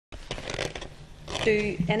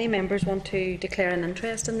Do any members want to declare an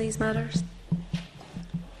interest in these matters?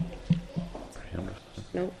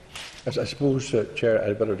 No. I suppose, Chair,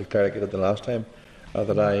 I'd better declare, like I did the last time,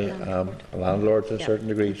 that I am a landlord to a certain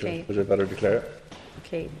degree, so I suppose I'd better declare it.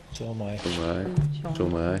 Okay. So am I. So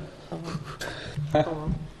am I.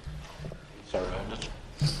 Sorry,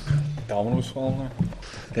 dominoes falling there.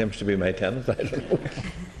 Seems to be my tenant, I don't know.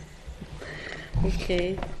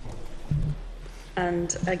 Okay.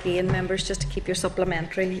 And again, members, just to keep your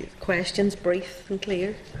supplementary questions brief and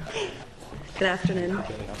clear. Good afternoon.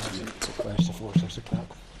 Where's the 4, 6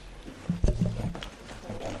 o'clock? I'm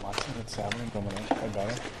kind of matching at 7 and coming in. I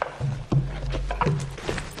better.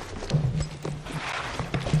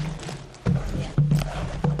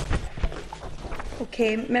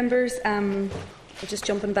 Okay, members, just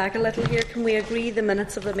jumping back a little here, can we agree the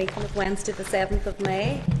minutes of the meeting of Wednesday the 7th of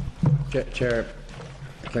May? Chair,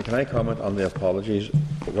 can I comment on the apologies?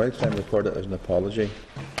 Whilst I'm recorded as an apology,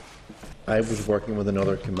 I was working with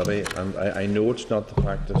another committee, and I know it's not the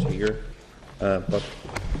practice here, but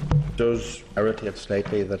it does irritate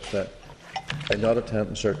slightly that by not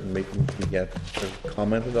attending certain meetings we get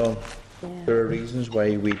commented on. Yeah. There are reasons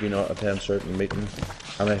why we do not attend certain meetings,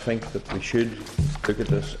 and I think that we should look at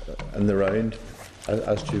this in the round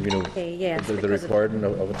as to the recording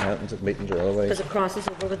of attendance at meetings or otherwise. Because it crosses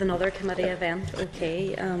over with another committee event.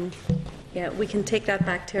 Okay, yeah, we can take that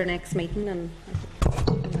back to our next meeting. And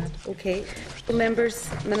okay, the members'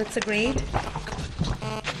 minutes agreed.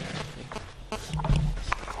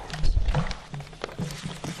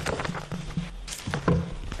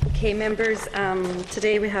 Okay, members.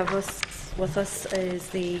 Today we have with us is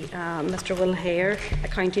the Mr. Will Hare,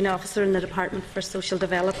 Accounting Officer in the Department for Social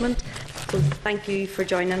Development. So thank you for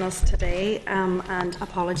joining us today, and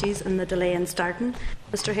apologies in the delay in starting.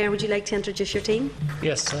 Mr. Hare, would you like to introduce your team?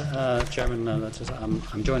 Yes, Chairman.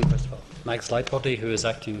 I'm joined first of all Max Lightbody, who is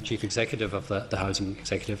Acting Chief Executive of the Housing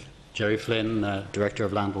Executive, Jerry Flynn, Director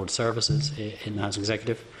of Landlord Services in the Housing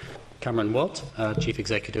Executive, Cameron Watt, Chief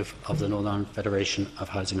Executive of the Northern Ireland Federation of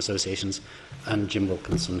Housing Associations, and Jim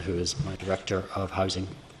Wilkinson, who is my Director of Housing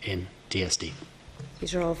in DSD.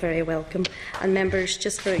 These are all very welcome. And members,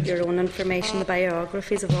 just for your own information, the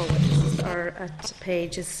biographies of all witnesses are at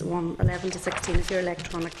pages 111 to 16 of your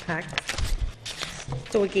electronic pack.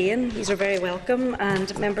 So again, these are very welcome.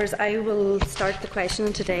 And members, I will start the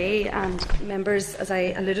questioning today. And members, as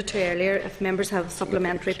I alluded to earlier, if members have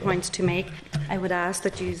supplementary points to make, I would ask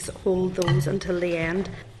that you hold those until the end,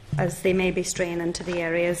 as they may be straying into the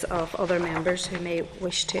areas of other members who may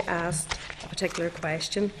wish to ask a particular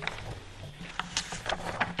question.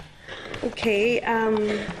 Okay,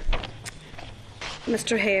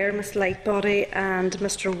 Mr. Hare, Ms. Lightbody and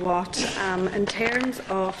Mr. Watt, in terms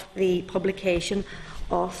of the publication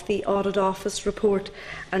of the Audit Office report,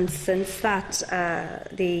 and since that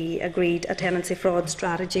they agreed a tenancy fraud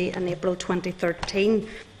strategy in April 2013,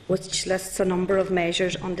 which lists a number of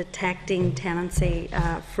measures on detecting tenancy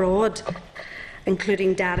fraud,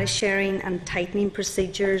 including data sharing and tightening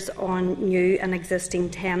procedures on new and existing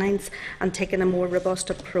tenants and taking a more robust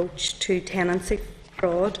approach to tenancy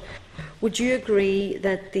fraud. Would you agree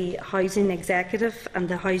that the Housing Executive and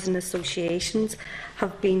the housing associations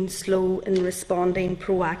have been slow in responding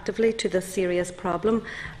proactively to this serious problem?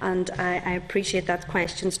 And I appreciate that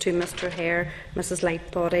questions to Mr. Hare, Mrs.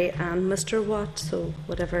 Lightbody and Mr. Watt, so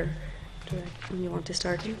whatever direction you want to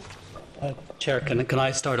start in. Chair, can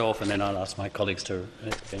I start off, and then I'll ask my colleagues to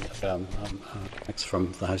next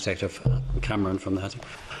from the House Executive, Cameron from the Housing.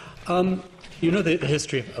 You know the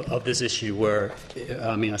history of this issue, where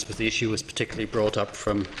I suppose the issue was particularly brought up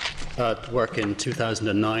from work in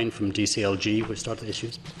 2009 from DCLG, which started the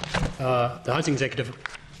issues. The Housing Executive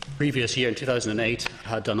previous year in 2008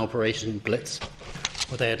 had done Operation Blitz,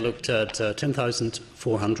 where they had looked at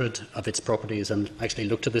 10,400 of its properties and actually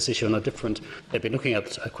looked at this issue on a different. They'd been looking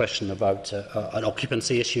at a question about an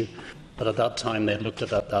occupancy issue, but at that time they had looked at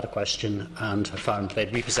that question and had found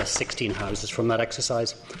they'd repossessed 16 houses from that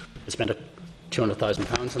exercise. They spent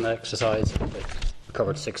 £200,000 on that exercise. They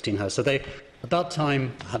recovered 16 houses. So they, at that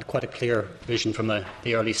time, had quite a clear vision from the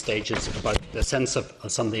early stages about the sense of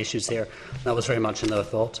some of the issues there. That was very much in their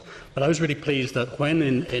thought. But I was really pleased that when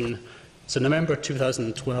in November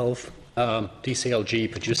 2012,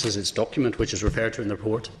 DCLG produces its document, which is referred to in the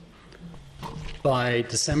report. By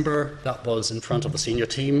December, that was in front of the senior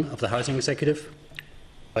team of the Housing Executive.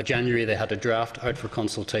 By January, they had a draft out for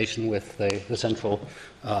consultation with the central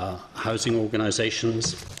housing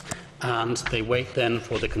organisations, and they wait then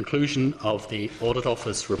for the conclusion of the Audit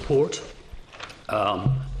Office report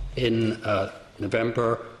in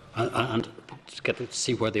November, and to get to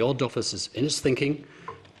see where the Audit Office is in its thinking,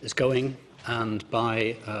 is going, and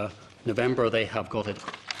by November they have got it.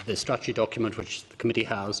 The strategy document, which the committee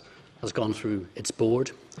has gone through its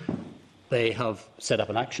board. They have set up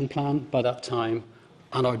an action plan by that time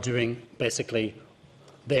and are doing basically,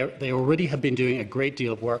 they already have been doing a great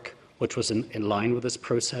deal of work which was in line with this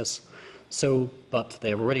process. But they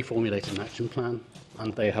have already formulated an action plan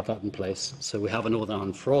and they have that in place. So we have a Northern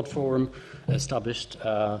Ireland Fraud Forum established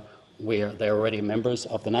where they are already members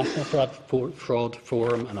of the National Fraud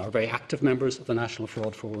Forum and are very active members of the National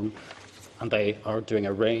Fraud Forum. And they are doing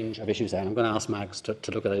a range of issues there. I'm going to ask Mags to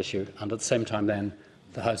look at that issue. And at the same time then,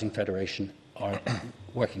 the Housing Federation are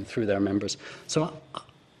working through their members. So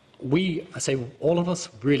I say all of us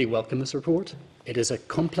really welcome this report. It is a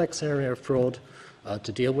complex area of fraud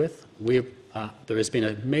to deal with. There has been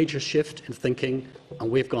a major shift in thinking, and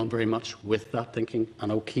we've gone very much with that thinking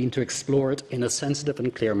and are keen to explore it in a sensitive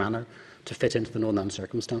and clear manner to fit into the Northern Ireland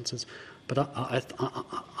circumstances. But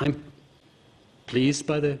I'm pleased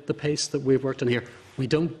by the pace that we've worked on here. We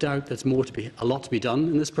don't doubt there's a lot to be done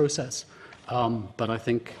in this process, but I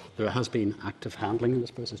think there has been active handling in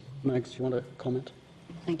this process. Mags, do you want to comment?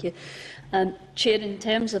 Thank you. Chair, in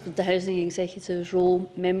terms of the Housing Executive's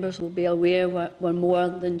role, members will be aware we're more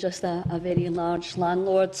than just a very large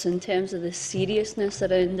landlord. So in terms of the seriousness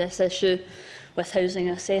around this issue, with housing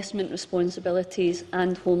assessment responsibilities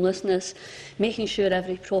and homelessness, making sure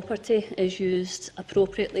every property is used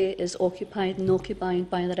appropriately, is occupied and occupied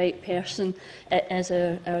by the right person, it is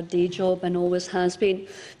our day job and always has been.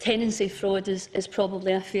 Tenancy fraud is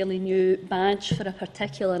probably a fairly new badge for a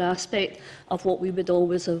particular aspect of what we would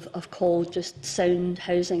always have called just sound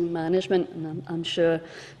housing management, and I'm sure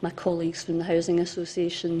my colleagues from the Housing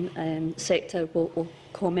Association sector will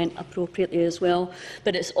comment appropriately as well.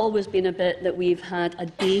 But it's always been a bit that we've had a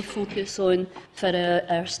day focus on for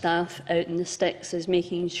our staff out in the sticks, is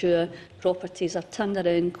making sure properties are turned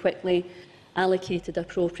around quickly, allocated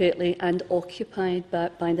appropriately and occupied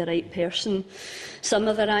by the right person. Some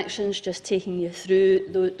of our actions, just taking you through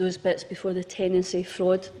those bits before the tenancy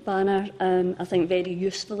fraud banner, I think very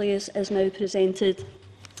usefully is now presented.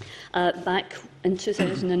 Back in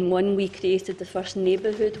 2001, we created the first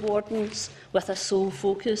neighbourhood wardens with a sole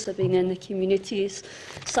focus of being in the communities,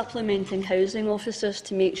 supplementing housing officers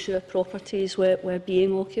to make sure properties were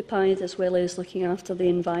being occupied, as well as looking after the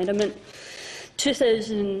environment.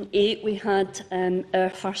 2008, we had our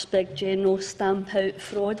first big general Stamp Out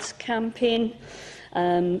Frauds campaign.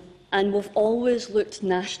 And we've always looked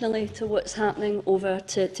nationally to what's happening over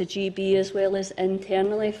to GB, as well as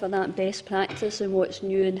internally, for that best practice and what's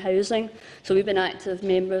new in housing. So we've been active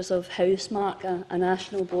members of Housemark, a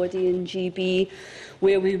national body in GB,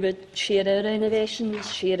 where we would share our innovations,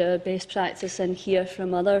 share our best practice and hear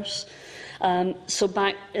from others. So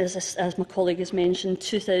back, as my colleague has mentioned,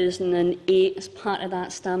 2008, as part of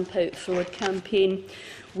that Stamp Out Fraud campaign,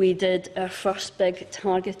 we did our first big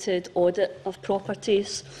targeted audit of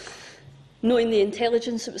properties. Knowing the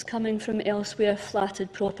intelligence that was coming from elsewhere,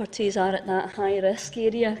 flatted properties are at that high-risk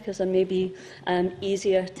area because they're maybe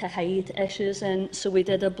easier to hide issues in. So we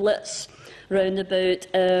did a blitz round about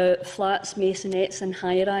flats, masonettes and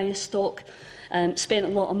high-rise stock. Spent a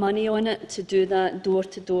lot of money on it to do that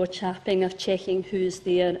door-to-door chapping of checking who's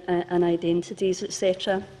there and identities,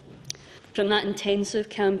 etc. From that intensive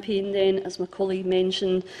campaign then, as my colleague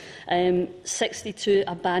mentioned, 62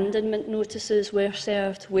 abandonment notices were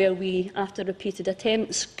served where we, after repeated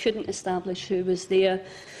attempts, couldn't establish who was there.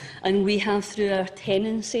 And we have, through our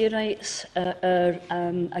tenancy rights, our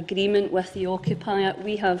agreement with the occupier,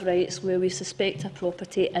 we have rights where we suspect a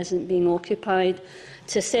property isn't being occupied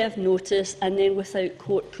to serve notice, and then without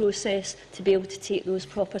court process to be able to take those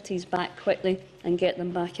properties back quickly and get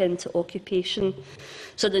them back into occupation.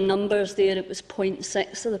 So the numbers there, it was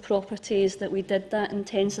 0.6 of the properties that we did that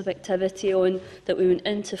intensive activity on, that we went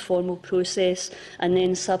into formal process, and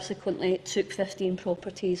then subsequently took 15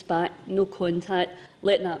 properties back, no contact,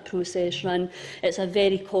 let that process run. It's a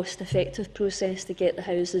very cost-effective process to get the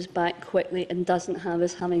houses back quickly and doesn't have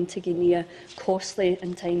us having to go near costly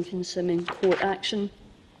and time-consuming court action.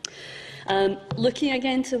 Looking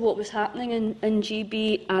again to what was happening in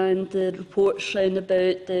GB and the reports round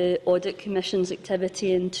about the Audit Commission's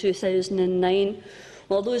activity in 2009,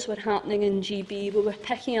 while those were happening in GB, we were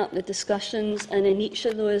picking up the discussions and in each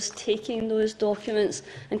of those taking those documents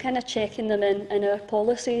and kind of checking them in our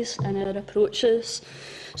policies and our approaches.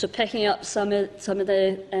 So picking up some of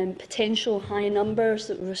the potential high numbers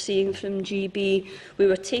that we were seeing from GB, we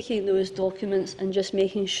were taking those documents and just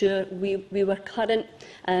making sure we were current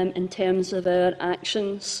in terms of our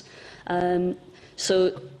actions.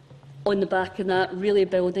 So on the back of that, really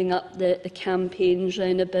building up the campaigns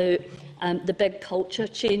round about the big culture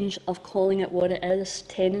change of calling it what it is,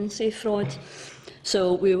 tenancy fraud.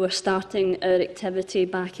 So we were starting our activity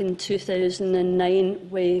back in 2009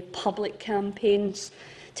 with public campaigns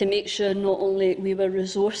to make sure not only we were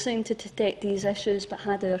resourcing to detect these issues, but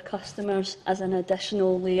had our customers as an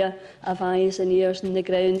additional layer of eyes and ears on the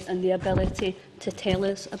ground and the ability to tell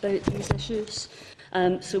us about these issues.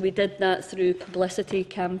 So we did that through publicity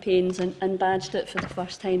campaigns and badged it for the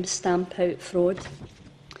first time Stamp Out Fraud.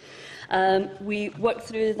 We worked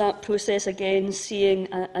through that process again, seeing,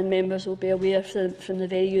 and members will be aware from the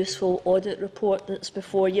very useful audit report that's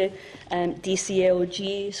before you,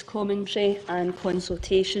 DCLG's commentary and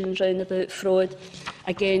consultations round about fraud.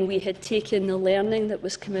 Again, we had taken the learning that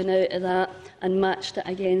was coming out of that and matched it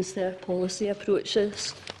against their policy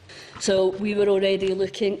approaches. So we were already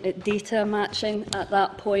looking at data matching at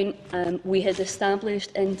that point. We had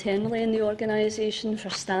established internally in the organisation for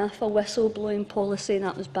staff a whistleblowing policy,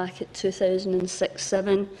 that was back at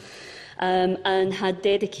 2006-07, and had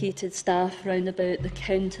dedicated staff round about the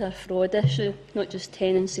counter-fraud issue, not just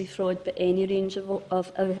tenancy fraud, but any range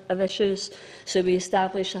of issues. So we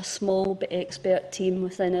established a small but expert team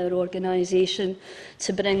within our organisation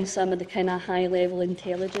to bring some of the kind of high-level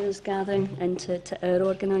intelligence gathering into our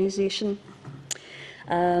organisation.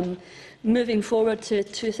 Moving forward to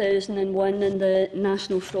 2001 and the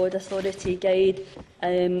National Fraud Authority Guide,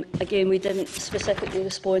 again we didn't specifically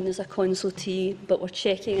respond as a consultee, but we're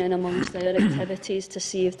checking in amongst our activities to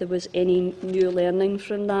see if there was any new learning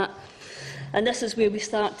from that. And this is where we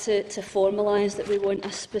start to formalise that we want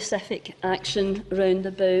a specific action round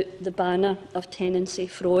about the banner of tenancy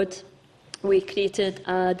fraud. We created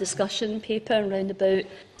a discussion paper around about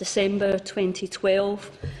December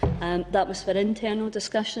 2012. That was for internal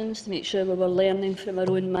discussions to make sure we were learning from our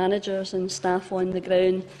own managers and staff on the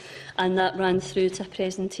ground. And that ran through to a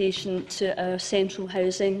presentation to our Central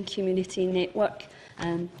Housing Community Network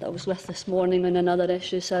that I was with this morning on another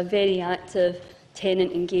issue. So a very active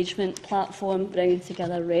tenant engagement platform, bringing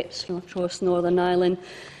together reps from across Northern Ireland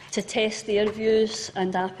to test their views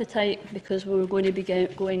and appetite, because we were going to be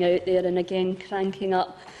going out there and again cranking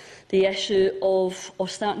up the issue of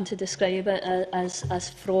starting to describe it as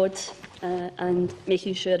fraud and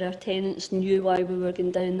making sure our tenants knew why we were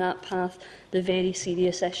going down that path, the very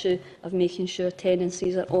serious issue of making sure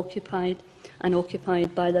tenancies are occupied and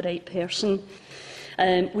occupied by the right person.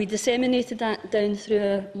 We disseminated that down through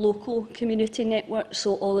our local community network,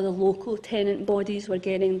 so all of the local tenant bodies were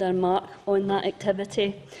getting their mark on that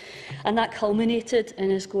activity. And that culminated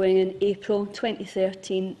in us going in April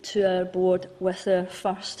 2013 to our board with our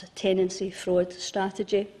first tenancy fraud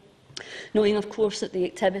strategy. Knowing, of course, that the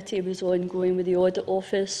activity was ongoing with the Audit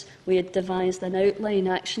Office, we had devised an outline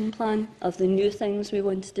action plan of the new things we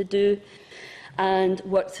wanted to do, and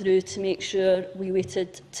worked through to make sure we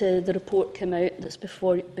waited till the report came out that's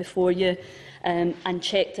before you, and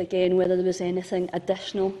checked again whether there was anything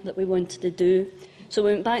additional that we wanted to do. So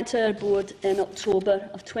we went back to our board in October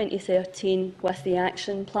of 2013 with the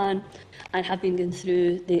action plan and have been going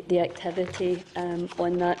through the activity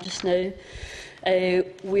on that just now.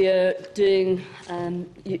 We are doing,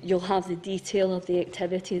 you'll have the detail of the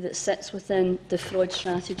activity that sits within the fraud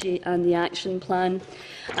strategy and the action plan,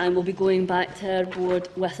 and we'll be going back to our board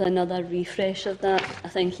with another refresh of that. I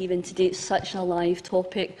think even today it's such a live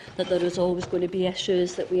topic that there is always going to be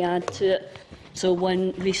issues that we add to it. So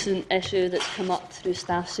one recent issue that's come up through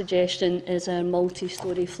staff suggestion is our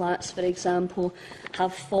multi-storey flats, for example,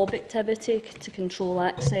 have fob activity to control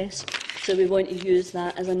access. So we want to use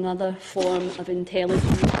that as another form of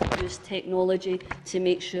intelligence, use technology to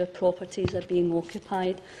make sure properties are being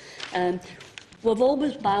occupied. We've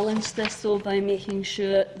always balanced this, though, by making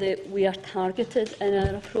sure that we are targeted in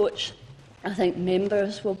our approach. I think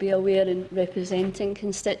members will be aware, in representing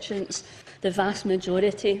constituents, the vast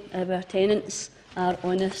majority of our tenants are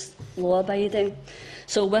honest, law-abiding.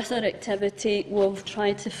 So with our activity, we've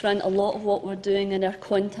tried to front a lot of what we're doing in our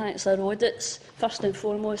contacts, our audits, first and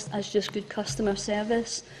foremost as just good customer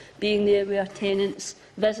service, being there with our tenants,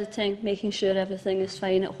 visiting, making sure everything is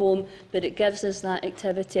fine at home, but it gives us that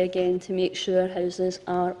activity again to make sure houses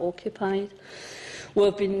are occupied.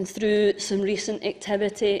 We've been through some recent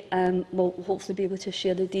activity, and we'll hopefully be able to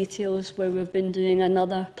share the details, where we've been doing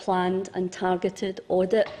another planned and targeted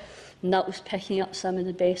audit, and that was picking up some of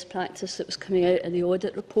the best practice that was coming out of the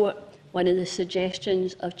audit report. One of the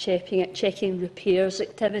suggestions of checking repairs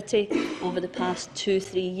activity over the past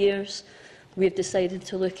 2-3 years. We've decided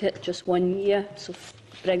to look at just 1 year, so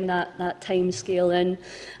bring that time scale in,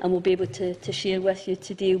 and we'll be able to share with you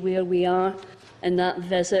today where we are in that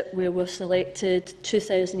visit, where we've selected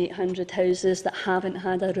 2,800 houses that haven't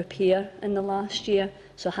had a repair in the last year.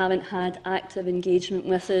 so haven't had active engagement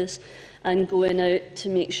with us and going out to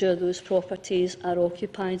make sure those properties are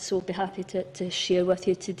occupied. So I'll be happy to share with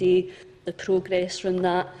you today the progress from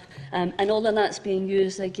that. And all of that's being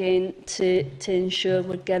used again to ensure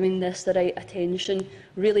we're giving this the right attention,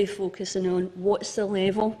 really focusing on what's the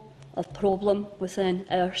level of problem within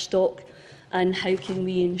our stock and how can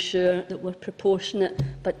we ensure that we're proportionate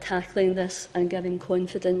but tackling this and giving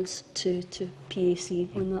confidence to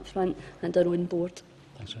PAC on that front and our own board.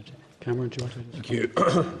 Thanks, Richard. Cameron, do you want to? Thank you.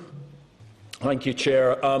 Thank you,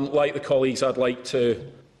 Chair. Like the colleagues, I'd like to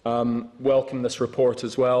welcome this report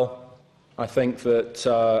as well. I think that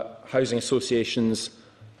housing associations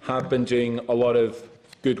have been doing a lot of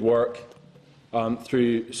good work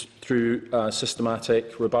through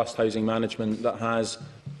systematic, robust housing management that has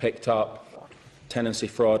picked up tenancy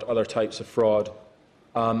fraud, other types of fraud.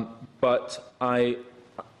 But I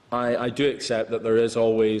do accept that there is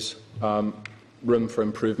always room for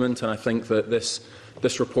improvement, and I think that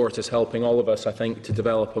this report is helping all of us, I think, to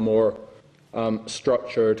develop a more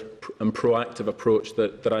structured and proactive approach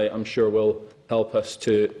that I'm sure will help us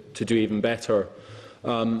to do even better.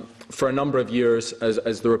 For a number of years,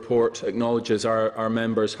 as the report acknowledges, our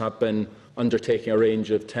members have been undertaking a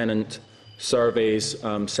range of tenant surveys,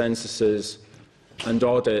 censuses and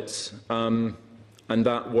audits, and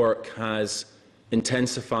that work has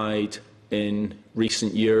intensified in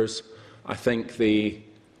recent years. I think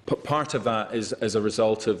part of that is as a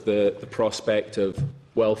result of the prospect of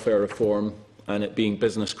welfare reform and it being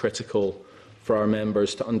business critical for our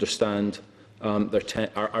members to understand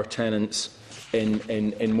our tenants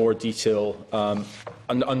in more detail,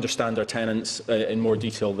 and understand our tenants in more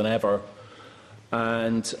detail than ever.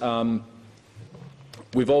 And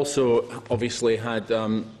we've also obviously had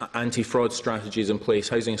anti-fraud strategies in place.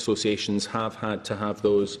 Housing associations have had to have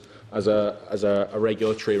those as a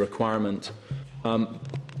regulatory requirement.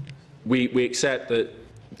 We accept that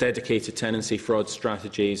dedicated tenancy fraud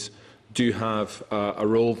strategies do have a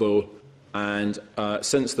role, though, and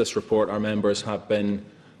since this report, our members have been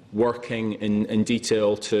working in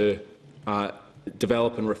detail to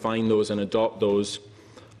develop and refine those and adopt those.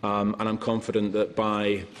 And I'm confident that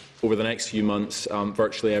over the next few months,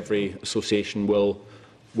 virtually every association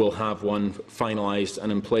will have one finalised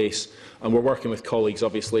and in place. And we're working with colleagues,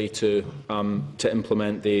 obviously, to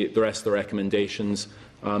implement the rest of the recommendations,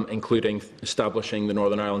 including establishing the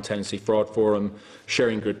Northern Ireland Tenancy Fraud Forum,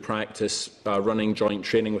 sharing good practice, running joint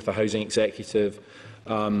training with the Housing Executive,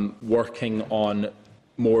 working on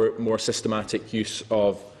more systematic use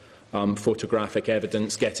of photographic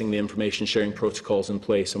evidence, getting the information sharing protocols in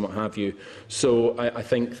place and what have you. So I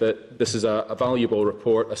think that this is a valuable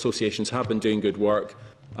report. Associations have been doing good work,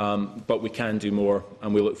 but we can do more,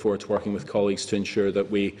 and we look forward to working with colleagues to ensure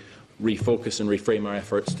that we refocus and reframe our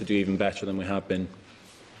efforts to do even better than we have been.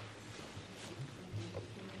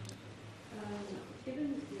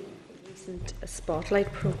 Given the recent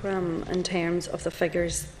Spotlight programme, in terms of the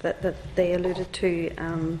figures that they alluded to,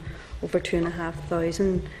 over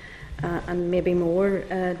 2,500 and maybe more,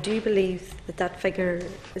 do you believe that figure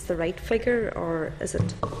is the right figure, or is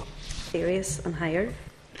it serious and higher?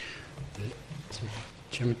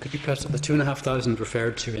 Chairman, could you press the 2,500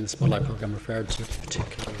 referred to in the Spotlight programme referred to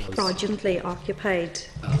particularly fraudulently occupied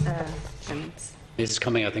tenants? This is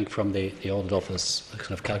coming, I think, from the Audit Office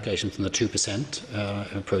kind of calculation from the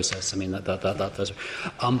 2% process. I mean, that's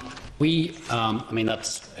I mean,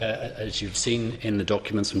 that's as you've seen in the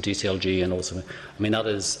documents from DCLG, and also, I mean, that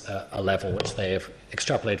is a level which they have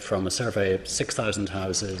extrapolated from a survey of 6,000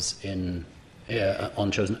 houses in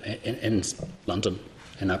London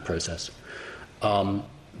in that process.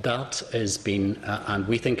 That has been, and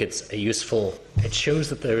we think it's a useful. It shows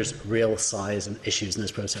that there is real size and issues in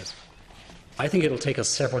this process. I think it'll take us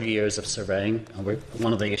several years of surveying, and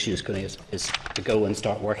one of the issues is to go and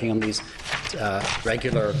start working on these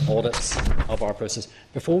regular audits of our process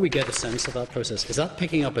before we get a sense of that process. Is that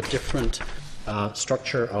picking up a different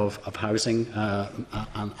structure of housing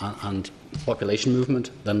and population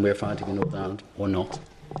movement than we're finding in Northern Ireland, or not?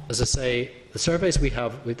 As I say, the surveys we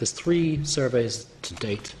have, there's 3 surveys to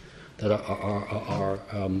date that are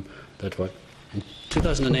that were. In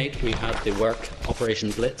 2008, we had the work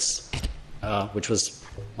Operation Blitz, which was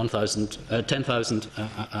 10,000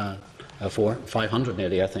 for 500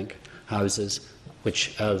 nearly, I think, houses,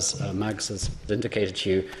 which, as Mags has indicated to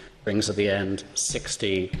you, brings at the end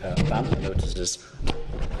 60 abandonment notices.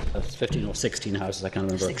 15 or 16 houses, I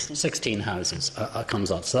can't remember. 16 houses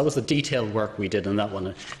comes out. So that was the detailed work we did in that one,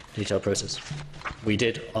 a detailed process. We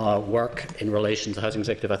did work in relation to the Housing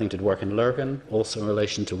Executive, I think did work in Lurgan, also in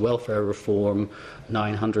relation to welfare reform,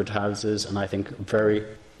 900 houses, and I think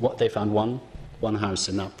they found one one house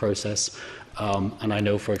in that process. And I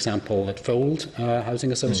know, for example, that Fold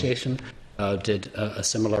Housing Association did a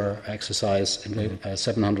similar exercise in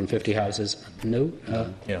 750 houses. No,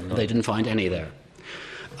 they didn't find any there.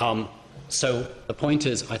 So the point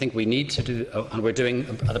is, I think we need to do, and we're doing,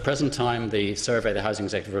 at the present time, the survey the Housing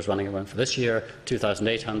Executive is running around for this year,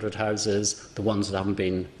 2,800 houses, the ones that haven't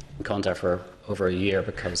been in contact for over a year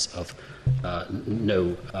because of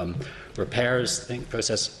no repairs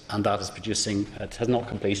process, and that is producing, it has not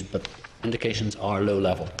completed, but indications are low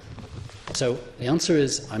level. So the answer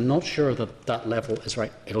is, I'm not sure that that level is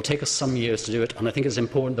right. It'll take us some years to do it, and I think it's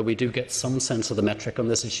important that we do get some sense of the metric on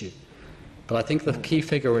this issue. But I think the key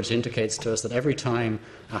figure which indicates to us that every time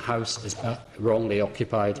a house is wrongly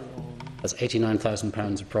occupied, there's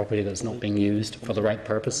 £89,000 of property that's not being used for the right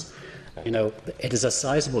purpose. You know, it is a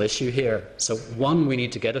sizable issue here. So, one, we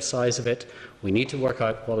need to get a size of it. We need to work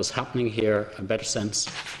out what is happening here, a better sense,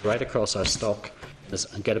 right across our stock,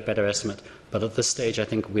 and get a better estimate. But at this stage, I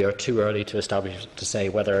think we are too early to establish, to say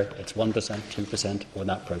whether it's 1%, 2%, or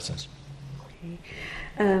that process. Okay.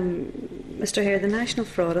 Mr Hare, the National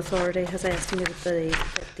Fraud Authority has estimated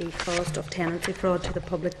that the cost of tenancy fraud to the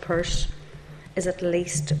public purse is at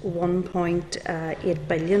least £1.8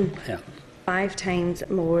 billion, 5 times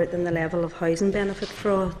more than the level of housing benefit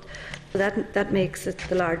fraud. So that makes it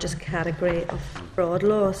the largest category of fraud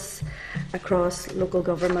loss across local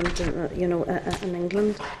government, in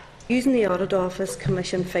England. Using the Audit Office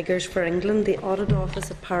Commission figures for England, the Audit Office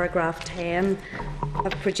at paragraph 10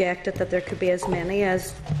 have projected that there could be as many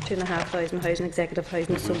as 2,500 Housing Executive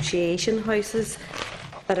Housing Association houses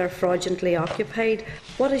that are fraudulently occupied.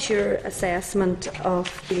 What is your assessment of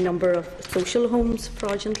the number of social homes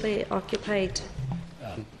fraudulently occupied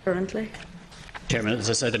currently? Chairman, as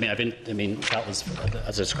I said, that was,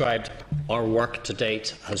 as described, our work to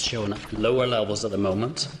date has shown lower levels at the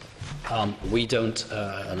moment. We don't.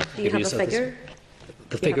 Do you have a figure?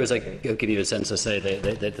 The figures, I'll give you a sense. I say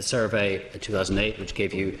the survey in 2008, which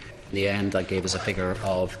gave you, in the end, that gave us a figure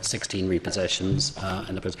of 16 repossessions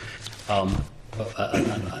in the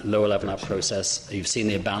lower level in that process. You've seen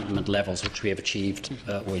the abandonment levels which we have achieved,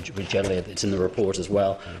 which generally it's in the report as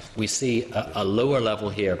well. We see a lower level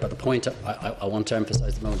here, but the point I want to emphasise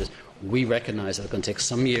at the moment is we recognise that it's going to take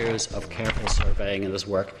some years of careful surveying in this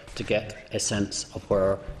work to get a sense of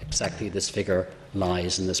where exactly this figure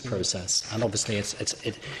lies in this process. And obviously,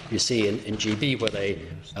 you see in GB where they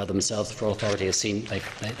themselves, the Fraud Authority, has seen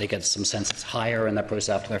they get some sense it's higher in that process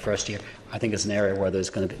after their first year. I think it's an area where there's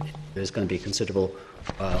going to be considerable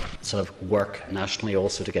sort of work nationally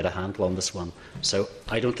also to get a handle on this one. So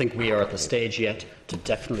I don't think we are at the stage yet to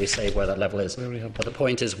definitely say where that level is. But the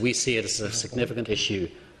point is, we see it as a significant issue.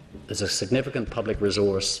 There's a significant public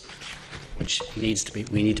resource which we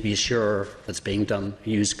need to be sure that's being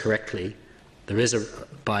used correctly. There is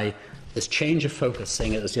by this change of focus,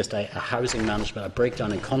 seeing it as just a housing management, a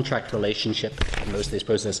breakdown in contract relationship in most of these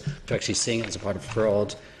processes, to actually seeing it as a part of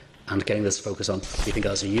fraud and getting this focus on. We think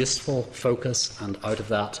that's a useful focus, and out of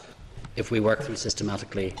that, if we work through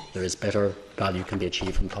systematically, there is better value can be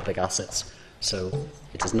achieved from public assets. So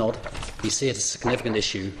it is not. We see it as a significant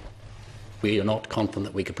issue. We are not confident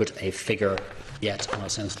that we could put a figure yet on our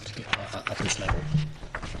sense at this level.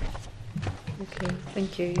 Okay,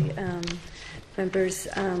 thank you. Members,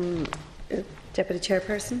 Deputy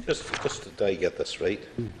Chairperson. Just did I get this right?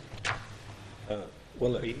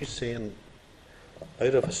 Well, are you saying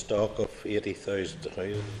out of a stock of 80,000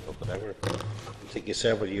 houses or whatever, it'll take you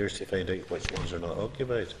several years to find out which ones are not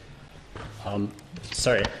occupied?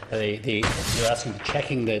 Sorry, you're asking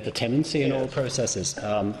checking the tenancy in all processes.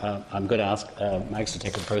 I'm going to ask Max to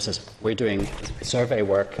take the process. We're doing survey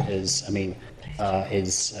work. There's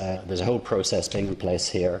a whole process being in place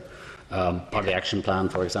here. Part of the action plan,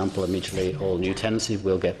 for example, immediately all new tenancy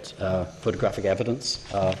will get photographic evidence,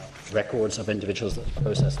 records of individuals that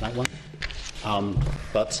process that one.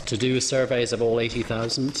 But to do surveys of all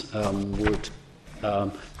 80,000 would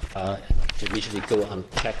to immediately go and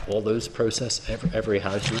check all those processes, every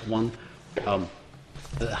housing one.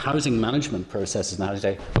 The housing management process is now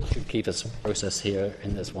today should keep this process here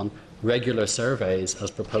in this one. Regular surveys,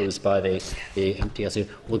 as proposed by the MTSU,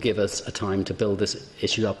 will give us a time to build this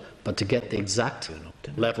issue up. But to get the exact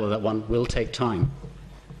level of that one will take time.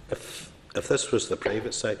 If this was the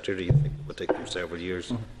private sector, do you think it would take them several years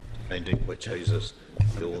to find out which houses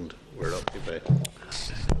they owned were occupied?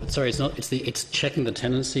 Sorry, it's not. It's checking the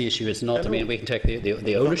tenancy issue. It's not. I mean, we can check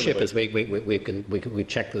the ownership as we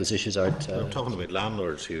check those issues out. I'm talking about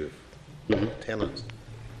landlords who have tenants.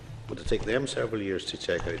 Would it take them several years to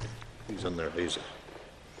check out who's in their houses?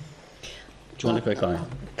 Do you want to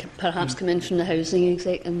quick perhaps come in from the housing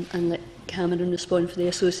exec and let Cameron respond for the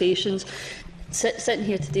associations. Sitting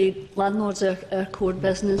here today, landlords are our core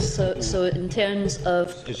business, so in terms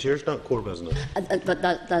of... Is yours not core business? But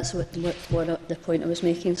that's what the point I was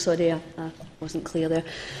making. Sorry, I wasn't clear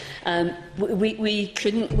there. We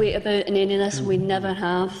couldn't wait about in any of this. We never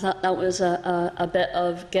have. That was a bit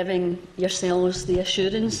of giving yourselves the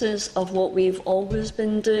assurances of what we've always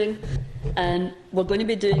been doing. And we're going to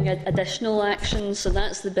be doing additional actions. So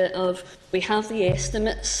that's the bit of, we have the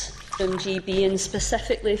estimates from GB and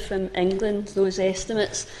specifically from England, those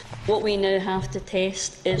estimates. What we now have to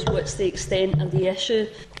test is what's the extent of the issue.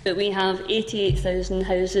 But we have 88,000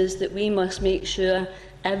 houses that we must make sure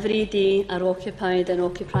every day are occupied and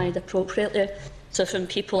occupied appropriately. So from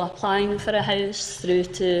people applying for a house through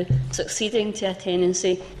to succeeding to a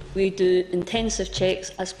tenancy, we do intensive checks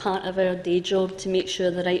as part of our day job to make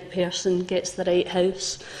sure the right person gets the right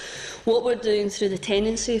house. What we're doing through the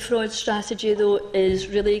tenancy fraud strategy, though, is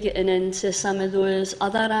really getting into some of those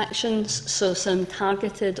other actions, so some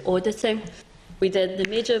targeted auditing. We did the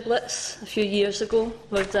major blitz a few years ago.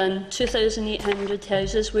 We've done 2,800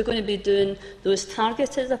 houses. We're going to be doing those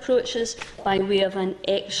targeted approaches by way of an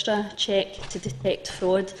extra check to detect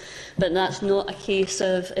fraud. But that's not a case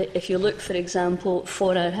of, if you look, for example,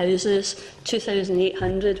 for our houses,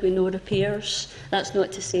 2,800 with no repairs. That's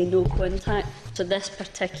not to say no contact. So this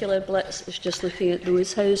particular blitz is just looking at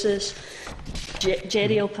those houses.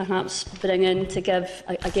 Jerry will perhaps bring in to give,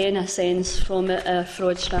 again, a sense from a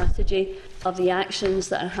fraud strategy of the actions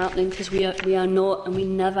that are happening, because we are not, and we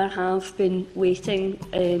never have been, waiting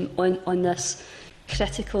on this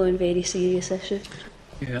critical and very serious issue.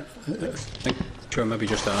 Yeah, I think, Chair, maybe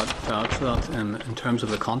just to add to that, in terms of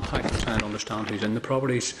the contact, trying to understand who's in the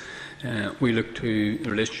properties, we look to the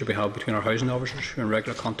relationship we have between our housing officers who are in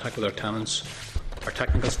regular contact with our tenants, our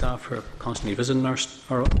technical staff who are constantly visiting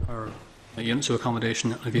our units of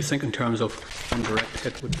accommodation. If you think in terms of indirect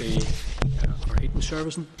hit would be our heating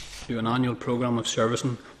servicing, do an annual programme of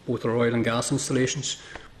servicing both our oil and gas installations,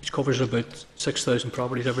 which covers about 6,000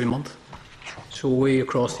 properties every month. So we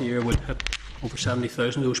across the year would hit over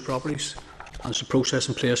 70,000 of those properties, and it's a process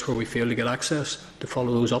in place where we fail to get access to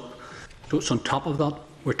follow those up. So on top of that,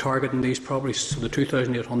 we're targeting these properties. So the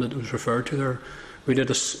 2,800 that was referred to there, we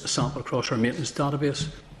did a sample across our maintenance database,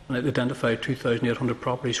 and it identified 2,800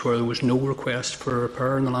 properties where there was no request for a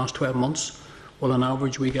repair in the last 12 months. Well, on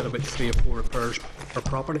average, we get about 3 or 4 repairs per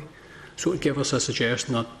property. So it gave us a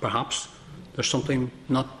suggestion that perhaps there's something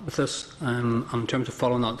not with this. And in terms of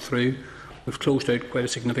following that through, we've closed out quite a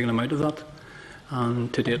significant amount of that.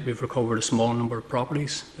 And to date, we've recovered a small number of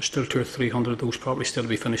properties. There's still 200 or 300 of those properties still to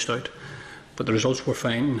be finished out. But the results we're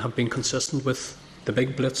finding have been consistent with the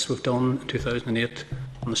big blitz we've done in 2008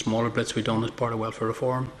 and the smaller blitz we've done as part of welfare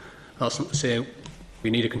reform. That's not to say we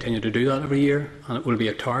need to continue to do that every year, and it will be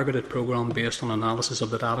a targeted programme based on analysis of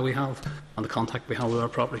the data we have and the contact we have with our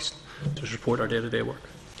properties to support our day-to-day work.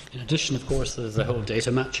 In addition, of course, there's the whole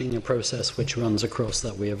data matching process which runs across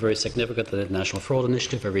that. We are very significant, the National Fraud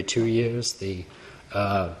Initiative, every 2 years. The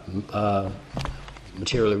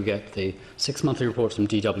material we get, the 6 monthly reports from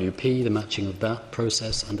DWP, the matching of that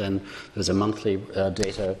process, and then there's a monthly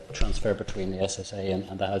data transfer between the SSA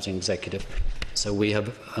and the Housing Executive. So we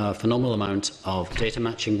have a phenomenal amount of data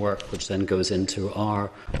matching work, which then goes into our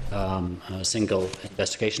single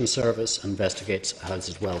investigation service and investigates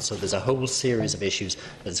houses as well. So there's a whole series of issues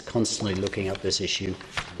that is constantly looking at this issue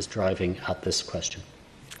and is driving at this question.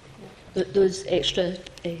 Those extra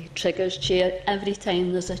triggers, Chair, every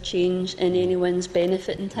time there's a change in anyone's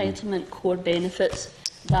benefit entitlement, core benefits,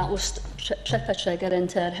 that will trip a trigger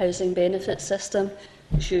into our housing benefit system,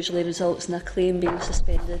 which usually results in a claim being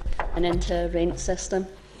suspended, and into a rent system.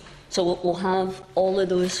 So we'll have all of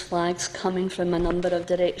those flags coming from a number of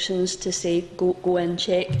directions to say, go and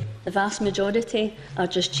check. The vast majority are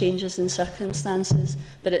just changes in circumstances,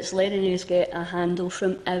 but it's letting us get a handle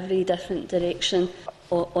from every different direction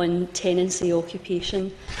on tenancy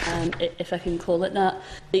occupation, if I can call it that.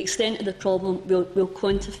 The extent of the problem we'll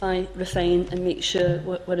quantify, refine and make sure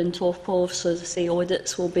we're on top of. So as I say,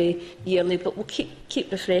 audits will be yearly, but we'll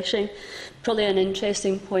keep refreshing. Probably an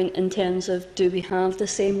interesting point in terms of, do we have the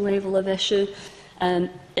same level of issue?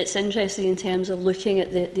 It's interesting in terms of looking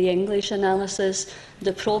at the English analysis.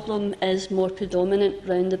 The problem is more predominant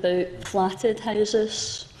round about flatted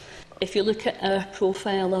houses. If you look at our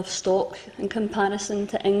profile of stock in comparison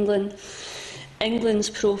to England, England's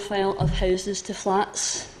profile of houses to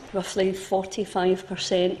flats, roughly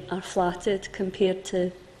 45% are flatted compared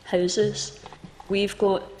to houses. We've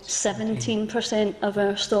got 17% of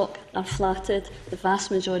our stock are flatted. The vast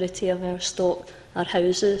majority of our stock are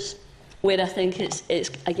houses. where I think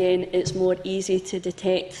it's more easy to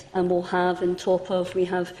detect, and we'll have on top of, we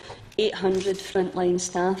have 800 frontline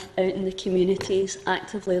staff out in the communities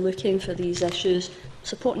actively looking for these issues,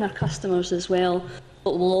 supporting our customers as well.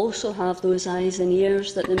 But we'll also have those eyes and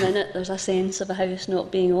ears that the minute there's a sense of a house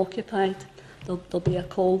not being occupied, there'll be a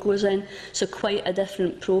call goes in. So quite a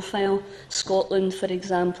different profile. Scotland, for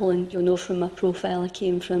example, and you'll know from my profile I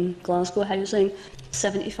came from Glasgow Housing,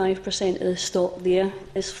 75% of the stock there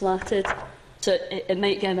is flatted. So it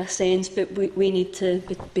might give a sense, but we need to,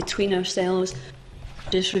 between ourselves,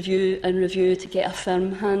 just review to get a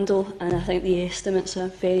firm handle, and I think the estimates are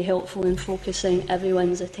very helpful in focusing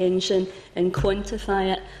everyone's attention and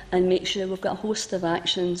quantify it and make sure we've got a host of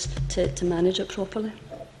actions to manage it properly.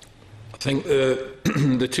 I think the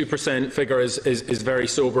 2% figure is very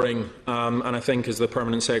sobering, and I think, as the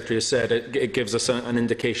Permanent Secretary has said, it gives us an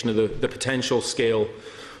indication of the potential scale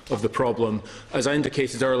of the problem. As I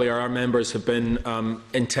indicated earlier, our members have been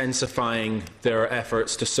intensifying their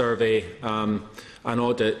efforts to survey and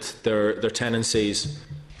audit their tenancies,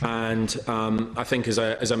 and I think, as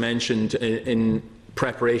I mentioned, in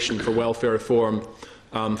preparation for welfare reform,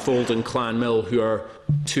 Fold and Clanmill, who are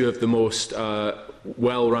two of the most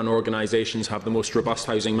well-run organisations, have the most robust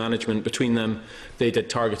housing management between them. They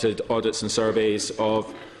did targeted audits and surveys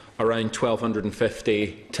of around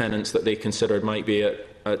 1,250 tenants that they considered might be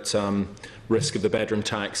at risk of the bedroom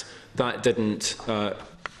tax. That didn't.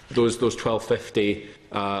 Those 1,250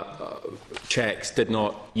 checks did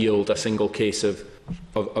not yield a single case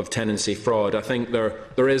of tenancy fraud. I think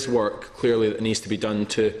there is work clearly that needs to be done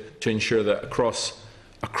to ensure that across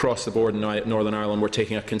the board in Northern Ireland we're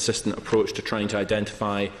taking a consistent approach to trying to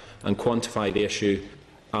identify and quantify the issue.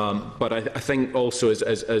 But I think also,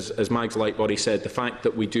 as Mag's Lightbody said, the fact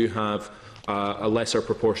that we do have a lesser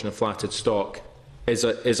proportion of flatted stock is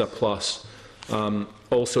a plus.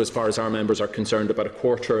 Also, as far as our members are concerned, about a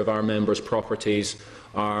quarter of our members' properties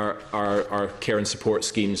are care and support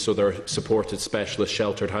schemes, so they're supported specialist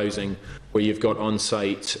sheltered housing, where you've got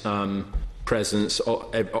on-site presence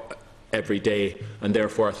every day, and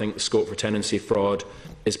therefore I think the scope for tenancy fraud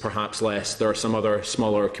is perhaps less. There are some other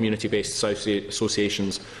smaller community-based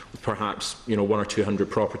associations with perhaps 100 or 200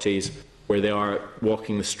 properties where they are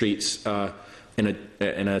walking the streets in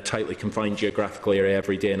a tightly confined geographical area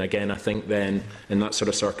every day, and again I think then in that sort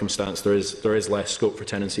of circumstance there is less scope for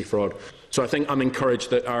tenancy fraud. So I think I'm encouraged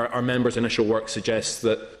that our members' initial work suggests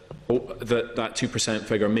that 2%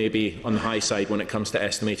 figure may be on the high side when it comes to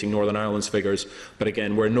estimating Northern Ireland's figures, but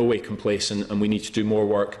again we're in no way complacent, and we need to do more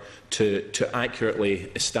work to accurately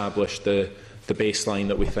establish the baseline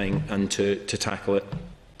that we think and to tackle it.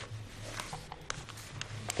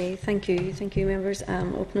 Okay, thank you, members.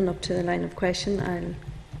 Opening up to the line of question,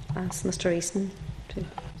 I'll ask Mr. Easton to.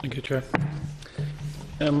 Thank you, Chair.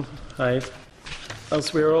 Hi.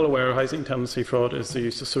 As we are all aware, housing tenancy fraud is the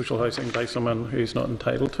use of social housing by someone who is not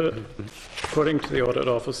entitled to it. According to the Audit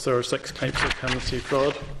Office, there are 6 types of tenancy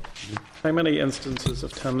fraud. How many instances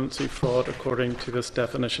of tenancy fraud, according to this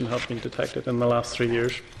definition, have been detected in the last 3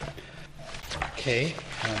 years? Okay.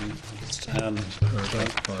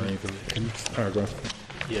 Paragraph.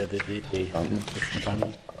 Yeah,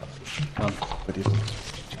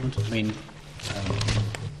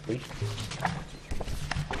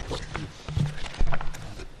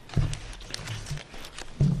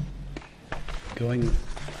 going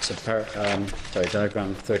to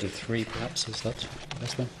diagram 33, perhaps, is that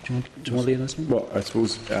this one? Do you want to leave this one? Well, I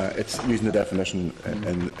suppose it's using the definition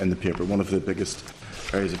in the paper. One of the biggest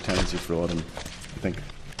areas of tenancy fraud, and I think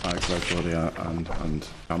Alex Lightbody and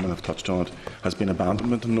Cameron have touched on it, has been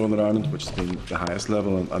abandonment in Northern Ireland, which has been the highest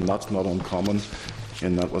level, and that's not uncommon.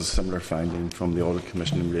 And that was a similar finding from the Audit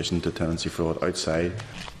Commission in relation to tenancy fraud outside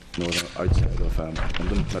of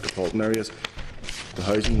London metropolitan areas. The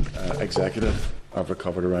Housing Executive have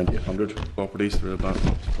recovered around 800 properties through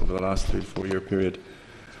abandonment over the last 3 to 4 year period.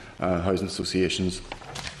 Housing associations,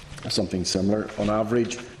 something similar. On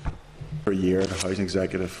average, per year, the Housing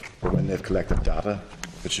Executive, when they've collected data,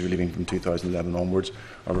 which is really been from 2011 onwards,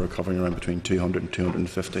 are recovering around between 200 and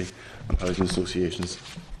 250, and housing associations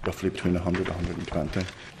roughly between 100 and 120.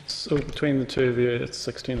 So between the two of you, it's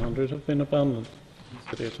 1,600 have been abandoned.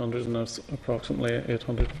 800, and there's approximately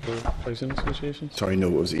 800 for housing associations. Sorry, no,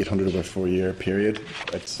 it was 800 over a 4 year period.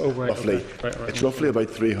 It's roughly about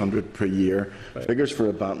 300 per year. Right. Figures for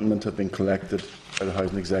abandonment have been collected by the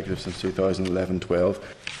Housing Executive since 2011-12.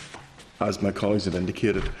 As my colleagues have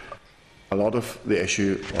indicated, a lot of the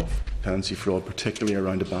issue of tenancy fraud, particularly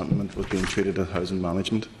around abandonment, was being treated as housing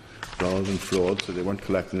management rather than fraud. So they weren't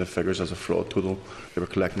collecting the figures as a fraud total; they were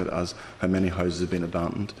collecting it as how many houses have been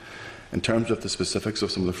abandoned. In terms of the specifics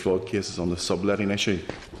of some of the fraud cases on the subletting issue,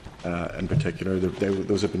 in particular,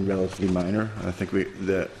 those have been relatively minor. And I think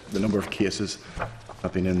the number of cases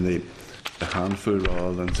have been in the handful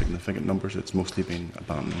rather than significant numbers. It's mostly been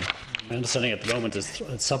abandoned. My understanding at the moment is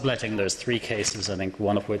subletting. There's 3 cases, I think,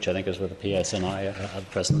 one of which I think is with the PSNI at the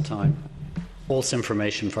present time. False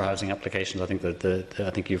information for housing applications. I think that I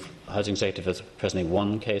think you've housing executive has presently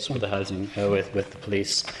 1 case with the housing with the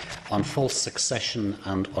police on false succession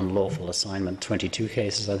and unlawful assignment. 22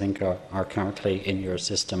 cases I think are currently in your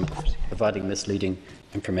system providing misleading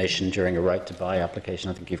information during a right to buy application.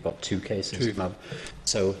 I think you've got 2 cases.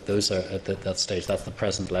 So those are at that stage. That's the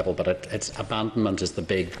present level, but it's abandonment is the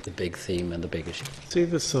big theme and the big issue. See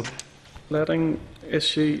the subletting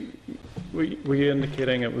issue. Were you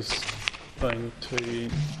indicating it was down to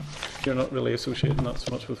you're not really associating that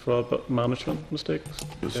so much with fraud, but management mistakes?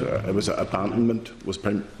 It was abandonment.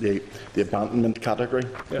 The abandonment category,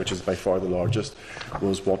 which is by far the largest,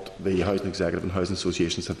 was what the housing executive and housing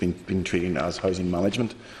associations have been treating as housing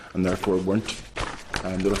management, and therefore weren't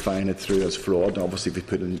notifying it through as fraud. Obviously, we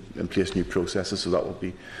put in place new processes, so that will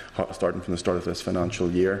be starting from the start of this financial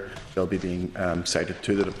year. They'll be being cited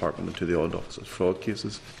to the department and to the audit office as fraud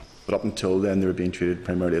cases. But up until then, they were being treated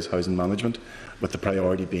primarily as housing management, with the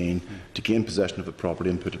priority being to gain possession of the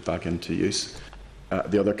property and put it back into use.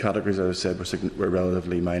 The other categories, as I said, were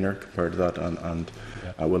relatively minor compared to that, and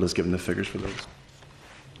Will has given the figures for those.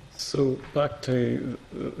 So back to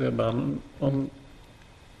the abandonment.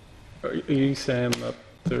 Are you saying that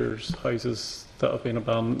there's houses that have been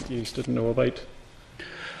abandoned you just didn't know about,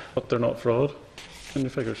 but they're not fraud in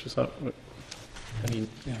your figures? Is that?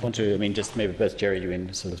 Just maybe best Jerry, you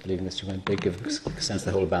in sort of leading this to give a sense of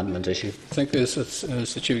the whole abandonment issue. I think as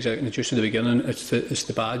the Chief Executive introduced at the beginning, it's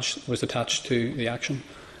the badge that was attached to the action.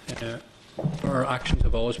 Our actions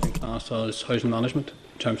have always been classed as housing management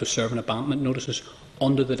in terms of serving abandonment notices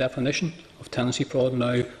under the definition of tenancy fraud.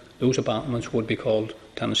 Now, those abandonments would be called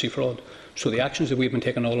tenancy fraud. So the actions that we've been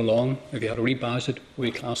taking all along, if you had to rebadge it,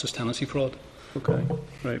 would be classed as tenancy fraud. Okay,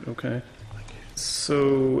 right, okay.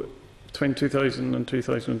 So between 2000 and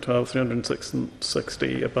 2012,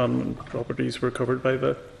 360 abandonment properties were covered by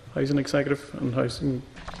the housing executive and housing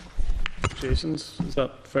associations. Is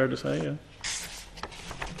that fair to say?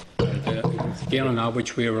 Yeah. Again, on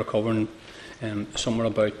average, we are recovering somewhere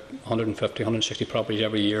about 150, 160 properties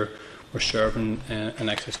every year. We're serving in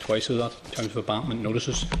excess twice of that in terms of abandonment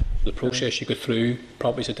notices. The process you go through,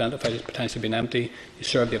 properties identified as potentially being empty, you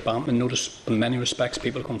serve the abandonment notice. In many respects,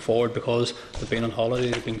 people come forward because they've been on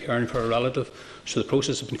holiday, they've been caring for a relative. So the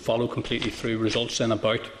process has been followed completely through, results in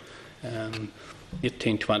about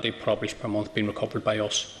 18, 20 properties per month being recovered by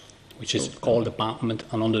us, which is called abandonment,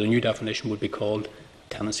 and under the new definition would be called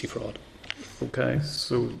tenancy fraud. Okay,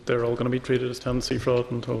 so they're all going to be treated as tenancy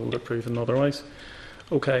fraud until they're proven otherwise.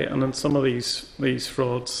 Okay, and then some of these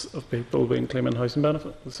frauds of people being claiming housing benefit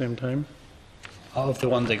at the same time? Of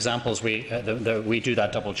the examples, we do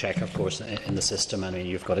that double check, of course, in the system. I mean,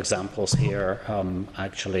 you've got examples here.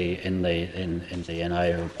 Actually, in the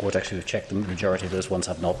NI report, actually, we've checked the majority of those ones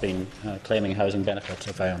have not been claiming housing benefits,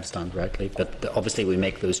 if I understand correctly. But obviously, we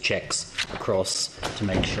make those checks across to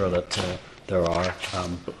make sure that there are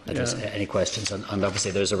any questions. And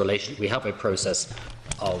obviously, there's a relation. We have a process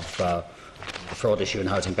of. The fraud issue in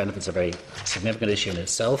housing benefits is a very significant issue in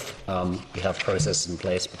itself. We have processes in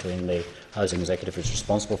place between the housing executive who's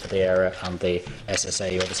responsible for the area and the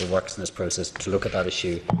SSA who obviously works in this process to look at that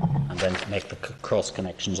issue and then make the cross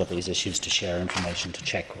connections of these issues to share information to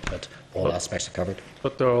check that all aspects are covered.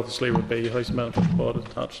 But there obviously would be housing benefit fraud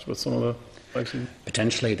attached with some of the housing.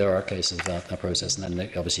 Potentially there are cases of that process, and then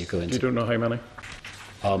obviously you go into. You don't know how many?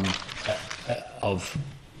 Of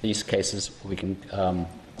these cases, we can.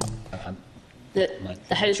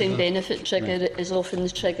 The housing benefit trigger is often the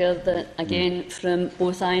trigger that, again, from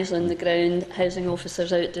both eyes on the ground, housing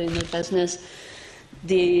officers out doing their business,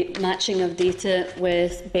 the matching of data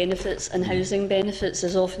with benefits and housing benefits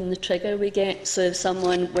is often the trigger we get. So if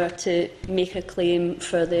someone were to make a claim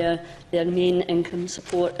for their main income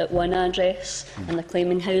support at one address and they're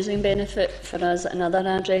claiming housing benefit for us at another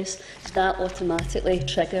address, that automatically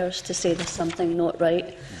triggers to say there's something not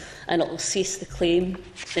right. And it will cease the claim.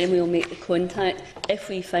 Then we will make the contact. If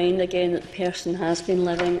we find again that the person has been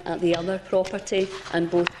living at the other property and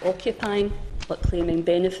both occupying but claiming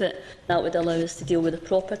benefit, that would allow us to deal with the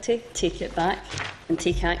property, take it back and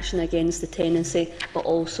take action against the tenancy, but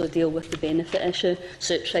also deal with the benefit issue.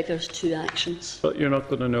 So it triggers 2 actions. But you're not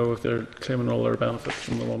going to know if they're claiming all their benefits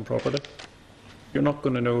from the one property? You're not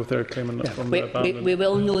going to know if they're claiming it from the abandoned. We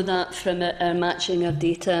will know that from our matching of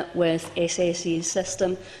data with SSE's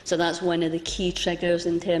system. So that's one of the key triggers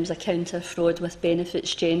in terms of counter fraud with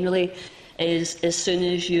benefits generally. Is as soon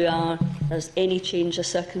as there's any change of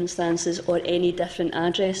circumstances or any different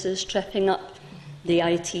addresses tripping up, the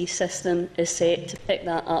IT system is set to pick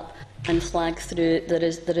that up and flag through. There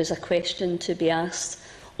is a question to be asked.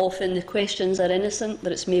 Often the questions are innocent,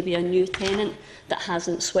 that it's maybe a new tenant that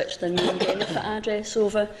hasn't switched their main benefit address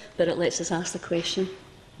over, but it lets us ask the question.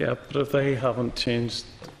 Yeah, but if they haven't changed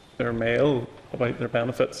their mail about their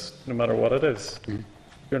benefits, no matter what it is,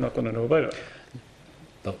 you're not going to know about it.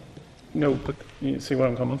 No, but you see where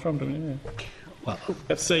I'm coming from, don't you? Well,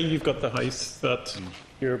 let's say you've got the house that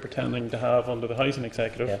you're pretending to have under the housing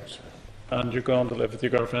executive, and you're going to live with your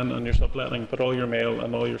girlfriend and you're subletting, but all your mail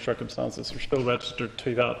and all your circumstances are still registered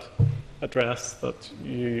to that address that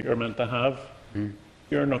you are meant to have.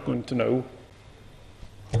 You're not going to know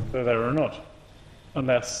if they're there or not,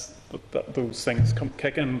 unless those things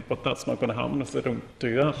kick in, but that's not going to happen if they don't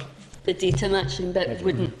do that. The data matching bit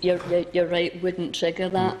wouldn't, you're right, wouldn't trigger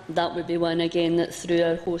that. That would be one, again, that through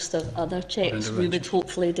a host of other checks we would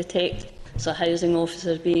hopefully detect. So housing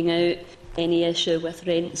officers being out, any issue with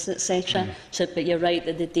rents, etc. So, but you're right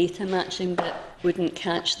that the data matching bit wouldn't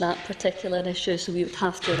catch that particular issue, so we would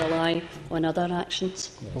have to rely on other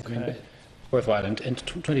actions. Okay. Worthwhile. In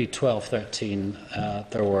 2012-13,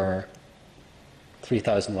 there were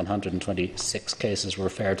 3,126 cases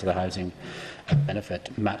referred to the Housing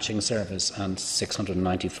Benefit Matching Service, and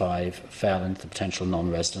 695 fell into the potential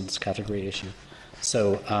non-residents category issue.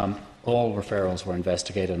 So all referrals were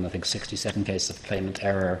investigated, and I think 67 cases of claimant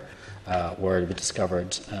error were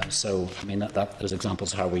discovered. So, I mean, that is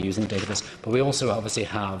examples of how we're using the database. But we also obviously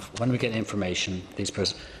have, when we get information,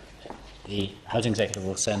 the Housing Executive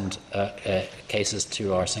will send cases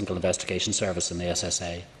to our Single Investigation Service in the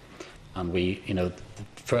SSA, and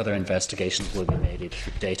further investigations will be made either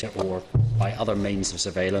through data or by other means of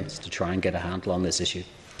surveillance to try and get a handle on this issue.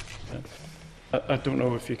 I don't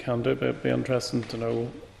know if you can do it, but it'd be interesting to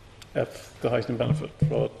know if the housing benefit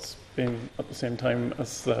fraud's been at the same time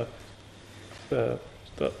as the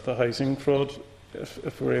housing fraud.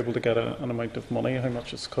 If we're able to get an amount of money, how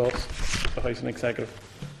much it's cost the housing executive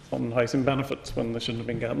on housing benefits when they shouldn't have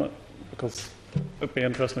been getting it, because it'd be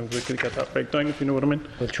interesting if we could get that breakdown, if you know what I mean.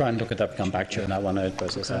 We'll try and look at that, come back to you on that one out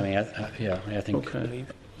process. Okay. I mean, I think. Okay.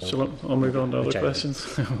 So I'll move on to other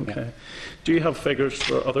questions. Okay. Do you have figures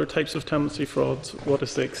for other types of tenancy frauds? What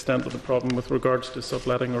is the extent of the problem with regards to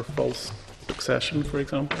subletting or false succession, for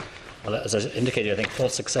example? Well, as I indicated, I think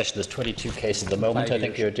false succession, there's 22 cases at the moment. I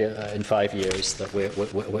think you're in 5 years that we're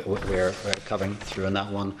covering through on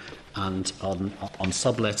that one. And on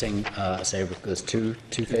subletting, I say there's two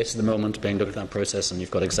cases at the moment being looked at that process, and you've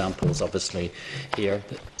got examples obviously here.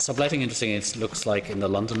 Subletting, interesting, it looks like in the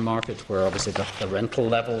London market, where obviously the rental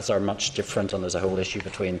levels are much different, and there's a whole issue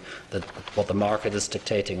between what the market is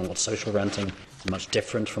dictating and what social renting is much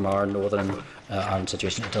different from our Northern Ireland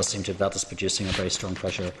situation. It does seem that is producing a very strong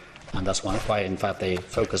pressure. And that's why, in fact, the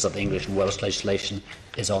focus of the English and Welsh legislation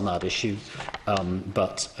is on that issue.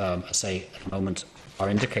 But I say at the moment, our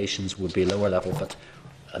indications would be lower level, but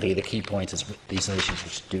I think the key point is these are issues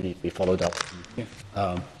which do need to be followed up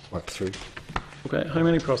and worked through. Okay. How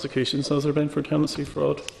many prosecutions has there been for tenancy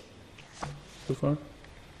fraud so far?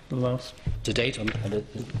 The last? To date,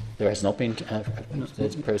 there has not been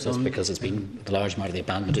this process because it's been the large amount of the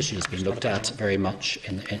abandonment issue has been looked at very much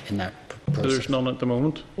in that process. So there's none at the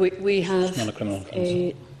moment? We have. None of criminal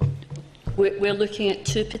offence. We're looking at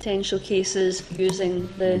 2 potential cases using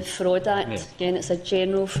the Fraud Act. Yeah. Again, it's a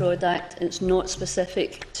general fraud act. It's not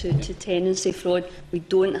specific to tenancy fraud. We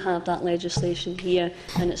don't have that legislation here,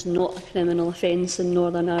 and it's not a criminal offence in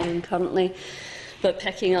Northern Ireland currently. But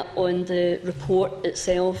picking up on the report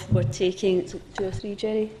itself, we're taking 2 or 3,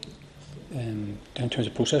 Jerry? In terms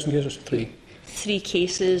of processing cases, 3. 3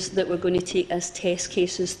 cases that we're going to take as test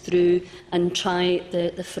cases through and try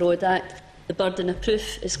the Fraud Act. The burden of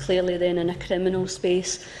proof is clearly then in a criminal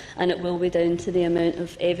space, and it will be down to the amount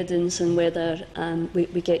of evidence and whether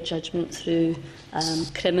we get judgment through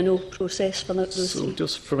criminal process for those. So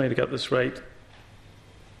just for me to get this right,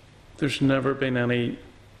 there's never been any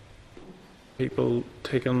people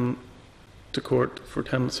taken to court for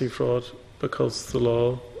tenancy fraud because the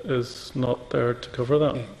law is not there to cover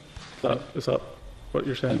that? Yeah. Is that what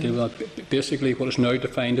you're saying? Basically, what is now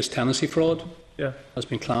defined as tenancy fraud has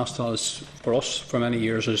been classed as, for us, for many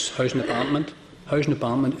years, as housing abandonment. Housing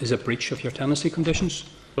abandonment is a breach of your tenancy conditions.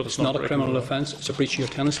 But it's not a criminal offence, it's a breach of your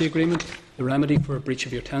tenancy agreement. The remedy for a breach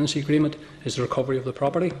of your tenancy agreement is the recovery of the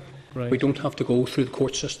property. Right. We don't have to go through the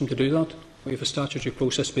court system to do that. We have a statutory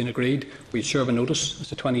process being agreed. We serve a notice.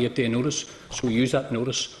 It's a 28-day notice. So we use that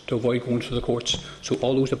notice to avoid going through the courts. So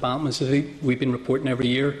all those abandonments that we've been reporting every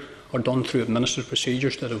year are done through administrative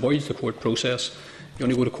procedures that avoids the court process. You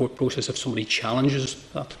only go to court process if somebody challenges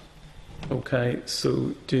that. Okay,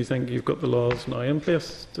 so do you think you've got the laws now in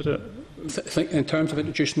place to do it? In terms of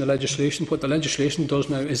introducing the legislation, what the legislation does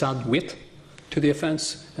now is add weight to the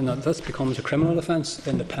offence, and that this becomes a criminal offence,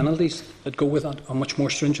 then the penalties that go with that are much more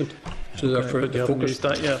stringent. So therefore, But you haven't used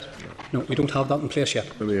that yet? No, we don't have that in place yet.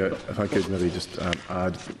 Maybe, if I could maybe just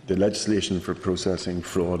add, the legislation for processing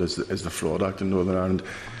fraud is the Fraud Act in Northern Ireland,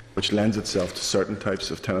 which lends itself to certain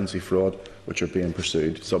types of tenancy fraud which are being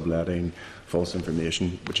pursued, subletting, false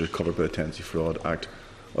information, which are covered by the Tenancy Fraud Act.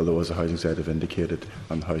 Although, as the Housing Society have indicated,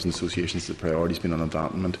 and housing associations, the priority has been on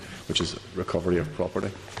abandonment, which is recovery of property.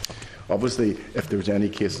 Obviously, if there was any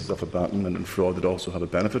cases of abandonment and fraud that also had a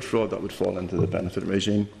benefit fraud, that would fall into the benefit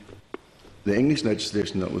regime. The English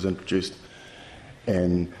legislation that was introduced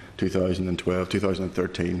in 2012,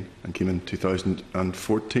 2013 and came in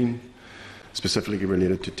 2014, specifically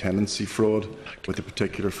related to tenancy fraud, with a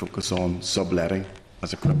particular focus on subletting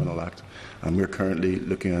as a criminal act. And we're currently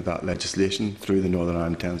looking at that legislation through the Northern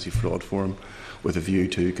Ireland Tenancy Fraud Forum, with a view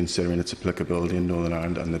to considering its applicability in Northern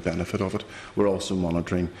Ireland and the benefit of it. We're also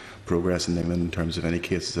monitoring progress in England in terms of any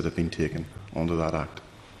cases that have been taken under that Act.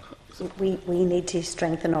 So we need to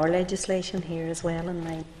strengthen our legislation here as well, and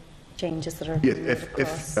the changes that are Yeah, made if,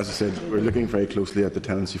 across as I said, we're looking very closely at the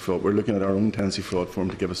tenancy fraud. We're looking at our own tenancy fraud forum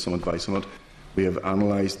to give us some advice on it. We have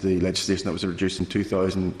analysed the legislation that was introduced in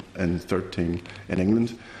 2013 in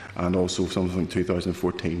England, and also some from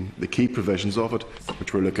 2014. The key provisions of it,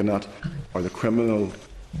 which we're looking at, are the criminal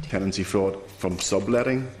tenancy fraud from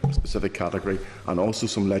subletting, a specific category, and also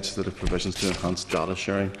some legislative provisions to enhance data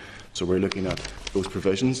sharing. So we're looking at those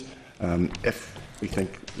provisions. If we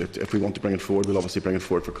think that if we want to bring it forward, we'll obviously bring it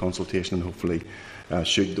forward for consultation, and hopefully,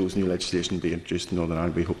 should those new legislation be introduced in Northern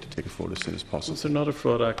Ireland, we hope to take it forward as soon as possible. Was there not a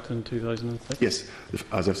Fraud Act in 2006? Yes,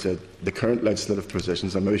 as I've said, the current legislative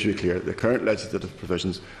provisions, I'm very clear, the current legislative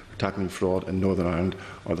provisions for tackling fraud in Northern Ireland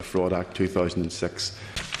are the Fraud Act 2006.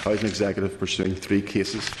 Housing Executive pursuing 3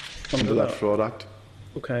 cases under that Fraud Act.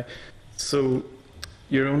 Okay, so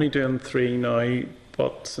you're only doing 3 now,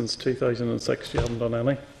 but since 2006 you haven't done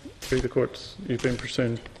any through the courts. You've been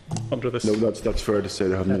pursuing under this. No, that's fair to say.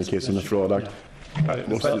 There haven't been a case in the Fraud Act.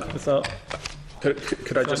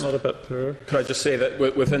 Could I just not a bit poorer? Could I just say that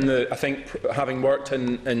within the, I think, having worked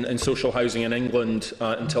in social housing in England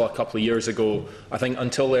until a couple of years ago, I think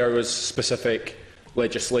until there was specific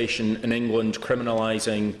legislation in England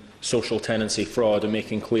criminalising social tenancy fraud and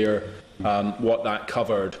making clear what that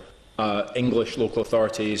covered, English local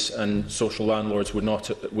authorities and social landlords would not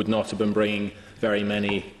have been bringing very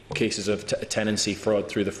many cases of tenancy fraud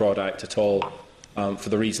through the Fraud Act at all, for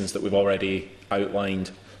the reasons that we've already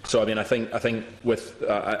outlined. So, I mean, I think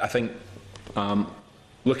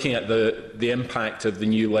looking at the impact of the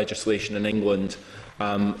new legislation in England,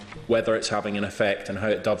 whether it's having an effect and how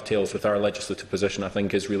it dovetails with our legislative position, I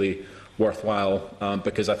think is really worthwhile,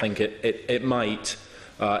 because I think it might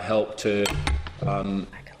help to.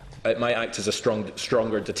 It might act as a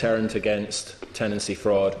stronger deterrent against tenancy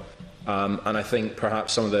fraud, and I think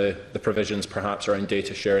perhaps some of the provisions, perhaps around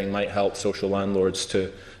data sharing, might help social landlords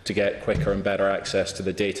to get quicker and better access to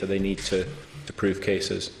the data they need to prove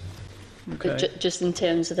cases. Okay. Just in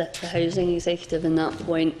terms of the Housing Executive in that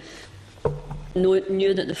point,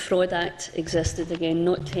 knew that the Fraud Act existed again,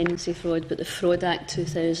 not tenancy fraud, but the Fraud Act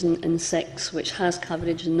 2006, which has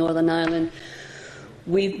coverage in Northern Ireland.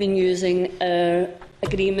 We've been using our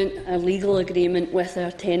legal agreement with our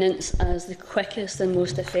tenants as the quickest and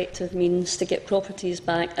most effective means to get properties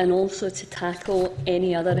back, and also to tackle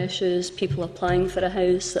any other issues, people applying for a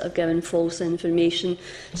house that have given false information.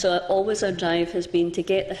 So always our drive has been to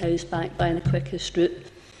get the house back by the quickest route.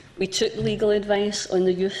 We took legal advice on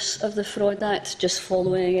the use of the Fraud Act, just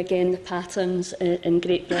following again the patterns in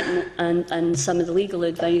Great Britain, and some of the legal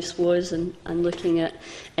advice was, and looking at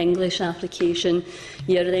English application,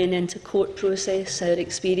 you're then into court process. Our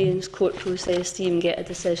experienced court process to even get a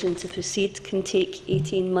decision to proceed can take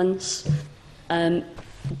 18 months.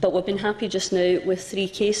 But we've been happy just now with 3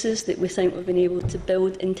 cases that we think we've been able to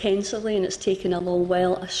build intensively, and it's taken a long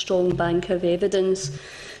while a strong bank of evidence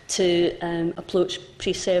to approach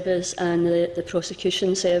police service and the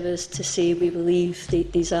prosecution service to say we believe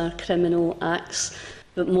these are criminal acts.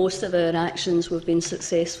 But most of our actions we've been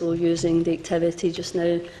successful using the activity just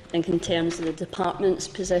now. I think in terms of the department's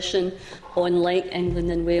position, unlike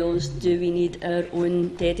England and Wales, do we need our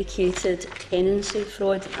own dedicated Tenancy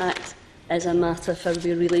Fraud Act is a matter for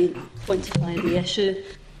we really quantify the issue.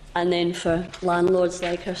 And then for landlords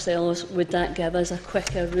like ourselves, would that give us a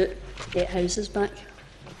quicker route to get houses back?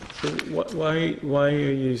 So why are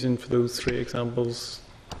you using for those 3 examples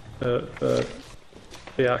the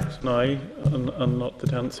Act now and not the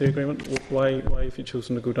tenancy agreement? Why have you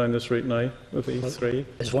chosen to go down this route now with these 3?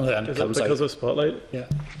 It's one of the Is it because of Spotlight? Yeah.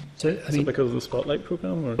 So, Is it because of the Spotlight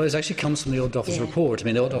programme? Or? Well, it actually comes from the Audit Office report. I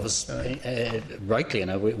mean, the Audit Office, rightly,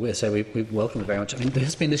 and we say we welcome it very much. I mean, there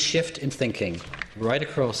has been this shift in thinking right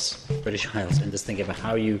across British Isles in this thinking about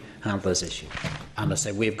how you handle this issue. And I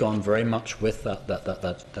say we've gone very much with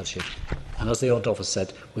that shift. And as the Audit Office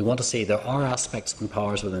said, we want to see there are aspects and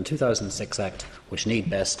powers within the 2006 Act which need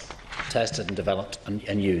best tested and developed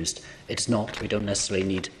and used. It's not, we don't necessarily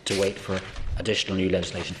need to wait for additional new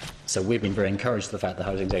legislation. So we've been very encouraged by the fact that the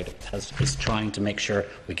Housing Executive is trying to make sure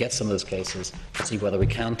we get some of those cases, see whether we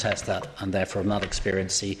can test that, and therefore from that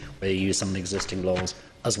experience see whether you use some of the existing laws,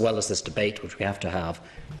 as well as this debate which we have to have.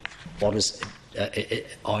 What is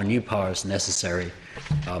are new powers necessary?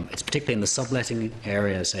 It's particularly in the subletting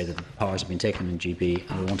area, say that the powers have been taken in GB,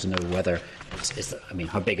 and we want to know whether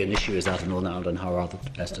how big an issue is that in Northern Ireland and how are they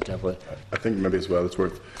best to deal with it? I think maybe as well it's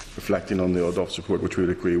worth reflecting on the Audit Office report, which we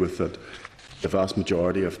would agree with, that the vast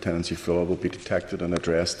majority of tenancy fraud will be detected and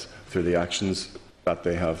addressed through the actions that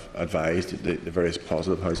they have advised, the various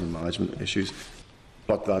positive housing management issues,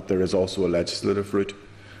 but that there is also a legislative route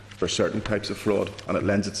for certain types of fraud, and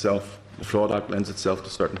the Fraud Act lends itself to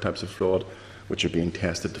certain types of fraud which are being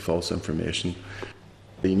tested to false information.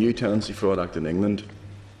 The new Tenancy Fraud Act in England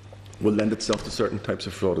will lend itself to certain types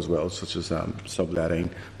of fraud as well, such as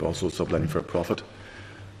subletting, but also subletting for a profit.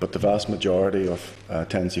 But the vast majority of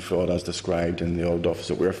tenancy fraud, as described in the Audit Office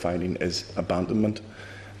that we're finding, is abandonment,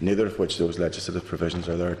 neither of which those legislative provisions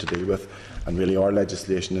are there to deal with. And really our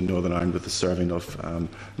legislation in Northern Ireland with the serving of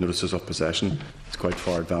notices of possession is quite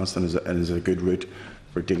far advanced and is a good route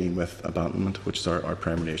for dealing with abandonment, which is our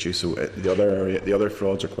primary issue. So the other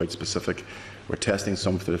frauds are quite specific. We're testing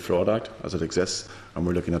some through the Fraud Act as it exists, and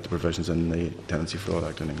we're looking at the provisions in the Tenancy Fraud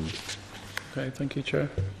Act in England. Okay, thank you, Chair.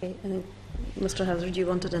 Okay, Mr Hazard, you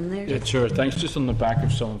wanted in there? Yeah, sure. Thanks. Just on the back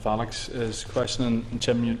of some of Alex's question, and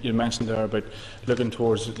Tim, you mentioned there about looking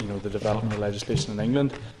towards the development of legislation in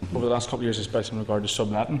England over the last couple of years, especially in regard to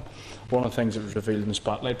subletting. One of the things that was revealed in the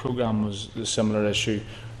Spotlight programme was the similar issue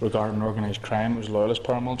regarding organised crime. It was loyalist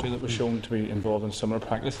paramilitary that was shown to be involved in similar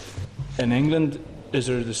practice. In England, is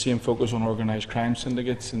there the same focus on organised crime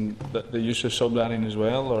syndicates and the use of subletting as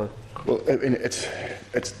well, or? Well, I mean,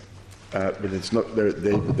 but it's not.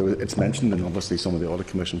 It's mentioned in obviously some of the Audit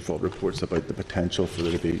Commission fraud reports about the potential for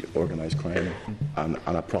there to be organised crime and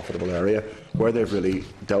a profitable area. Where they've really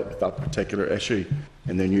dealt with that particular issue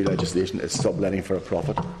in their new legislation is subletting for a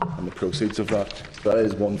profit and the proceeds of that. So that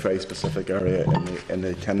is one very specific area in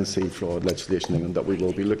the tenancy fraud legislation in England that we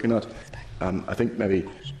will be looking at. I think maybe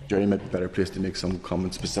Jerry might be better placed to make some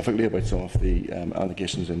comments specifically about some of the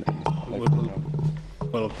allegations in the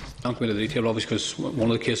Well, I can't go into detail, obviously, because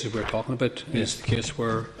one of the cases we're talking about is the case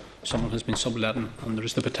where someone has been subletting and there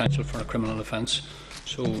is the potential for a criminal offence.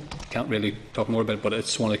 So can't really talk more about it, but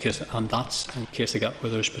it's one of the cases, and that's in case they get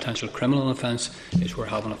where there's potential criminal offence, is we're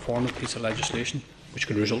having a formal piece of legislation which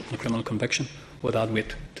could result in a criminal conviction. Would add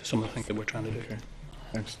weight to some of the things that we're trying to do. Okay.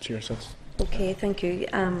 Thanks, Chair. Okay, thank you.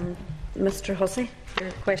 Mr Hussey,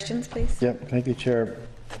 your questions, please. Yeah, thank you, Chair.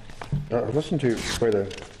 I've listened to quite a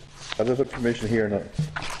bit of information here, and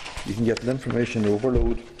you can get an information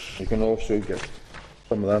overload. You can also get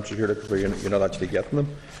some of the answers here where you're not actually getting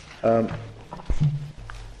them.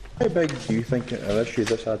 How big do you think an issue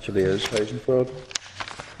this actually is, housing fraud?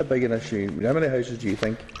 How big an issue? How many houses do you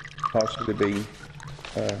think possibly be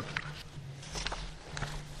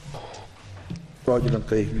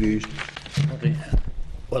fraudulently used?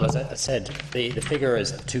 Well, as I said, the figure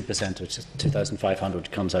is 2%, which is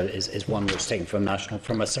 2,500 comes out, is one which is taken from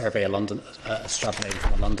a survey, extrapolated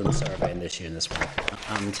from a London survey in this year in this one.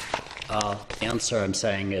 And the answer I'm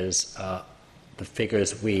saying is the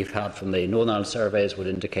figures we've had from the Northern Ireland surveys would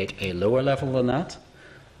indicate a lower level than that.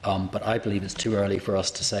 But I believe it's too early for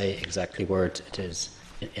us to say exactly where it is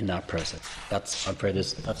in that process. That's, I'm afraid,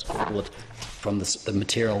 that's what from the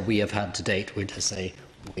material we have had to date, we'd say.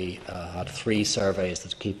 We had 3 surveys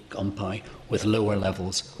that keep comping with lower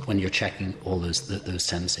levels when you're checking all those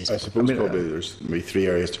tenancies. I suppose probably there's maybe 3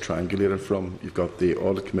 areas to triangulate it from. You've got the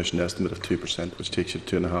Audit Commission estimate of 2%, which takes you to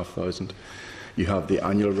 2,500. You have the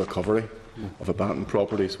annual recovery of abandoned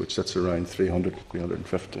properties, which sits around 300,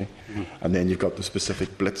 350. And then you've got the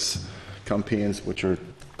specific blitz campaigns, which are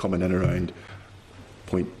coming in around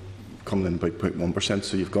coming in about 0.1%.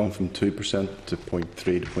 So you've gone from 2% to 0.3% to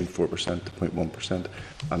 0.4% to 0.1%.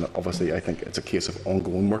 And obviously, I think it's a case of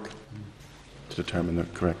ongoing work to determine the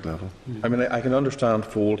correct level. I mean, I can understand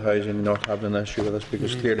Fold housing not having an issue with this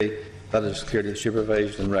because clearly that is clearly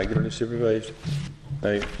supervised and regularly supervised.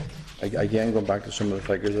 Now, again, going back to some of the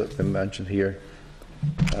figures that have been mentioned here,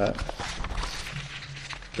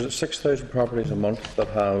 is it 6,000 properties a month that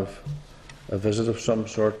have a visit of some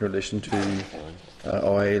sort in relation to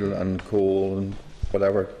oil and coal and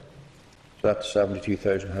whatever? So that's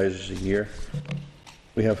 72,000 houses a year.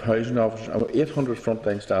 We have housing officers, 800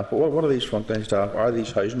 frontline staff. But what are these frontline staff? Are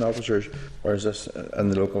these housing officers, or is this in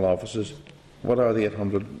the local offices? What are the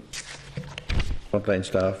 800 frontline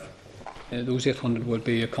staff? Those 800 would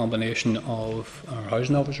be a combination of our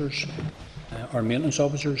housing officers, our maintenance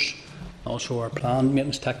officers, also our planned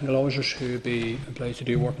maintenance technical officers who would be employed to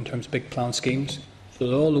do work in terms of big planned schemes. So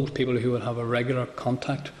they're all those people who would have a regular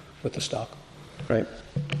contact with the stock. Right.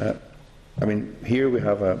 I mean, here we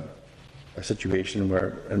have a situation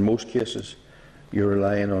where, in most cases, you're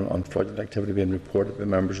relying on fraudulent activity being reported by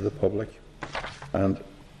members of the public. And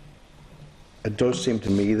it does seem to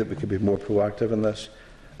me that we could be more proactive in this.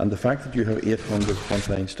 And the fact that you have 800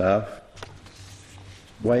 frontline staff,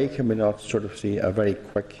 why can we not sort of see a very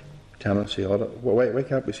quick tenancy audit? Why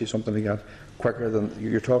can't we see something like that quicker than,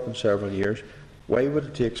 you're talking several years? Why would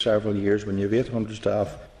it take several years when you have 800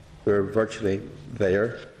 staff who are virtually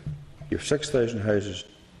there? You have 6,000 houses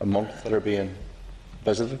a month that are being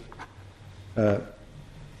visited. Why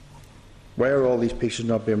are all these pieces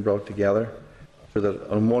not being brought together so that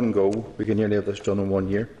on one go we can nearly have this done in 1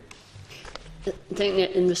 year? I think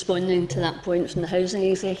that in responding to that point from the Housing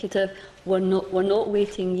Executive, we're not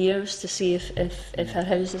waiting years to see if our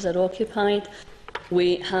houses are occupied.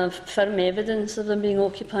 We have firm evidence of them being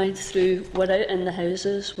occupied through we're out in the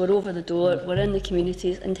houses, we're over the door, we're in the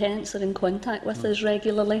communities, and tenants are in contact with us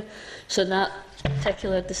regularly. So that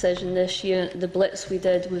particular decision this year, the blitz we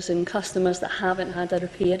did was in customers that haven't had a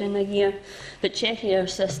repair in a year. But checking our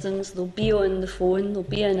systems, they'll be on the phone, they'll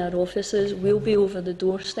be in our offices, we'll be over the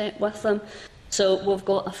doorstep with them. So we've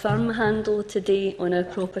got a firm handle today on our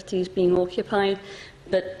properties being occupied.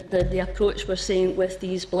 But the approach we're saying with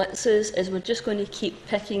these blitzes is we're just going to keep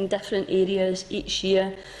picking different areas each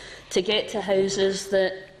year to get to houses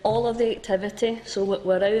that all of the activity, so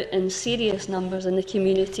we're out in serious numbers in the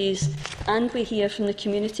communities and we hear from the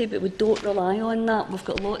community, but we don't rely on that. We've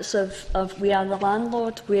got lots of we are the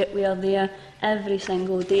landlord, we are there every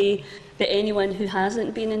single day, but anyone who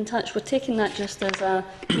hasn't been in touch, we're taking that just as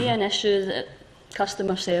an issue that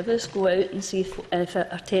customer service go out and see if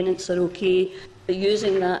our tenants are okay. But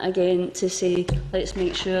using that again to say, let's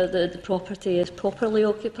make sure that the property is properly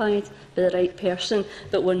occupied by the right person,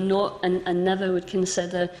 but we're not and never would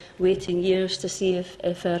consider waiting years to see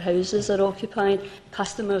if our houses are occupied.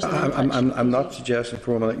 Customers. I'm not suggesting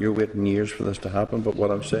for a minute you're waiting years for this to happen, but what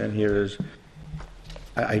I'm saying here is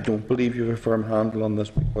I don't believe you have a firm handle on this,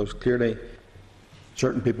 because clearly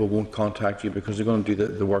certain people won't contact you because they're going to do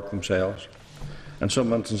the work themselves. In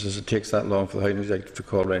some instances, it takes that long for the Housing Executive to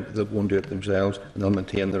call around. They won't do it themselves, and they'll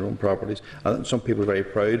maintain their own properties. And some people are very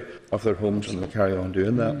proud of their homes, and they'll carry on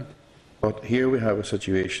doing that. But here we have a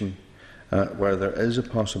situation where there is a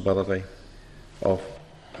possibility of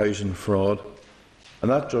housing fraud,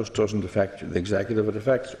 and that just doesn't affect the Executive. It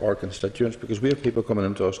affects our constituents, because we have people coming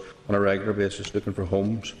into us on a regular basis looking for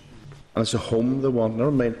homes, and it's a home they want.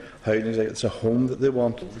 Never mind housing; it's a home that they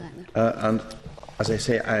want. And as I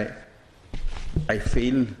say, I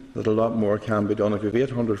feel that a lot more can be done. If you have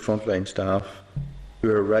 800 frontline staff who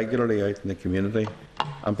are regularly out in the community,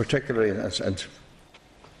 and particularly in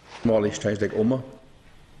smallish towns like Omagh.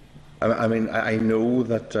 I mean, I know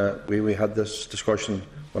that we had this discussion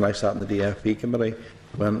when I sat in the DFP committee,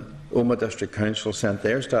 when Omagh District Council sent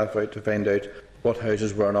their staff out to find out what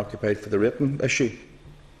houses were unoccupied for the rating issue.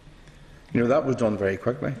 You know, that was done very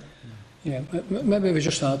quickly. Yeah, maybe we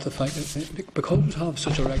just add the fact that because we have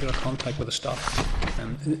such a regular contact with the staff,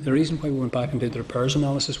 the reason why we went back and did the repairs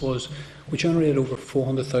analysis was we generated over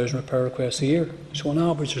 400,000 repair requests a year. So on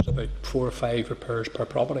average there's about 4 or 5 repairs per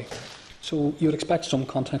property. So you would expect some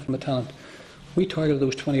contact from the tenant. We targeted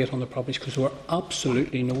those 2,800 properties because there were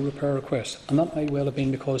absolutely no repair requests, and that might well have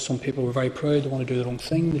been because some people were very proud, they want to do their own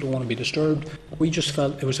thing, they don't want to be disturbed. We just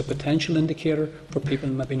felt it was a potential indicator for people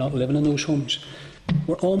maybe not living in those homes.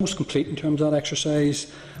 We're almost complete in terms of that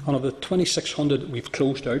exercise, and of the 2,600 that we've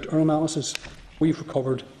closed out our analysis, we've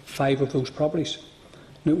recovered 5 of those properties.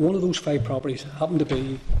 Now, one of those 5 properties happened to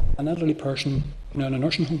be an elderly person in a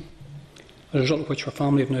nursing home, as a result of which her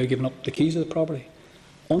family have now given up the keys of the property.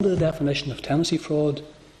 Under the definition of tenancy fraud,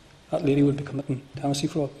 that lady would be committing tenancy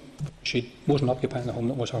fraud. She wasn't occupying the home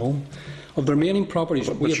that was her home. Of the remaining properties,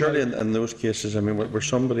 but surely in those cases, I mean, where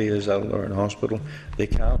somebody is ill or in hospital, they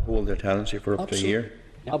can't hold their tenancy for up to a year.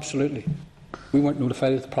 Absolutely. We weren't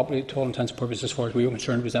notified of the property to all intents and purposes as far as we were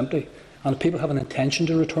concerned. It was empty. And if people have an intention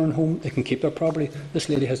to return home, they can keep their property. This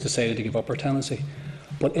lady has decided to give up her tenancy.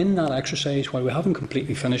 But in that exercise, while we haven't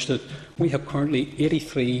completely finished it, we have currently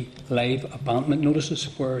 83 live abandonment notices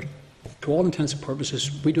where, to all intents and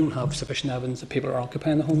purposes, we don't have sufficient evidence that people are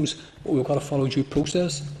occupying the homes, but we've got to follow due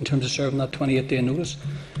process in terms of serving that 28-day notice.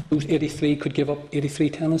 Those 83 could give up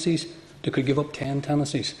 83 tenancies. They could give up 10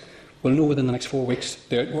 tenancies. We'll know within the next 4 weeks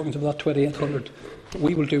the outworkings of that 2,800. What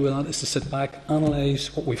we will do with that is to sit back,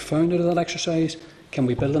 analyse what we found out of that exercise. Can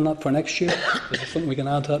we build on that for next year? Is there something we can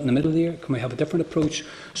add to that in the middle of the year? Can we have a different approach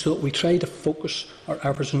so that we try to focus our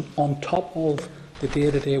efforts on top of the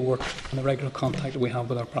day-to-day work and the regular contact that we have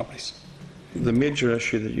with our properties? The major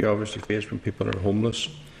issue that you obviously face when people are homeless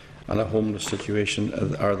and a homeless situation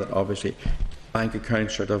are that obviously bank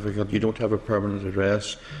accounts are difficult, you don't have a permanent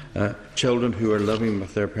address, children who are living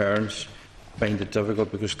with their parents find it difficult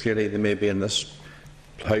because clearly they may be in this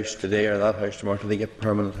house today or that house tomorrow, they get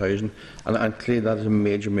permanent housing, and clearly that is a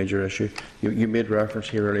major issue. You made reference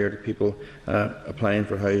here earlier to people applying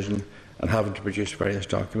for housing and having to produce various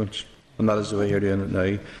documents, and that is the way you're doing it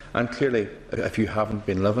now. And clearly, if you haven't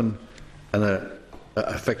been living in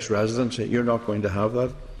a fixed residency, you're not going to have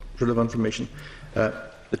that sort of information.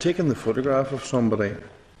 Taking the photograph of somebody,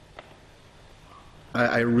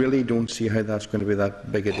 I really don't see how that's going to be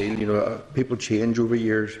that big a deal. You know, people change over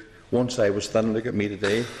years. Once I was thin, look at me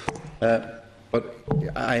today. But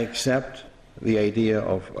I accept the idea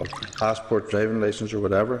of passport, driving licence or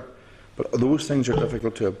whatever, but those things are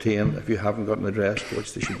difficult to obtain if you haven't got an address to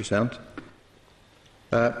which they should be sent.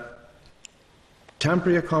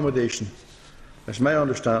 Temporary accommodation. It's my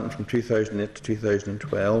understanding from 2008 to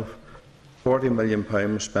 2012, £40 million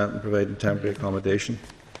was spent in providing temporary accommodation,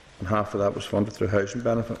 and half of that was funded through housing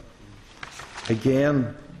benefit.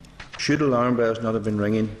 Again, should alarm bells not have been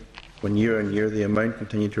ringing when year on year the amount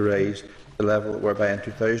continued to rise to the level whereby in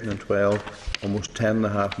 2012 almost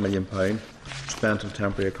 £10.5 million spent on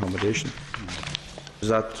temporary accommodation? Does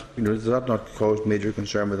that not cause major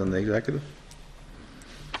concern within the executive?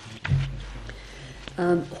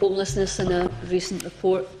 Homelessness, in a recent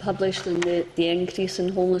report published on the increase in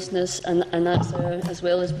homelessness, and that's as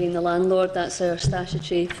well as being the landlord, that's our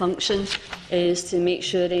statutory function, is to make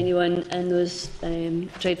sure anyone in those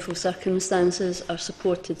dreadful circumstances are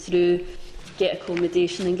supported through, get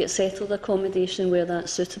accommodation and get settled accommodation where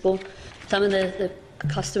that's suitable. Some of the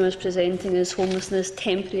customers presenting as homelessness,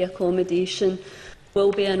 temporary accommodation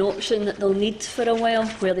will be an option that they'll need for a while,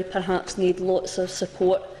 where they perhaps need lots of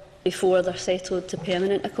support before they're settled to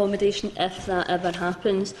permanent accommodation, if that ever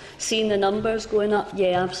happens. Seeing the numbers going up,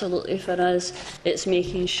 yeah, absolutely for us, it's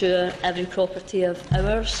making sure every property of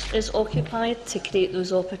ours is occupied to create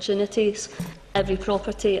those opportunities. Every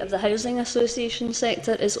property of the housing association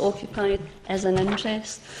sector is occupied as an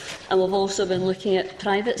interest. And we've also been looking at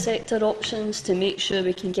private sector options to make sure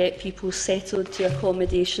we can get people settled to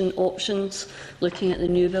accommodation options, looking at the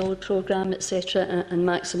new build programme, etc., and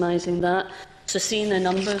maximising that. So seeing the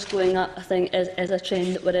numbers going up, I think, is a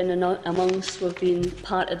trend that we're in and amongst. We've been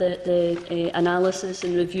part of the analysis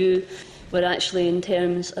and review. We're actually, in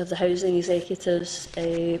terms of the Housing Executives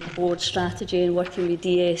Board strategy and working with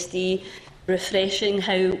DSD, refreshing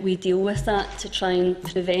how we deal with that to try and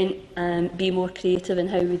prevent and be more creative in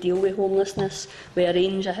how we deal with homelessness with a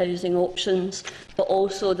range of housing options, but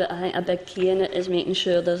also that I think a big key in it is making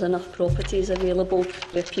sure there's enough properties available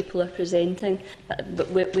where people are presenting. But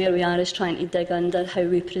where we are is trying to dig under how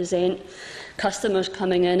we present. Customers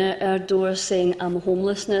coming in at our doors saying I'm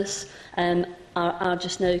homelessness are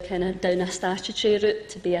just now kind of down a statutory route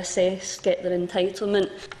to be assessed, get their entitlement.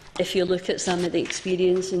 If you look at some of the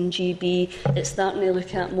experience in GB, it's starting to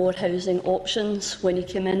look at more housing options when you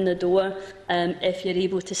come in the door. If you're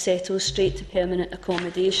able to settle straight to permanent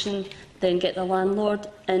accommodation, then get the landlord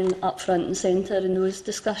in up front and centre in those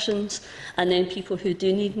discussions. And then people who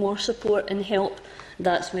do need more support and help,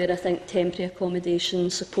 that's where I think temporary accommodation,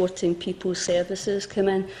 supporting people's services come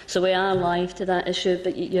in. So we are alive to that issue,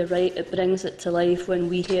 but you're right, it brings it to life when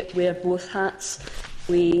we wear both hats.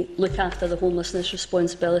 We look after the homelessness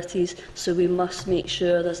responsibilities, so we must make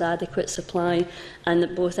sure there's adequate supply, and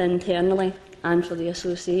that both internally and for the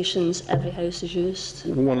associations, every house is used.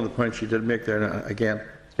 One of the points you did make there, and again,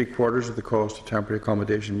 3/4 of the cost of temporary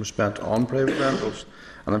accommodation was spent on private rentals,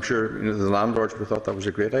 and I'm sure the landlords would have thought that was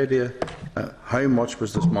a great idea. How much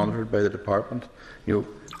was this monitored by the department?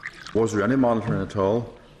 Was there any monitoring at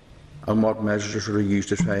all? And what measures are sort of used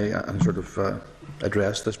to try and sort of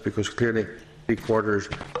address this, because clearly 3/4,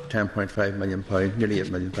 £10.5 million, nearly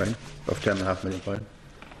 £8 million, of £10.5 million.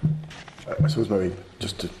 I suppose maybe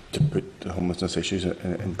just to put the homelessness issues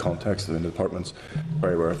in context, the department's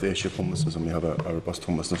very aware of the issue of homelessness, and we have a robust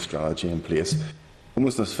homelessness strategy in place.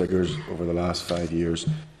 Homelessness figures over the last 5 years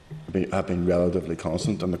have been relatively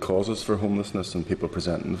constant, and the causes for homelessness and people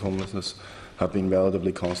presenting with homelessness have been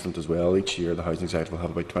relatively constant as well. Each year the housing sector will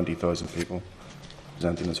have about 20,000 people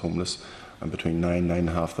presenting as homeless, and between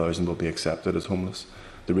 9,500 will be accepted as homeless.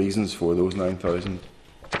 The reasons for those 9,000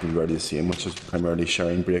 have been really the same, which is primarily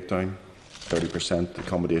sharing breakdown, 30%,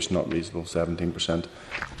 accommodation not reasonable, 17%,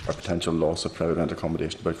 or potential loss of private rent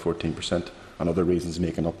accommodation, about 14%, and other reasons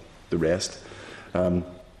making up the rest.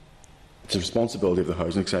 It's the responsibility of the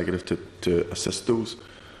housing executive to assist those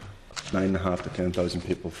 9,500 to 10,000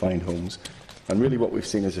 people find homes. And really what we've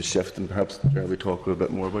seen is a shift, and perhaps we talk a little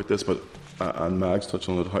bit more about this, but and Mag's touched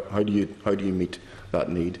on it, how do you meet that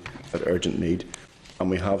need, that urgent need? And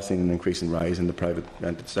we have seen an increasing rise in the private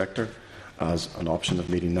rented sector as an option of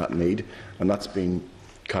meeting that need, and that's been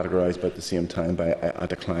categorised at the same time by a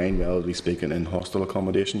decline, relatively speaking, in hostel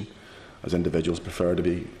accommodation, as individuals prefer to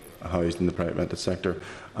be housed in the private rented sector,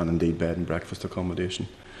 and indeed bed and breakfast accommodation.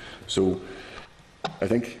 So I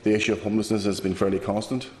think the issue of homelessness has been fairly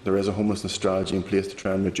constant. There is a homelessness strategy in place to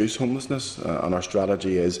try and reduce homelessness, and our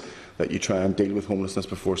strategy is that you try and deal with homelessness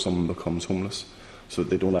before someone becomes homeless, so that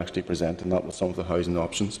they don't actually present, and that with some of the housing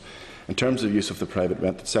options. In terms of use of the private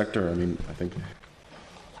rented sector, I mean, I think,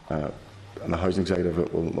 and the housing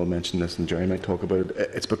executive will mention this, and Jerry might talk about it,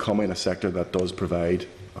 it's becoming a sector that does provide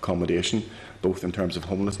accommodation, both in terms of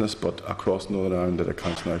homelessness, but across Northern Ireland it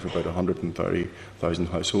accounts now for about 130,000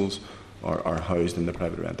 households are housed in the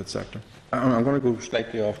private rented sector. I'm going to go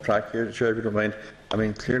slightly off track here, Chair, if you don't mind. I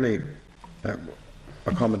mean, clearly,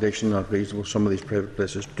 accommodation not reasonable. Some of these private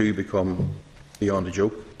places do become beyond a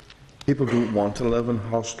joke. People don't want to live in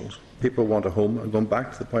hostels. People want a home. And going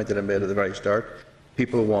back to the point that I made at the very start,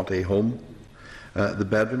 people want a home. The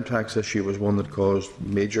bedroom tax issue was one that caused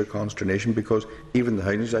major consternation, because even the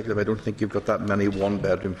housing executive, I don't think you've got that many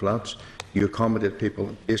one-bedroom flats. You accommodate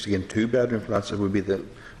people basically in two-bedroom flats. It would be the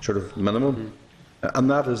sort of minimum, and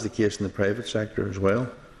that is the case in the private sector as well.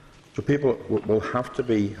 So people will have to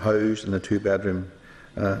be housed in a two-bedroom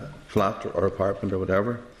flat or apartment or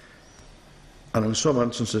whatever, and in some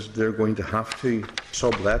instances they're going to have to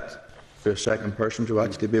sublet to a second person to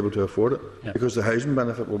actually be able to afford it, because the housing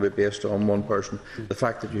benefit will be based on one person. The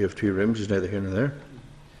fact that you have two rooms is neither here nor there.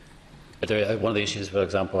 But one of the issues, for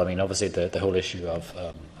example, I mean, obviously the whole issue of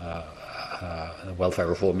the welfare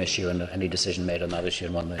reform issue, and any decision made on that issue,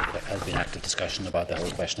 and one that has been active discussion about the whole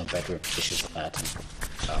question of bedroom issues and that,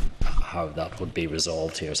 and how that would be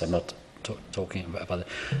resolved here. So I'm not talking about it.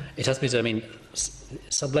 It has to be. I mean,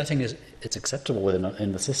 subletting it's acceptable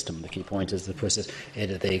in the system. The key point is the process.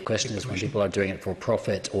 The question is when people are doing it for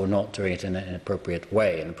profit or not doing it in an appropriate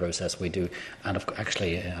way in the process. We do, and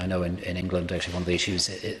actually, I know in England, actually, one of the issues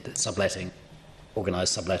subletting.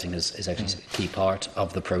 Organised subletting is actually a key part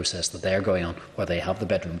of the process that they're going on, where they have the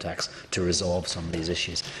bedroom tax to resolve some of these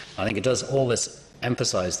issues. I think it does all this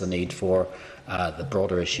emphasise the need for the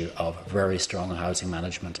broader issue of very strong housing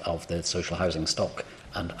management of the social housing stock,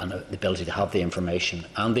 and the ability to have the information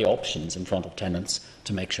and the options in front of tenants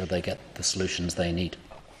to make sure they get the solutions they need.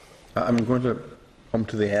 I'm going to come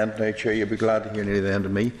to the end now, Chair. You'll be glad to hear nearly the end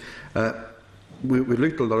of me. We've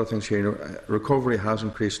looked at a lot of things here. Recovery has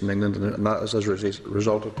increased in England, and that is as a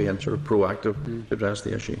result of being sort of proactive to address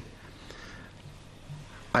the issue.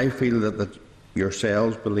 I feel that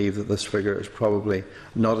yourselves believe that this figure is probably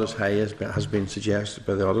not as high as has been suggested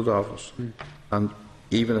by the Audit Office, and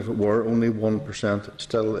even if it were only 1%, it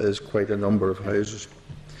still is quite a number of houses.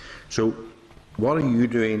 So what are you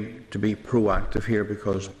doing to be proactive here?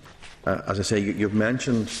 Because, as I say, you've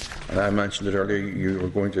mentioned, and I mentioned it earlier, you were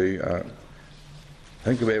going to I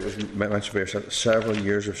think the way it was mentioned by several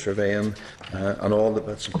years of surveying and all the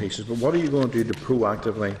bits and pieces. But what are you going to do to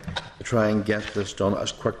proactively to try and get this done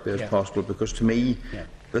as quickly as possible? Because to me,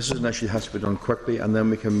 this is an issue that has to be done quickly, and then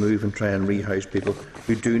we can move and try and rehouse people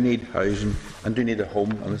who do need housing and do need a home.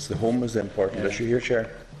 And it's the home is the important issue here, Chair.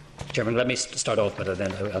 Chairman, let me start off with it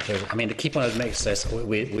then. I mean, the key point I would make is this.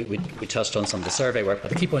 We touched on some of the survey work, but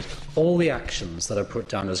the key point, all the actions that are put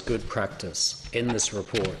down as good practice in this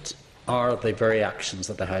report are the very actions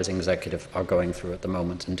that the housing executive are going through at the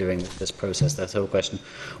moment and doing this process. That's the whole question.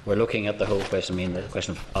 We're looking at the whole question. I mean, the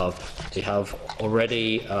question of we have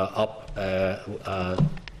already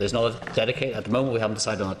there's not a dedicated at the moment. We haven't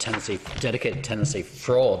decided on a dedicated tenancy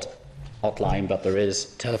fraud hotline, but there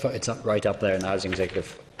is telephone. It's right up there in the housing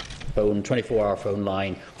executive phone, 24-hour phone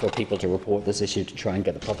line for people to report this issue, to try and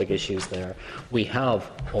get the public issues there. We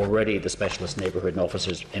have already the specialist neighbourhood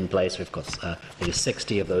officers in place. We've got maybe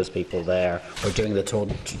 60 of those people there. We're doing the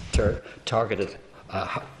targeted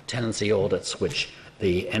tenancy audits, which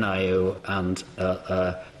the NIO and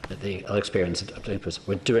the experience.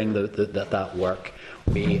 We're doing that work.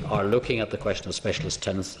 We are looking at the question of specialist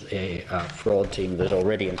tenancy fraud team. There's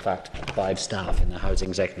already, in fact, 5 staff in the housing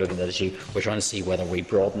executive looking at that issue. We're trying to see whether we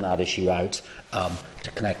broaden that issue out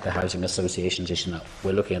to connect the housing associations issue. Now,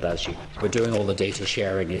 we're looking at that issue. We're doing all the data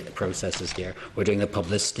sharing processes here. We're doing the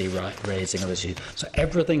publicity raising of this issue. So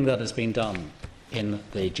everything that has been done in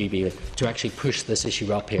the GB to actually push this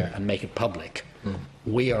issue up here and make it public.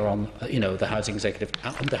 We are on, the housing executive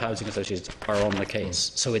and the housing associations are on the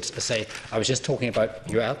case. So it's to say, I was just talking about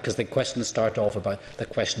you out because the questions start off about the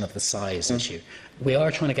question of the size issue. We are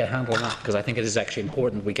trying to get a handle on that because I think it is actually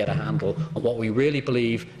important we get a handle on what we really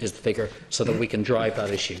believe is the figure so that we can drive that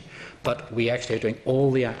issue. But we actually are doing all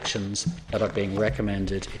the actions that are being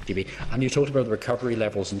recommended in GB. And you talked about the recovery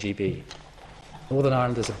levels in GB. Northern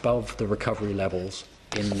Ireland is above the recovery levels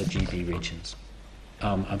in the GB regions.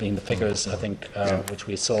 The figures, I think, which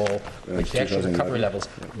we saw, the actual recovery levels,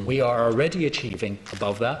 we are already achieving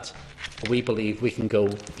above that. We believe we can go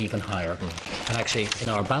even higher. And actually, in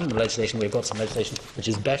our abandonment legislation, we've got some legislation which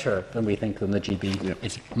is better than we think than the GB.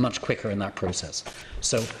 It's much quicker in that process.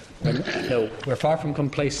 So, we're far from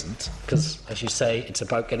complacent because, as you say, it's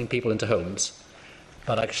about getting people into homes.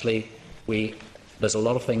 But actually, there's a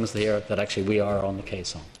lot of things there that actually we are on the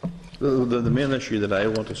case on. The main issue that I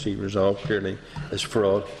want to see resolved clearly is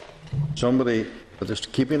fraud. Somebody that is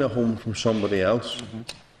keeping a home from somebody else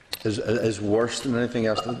is worse than anything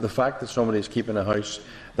else. The fact that somebody is keeping a house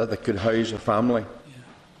that could house a family,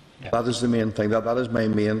 that is the main thing. That is my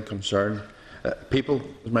main concern. People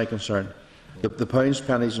is my concern. The pounds,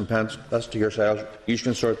 pennies and pence, that's to yourselves. You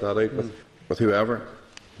can sort that out with whoever.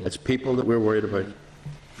 It's people that we're worried about.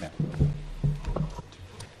 Yeah.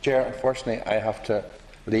 Chair, unfortunately, I have to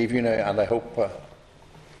leave you now, and I hope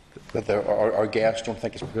that our guests don't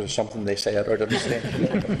think it's because of something they said or didn't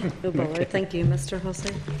say. No bother. Thank you, Mr.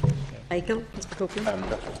 Hussey. Michael, Mr. Copeland.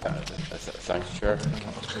 Thanks, Chair.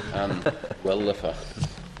 Well, if I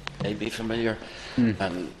may be familiar,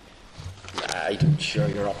 and I don't share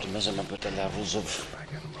your optimism about the levels of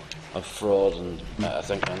fraud, and I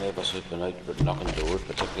think many of us who've been out knocking doors,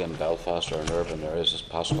 particularly in Belfast or in urban areas this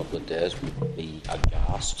past couple of days, would be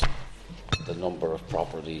aghast at the number of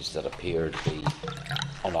properties that appear to be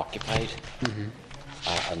unoccupied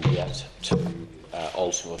and yet to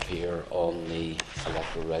also appear on the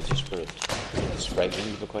electoral register. It's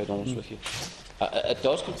frightening, to be quite honest with you. It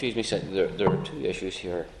does confuse me. There are 2 issues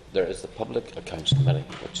here. There is the Public Accounts Committee,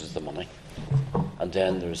 which is the money, and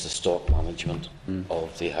then there is the stock management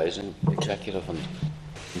of the housing executive. And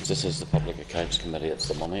since this is the Public Accounts Committee, it's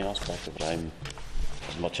the money aspect of it I'm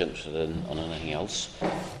as much interested in on anything else.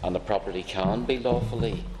 And the property can be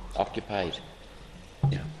lawfully occupied,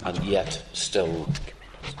 and yet still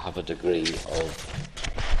have a degree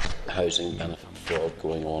of housing benefit fraud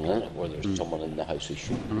going on in it, where there's someone in the house who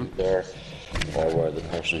shouldn't be there, or where the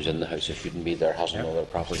person who's in the house who shouldn't be there has another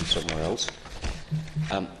property somewhere else.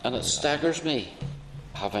 And it staggers me,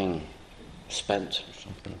 having spent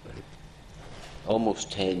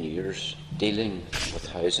almost 10 years dealing with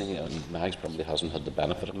housing, and Mags probably hasn't had the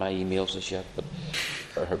benefit of my emails as yet,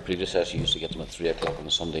 but her predecessor used to get them at 3 o'clock on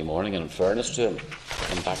a Sunday morning, and in fairness to him,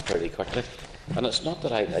 come back pretty quickly. And it's not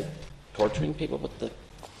that I like torturing people, but the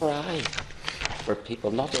cry for people,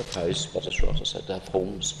 not to have house, but as Rosa said, to have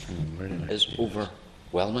homes, is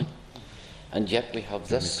overwhelming. And yet we have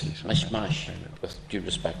this mishmash, with due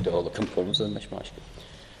respect to all the components of the mishmash.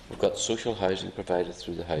 We've got social housing provided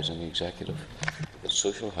through the housing executive. We've got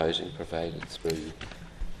social housing provided through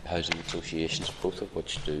housing associations, both of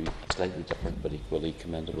which do a slightly different but equally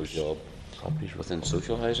commendable job within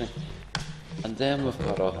social housing. And then we've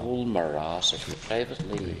got a whole morass of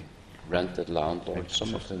privately rented landlords,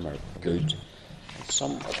 some of whom are good, and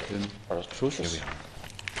some of whom are atrocious.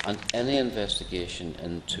 And any investigation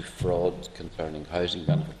into fraud concerning housing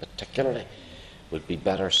benefit particularly would be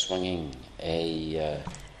better swinging a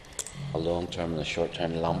long-term and a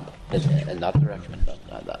short-term lamp in that direction.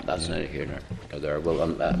 That's neither here nor there. Well,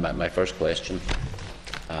 my first question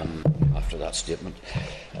after that statement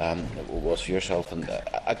was for yourself, and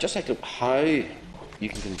I'd just like to know how you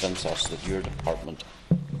can convince us that your department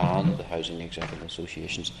and the Housing Executive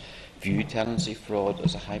Associations view tenancy fraud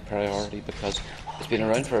as a high priority, because it's been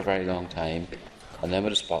around for a very long time, and then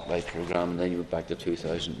with a Spotlight programme, and then you went back to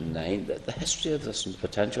 2009. The history of this and the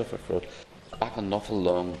potential for fraud back an awful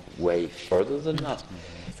long way further than that.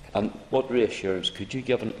 And what reassurance could you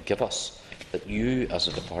give us that you, as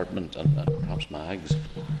a department, and perhaps MAGS,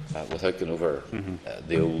 without going over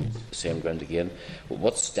the old same ground again,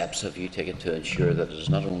 what steps have you taken to ensure that it is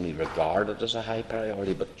not only regarded as a high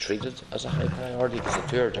priority, but treated as a high priority? Because the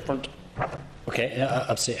two are different. Okay,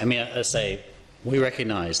 absolutely. I mean, I say we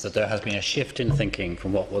recognise that there has been a shift in thinking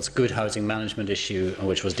from what was good housing management issue, and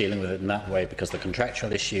which was dealing with it in that way, because the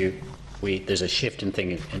contractual issue, there's a shift in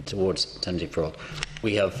thinking towards tenancy fraud.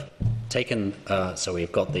 We have taken, so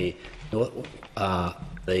we've got the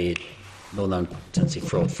Northern Tenancy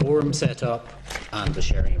Fraud Forum set up, and the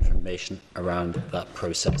sharing information around that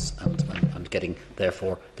process, and getting,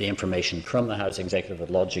 therefore, the information from the Housing Executive at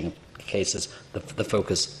lodging cases, the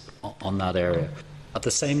focus on that area. At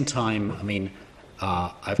the same time, I mean,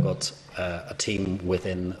 I've got a team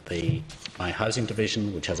within my housing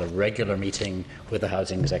division, which has a regular meeting with the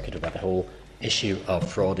Housing Executive about the whole issue of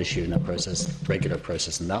fraud issue in that process, regular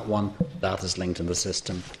process in that one. That is linked in the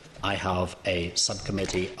system. I have a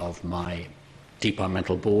subcommittee of my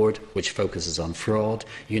departmental board which focuses on fraud.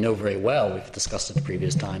 You know very well, we've discussed it at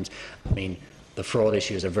previous times. I mean, the fraud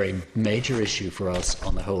issue is a very major issue for us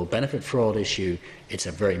on the whole benefit fraud issue. It's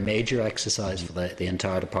a very major exercise for the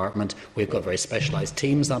entire department. We've got very specialised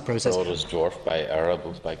teams in that process. Fraud is dwarfed by error,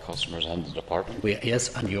 both by customers and the department.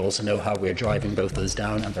 Yes, and you also know how we're driving both those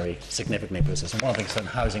down and very significantly process. And one of the things on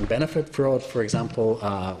housing benefit fraud, for example,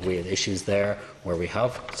 we had issues there where we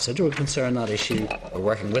have considerable concern on that issue. We're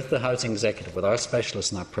working with the Housing Executive, with our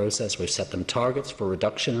specialists in that process. We've set them targets for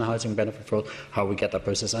reduction in housing benefit fraud, how we get that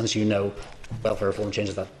process. And as you know, welfare reform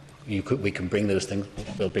changes that. We can bring those things.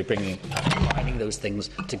 We'll be combining those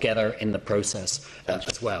things together in the process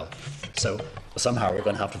as well. So somehow we're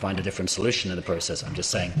going to have to find a different solution in the process. I'm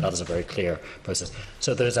just saying that is a very clear process.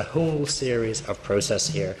 So there's a whole series of process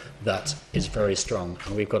here that is very strong,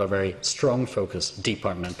 and we've got a very strong focus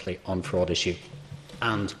departmentally on fraud issue.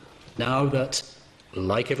 And now that,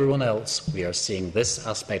 like everyone else, we are seeing this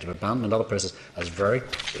aspect of abandonment and other process as very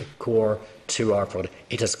core to our fraud.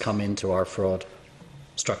 It has come into our fraud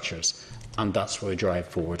structures, and that's where we drive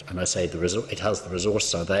forward. And I say the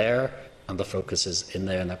resources are there, and the focus is in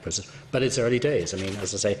there in that process. But it's early days. I mean,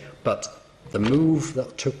 as I say, but the move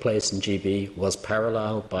that took place in GB was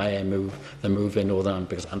paralleled by the move in Northern,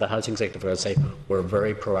 and the Housing Executive, I'd say, were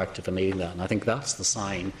very proactive in leading that. And I think that's the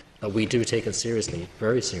sign that we do take it seriously,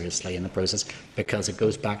 very seriously in the process, because it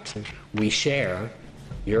goes back to we share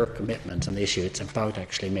your commitment on the issue. It's about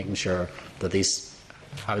actually making sure that these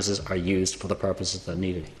houses are used for the purposes that are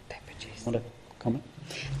needed. Want to comment?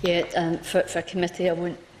 Yeah, for committee, I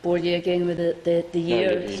won't bore you again with the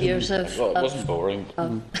years of. Well, it wasn't boring.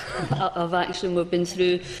 Of action we've been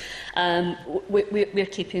through. We're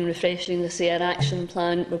keeping refreshing the CR action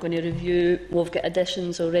plan. We're going to review. We've got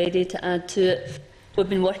additions already to add to it. We've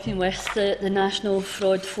been working with the National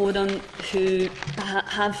Fraud Forum, who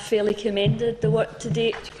have fairly commended the work to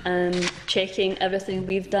date, checking everything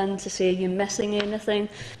we've done to say you're missing anything.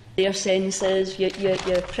 Their sense is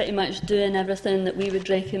you're pretty much doing everything that we would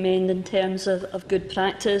recommend in terms of good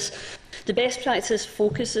practice. The best practice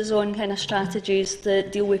focuses on kind of strategies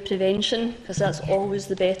that deal with prevention, because that's always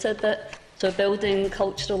the better bit. So building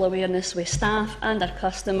cultural awareness with staff and our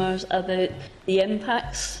customers about the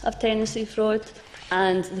impacts of tenancy fraud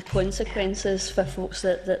and the consequences for folks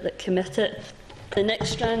that commit it. The next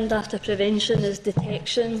strand after prevention is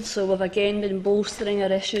detection, so we've again been bolstering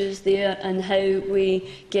our issues there and how we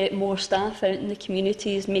get more staff out in the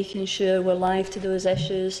communities, making sure we're live to those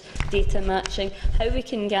issues, data matching, how we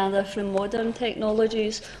can gather from modern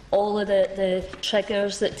technologies all of the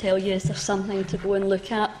triggers that tell you if there's something to go and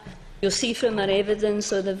look at. You'll see from our evidence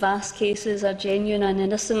that the vast cases are genuine and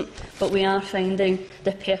innocent, but we are finding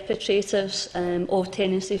the perpetrators of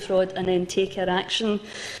tenancy fraud and then take our action.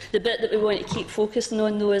 The bit that we want to keep focusing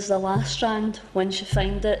on, though, is the last strand. Once you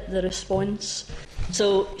find it, the response.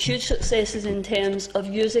 So huge successes in terms of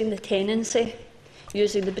using the tenancy,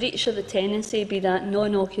 using the breach of the tenancy, be that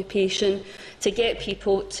non-occupation, to get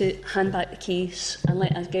people to hand back the keys and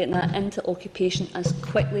let us get that into occupation as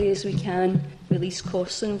quickly as we can, release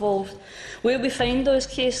costs involved. Where we find those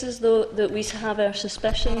cases, though, that we have our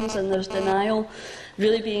suspicions and there's denial,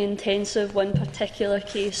 really being intensive. One particular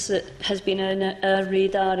case that has been on our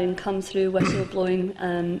radar and come through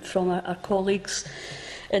whistleblowing from our colleagues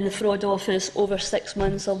in the fraud office, over 6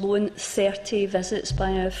 months alone, 30 visits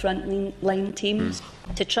by our frontline teams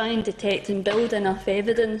to try and detect and build enough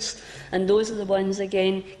evidence. And those are the ones,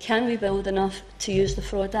 again, can we build enough to use the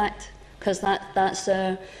Fraud Act? Because that's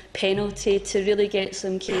a penalty to really get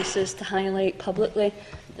some cases to highlight publicly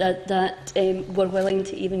that we're willing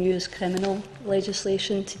to even use criminal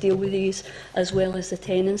legislation to deal with these, as well as the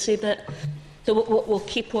tenancy bit. So we'll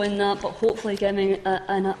keep on that, but hopefully giving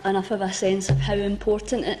enough of a sense of how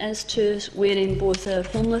important it is to us wearing both a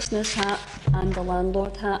homelessness hat and a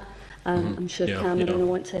landlord hat. I'm sure Cameron will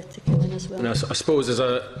want to come in as well. And I suppose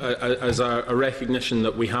as a recognition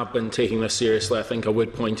that we have been taking this seriously, I think I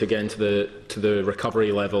would point again to the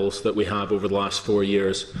recovery levels that we have over the last 4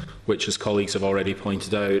 years, which, as colleagues have already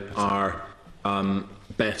pointed out, are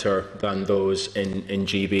better than those in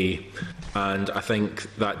GB. And I think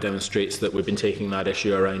that demonstrates that we've been taking that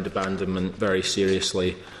issue around abandonment very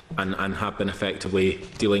seriously and have been effectively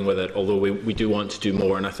dealing with it, although we do want to do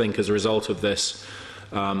more. And I think as a result of this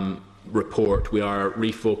report, we are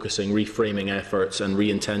refocusing, reframing efforts and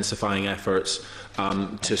re-intensifying efforts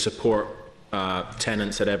to support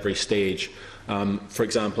tenants at every stage. For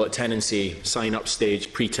example, at tenancy sign-up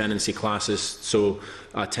stage, pre-tenancy classes, so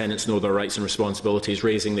tenants know their rights and responsibilities,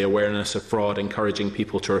 raising the awareness of fraud, encouraging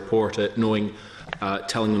people to report it,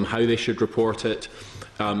 telling them how they should report it.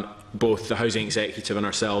 Both the Housing Executive and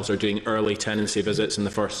ourselves are doing early tenancy visits in the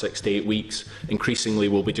first 6 to 8 weeks. Increasingly,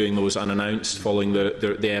 we'll be doing those unannounced, following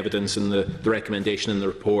the evidence and the recommendation in the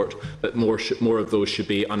report. But more of those should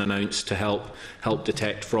be unannounced to help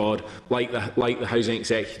detect fraud. Like the Housing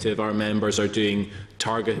Executive, our members are doing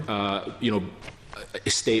target,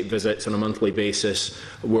 estate visits on a monthly basis.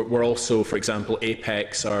 We're also, for example,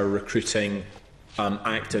 Apex are recruiting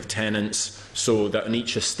active tenants, so that in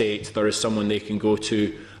each estate there is someone they can go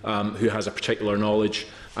to who has a particular knowledge,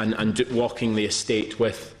 and walking the estate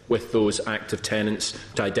with those active tenants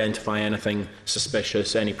to identify anything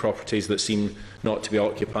suspicious, any properties that seem not to be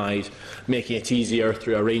occupied, making it easier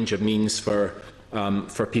through a range of means for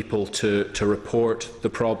people to report the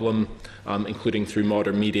problem, including through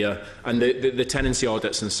modern media. And the tenancy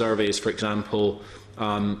audits and surveys, for example,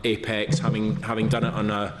 Apex, having done it on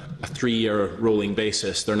a 3-year rolling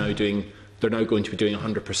basis, they're now going to be doing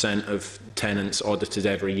 100% of tenants audited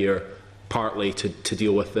every year, partly to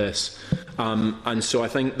deal with this. And so I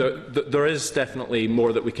think there is definitely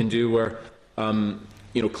more that we can do where,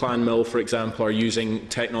 Clanmill, for example, are using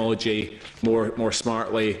technology more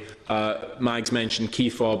smartly. Mags mentioned key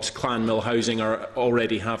fobs. Clanmill Housing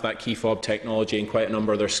already have that key fob technology in quite a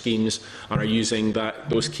number of their schemes and are using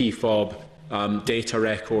those key fob data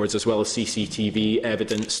records as well as CCTV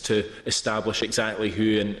evidence to establish exactly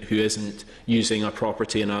who and who isn't using a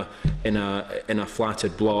property in a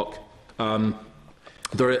flatted block. The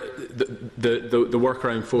work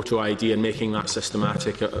around photo ID and making that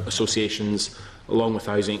systematic, associations along with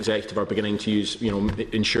the Housing Executive are beginning to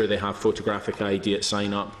ensure they have photographic ID at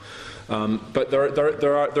sign up. But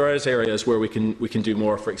there is areas where we can do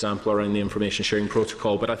more, for example, around the information sharing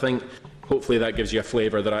protocol. But I think hopefully that gives you a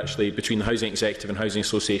flavour that actually between the Housing Executive and Housing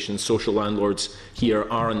Associations, social landlords here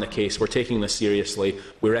are on the case. We're taking this seriously.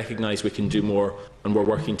 We recognise we can do more, and we're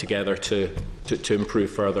working together to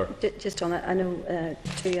improve further. Just on it, I know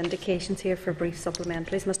 2 indications here for brief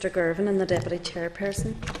supplementaries. Mr Girvan and the Deputy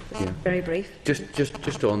Chairperson. Yeah. Very brief.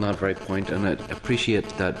 Just on that very point, and I appreciate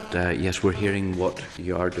that, yes, we're hearing what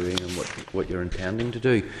you are doing and what you're intending to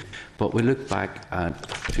do. But we look back at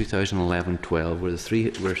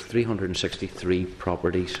 2011-12, where 363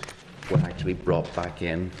 properties were actually brought back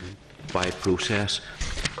in by process.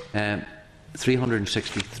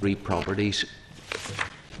 363 properties.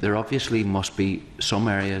 There obviously must be some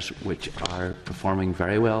areas which are performing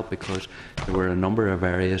very well, because there were a number of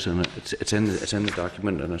areas, and it's in the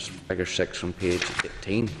document, and it's figure 6 on page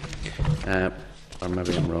 18. Or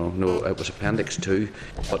maybe I'm wrong. No, it was Appendix 2.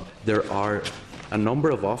 But there are a number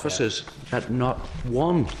of offices that not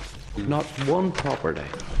one property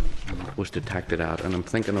was detected at, and I'm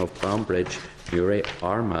thinking of Banbridge, Newry,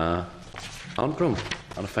 Armagh, Antrim,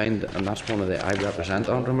 and that's one of I represent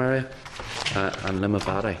Antrim area, and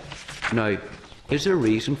Limavady. Now, is there a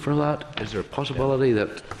reason for that? Is there a possibility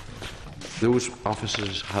that those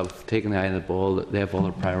offices have taken the eye of the ball, that they have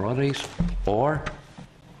other priorities, or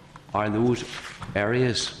are those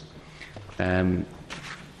areas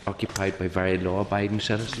occupied by very law-abiding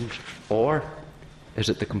citizens, or is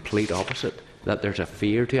it the complete opposite, that there's a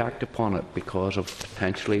fear to act upon it because of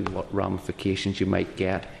potentially what ramifications you might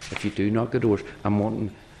get if you do knock the doors? I'm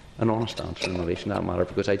wanting an honest answer in relation to that matter,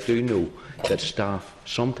 because I do know that staff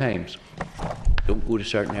sometimes don't go to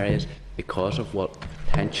certain areas because of what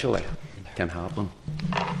potentially can happen.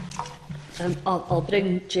 I'll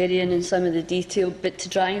bring Jerry in some of the detail, but to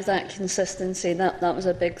drive that consistency, that was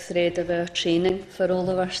a big thread of our training for all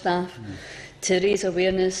of our staff. to raise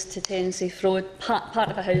awareness to tenancy fraud. Part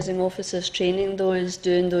of a housing officer's training, though, is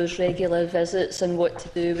doing those regular visits and what to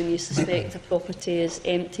do when you suspect a property is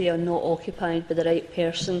empty or not occupied by the right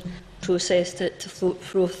person, process to flow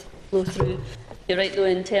through. You're right, though,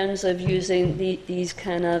 in terms of using these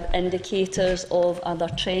kind of indicators of other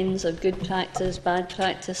trends of good practice, bad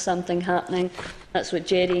practice, something happening. That's what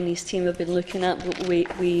Jerry and his team have been looking at, but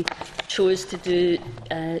we chose to do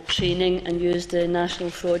training and use the National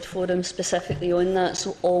Fraud Forum specifically on that,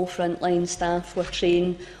 so all frontline staff were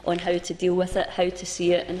trained on how to deal with it, how to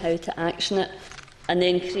see it and how to action it, and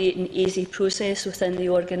then create an easy process within the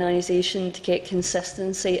organisation to get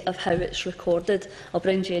consistency of how it's recorded. I'll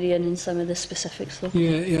bring Jerry in some of the specifics, though.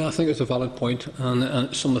 Yeah, I think it's a valid point,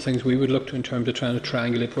 and some of the things we would look to in terms of trying to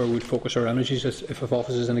triangulate where we'd focus our energies is if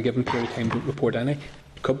offices in a given period of time don't report any.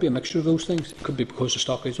 It could be a mixture of those things. It could be because the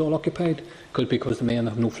stock is all occupied, it could be because the men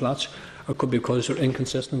have no flats, or it could be because they're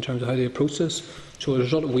inconsistent in terms of how they approach this. So as a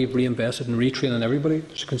result, we've reinvested in retraining everybody.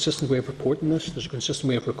 There's a consistent way of reporting this, there's a consistent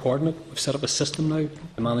way of recording it. We've set up a system now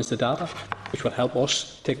to manage the data, which will help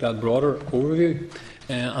us take that broader overview.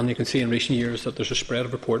 And you can see in recent years that there's a spread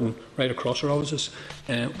of reporting right across our offices.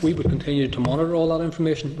 We would continue to monitor all that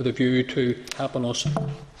information with a view to helping us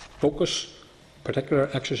focus particular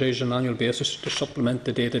exercises on an annual basis to supplement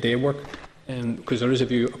the day-to-day work, because there is a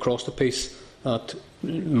view across the piece that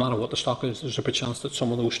no matter what the stock is, there's a good chance that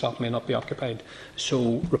some of those stock may not be occupied.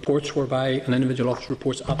 So reports whereby an individual officer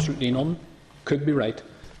reports absolutely none could be right.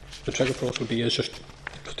 The trigger for us would be just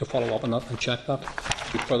to follow up on that and check that.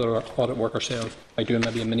 We further audit work ourselves by doing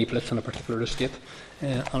maybe a mini blitz on a particular estate.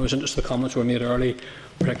 And I was interested in the comments were made early,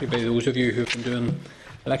 particularly by those of you who have been doing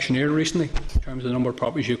electioneering recently, in terms of the number of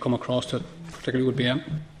properties you come across that particularly would be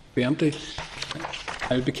empty.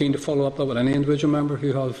 I would be keen to follow up that with any individual member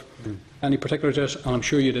who have any particular address, and I'm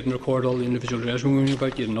sure you didn't record all the individual addresses we were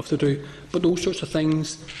about, you had enough to do, but those sorts of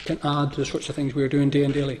things can add to the sorts of things we are doing day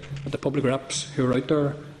and daily with the public reps who are out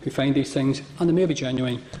there, who find these things, and they may be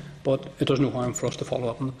genuine, but it does no harm for us to follow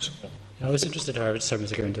up on those. I was interested in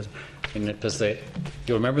because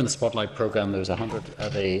you'll remember in the Spotlight programme there was 100.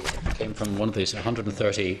 They came from one of these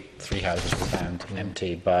 133 houses were found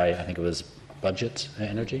empty by, I think it was Budget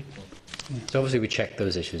Energy. So obviously we checked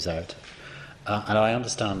those issues out, and I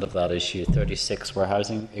understand of that issue 36 were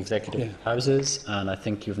housing executive houses, and I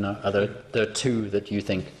think you've now there are 2 that you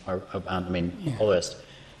think are I mean all the rest.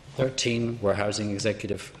 13 were housing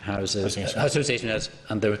executive houses, association houses,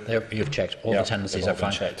 and you've checked all the tenancies are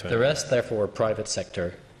fine. The rest, therefore, were private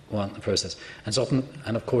sector process. And so often,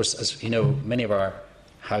 and of course, as you know, many of our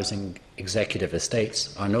housing executive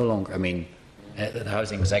estates are no longer. I mean, the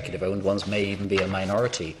housing executive owned ones may even be a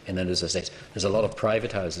minority in those estates. There's a lot of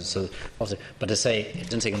private houses. So, but to say,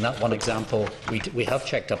 in that one example, we have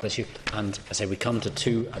checked up issue, and I say we come to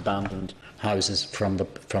 2 abandoned houses from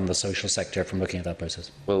the social sector from looking at that process.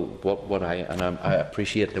 Well, I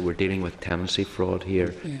appreciate that we're dealing with tenancy fraud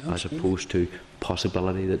here, as opposed to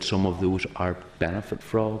possibility that some of those are benefit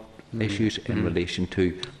fraud issues in relation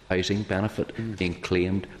to housing benefit being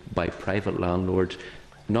claimed by private landlords,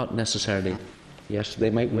 not necessarily. Yes, they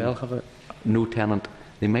might well have no tenant.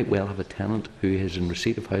 They might well have a tenant who is in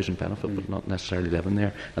receipt of housing benefit, but not necessarily living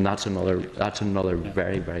there, and that's another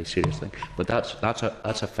very, very serious thing. But that's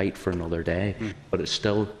a fight for another day. But it's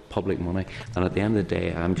still public money, and at the end of the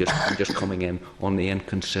day, I'm just coming in on the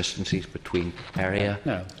inconsistencies between area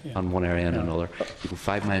and one area and another. You go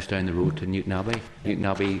 5 miles down the road to Newton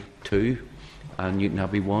Abbey 2. And Newton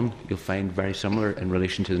Abbey 1, you'll find very similar in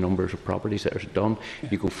relation to the numbers of properties that are done.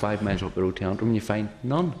 You go 5 miles up the road to Antrim and you find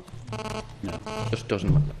none. No, it just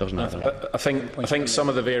doesn't happen. I think some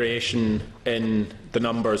of the variation in the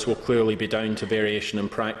numbers will clearly be down to variation in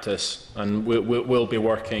practice, and we'll be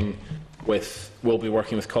working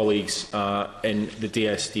with colleagues in the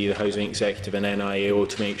DSD, the Housing Executive, and NIAO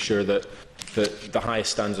to make sure that the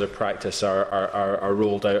highest standards of practice are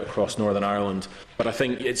rolled out across Northern Ireland. But I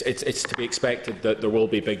think it's to be expected that there will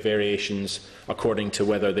be big variations according to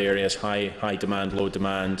whether the area is high demand, low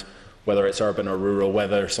demand, whether it's urban or rural,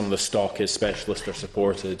 whether some of the stock is specialist or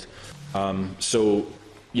supported. So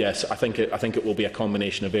yes, I think it will be a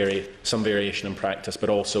combination of some variation in practice, but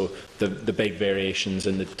also the big variations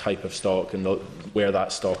in the type of stock and where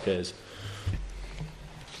that stock is.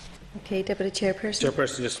 Okay, Deputy Chairperson.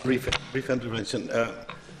 Chairperson, just brief intervention.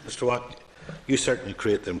 Mr. Watt, you certainly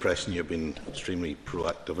create the impression you've been extremely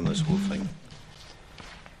proactive in this whole thing.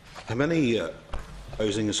 How many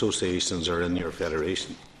housing associations are in your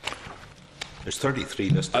federation? There's 33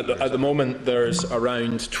 listed. At the moment, there's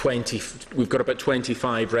around 20. We've got about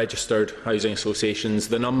 25 registered housing associations.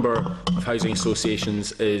 The number of housing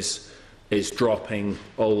associations is is dropping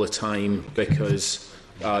all the time because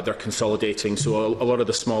they're consolidating. So a lot of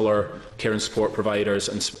the smaller care and support providers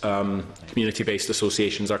and community-based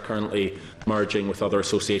associations are currently merging with other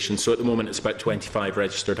associations. So at the moment it's about 25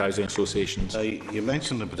 registered housing associations. You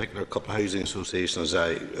mentioned in particular a couple of housing associations,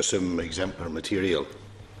 I assume exemplar material.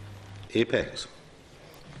 Apex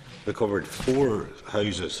recovered 4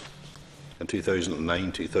 houses in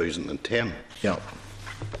 2009-2010. Yeah.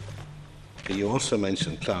 You also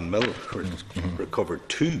mentioned Clonmel recovered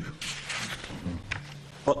 2.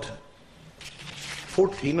 But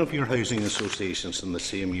 14 of your housing associations in the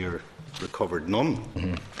same year recovered none,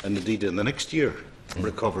 and indeed in the next year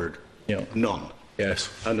recovered none. Yes.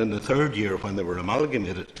 And in the third year, when they were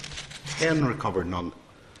amalgamated, 10 recovered none.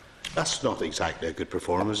 That's not exactly a good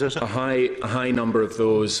performance, is it? A high number of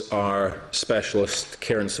those are specialist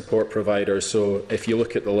care and support providers. So if you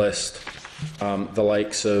look at the list, the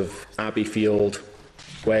likes of Abbeyfield,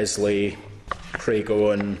 Wesley,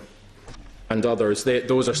 Craigowen, and others,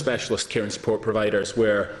 those are specialist care and support providers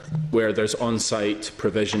where there's on-site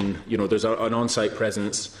provision, there's an on-site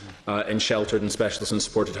presence in sheltered and specialist and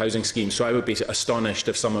supported housing schemes. So I would be astonished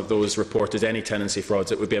if some of those reported any tenancy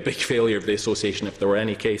frauds. It would be a big failure of the association if there were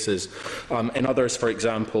any cases. In others, for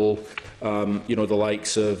example, the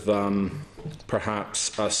likes of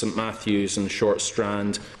perhaps St Matthews and Short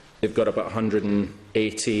Strand, they've got about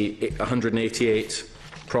 188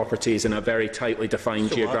 properties in a very tightly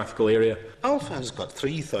defined geographical area. Alpha has got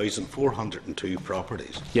 3,402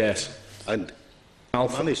 properties. Yes. And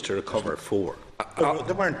Alpha managed to recover 4.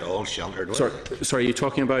 They weren't all sheltered, were they? Sorry, are you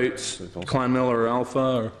talking about Clonmel or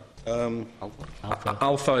Alpha?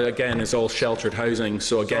 Alpha, again, is all sheltered housing,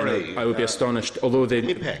 so again, I would be astonished. Although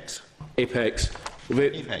they... Apex,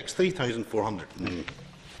 3,400.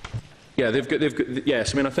 Yeah, they've got.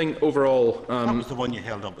 Yes, I mean, I think overall. That was the one you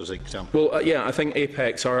held up as an example. Well, yeah, I think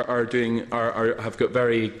Apex have got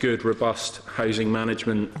very good, robust housing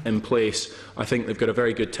management in place. I think they've got a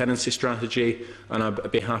very good tenancy strategy, and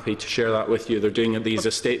I'd be happy to share that with you. They're doing these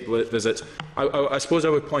estate visits. I suppose I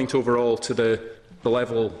would point overall to the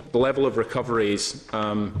level of recoveries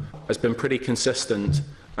has been pretty consistent.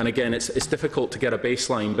 And again, it's difficult to get a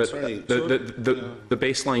baseline, but the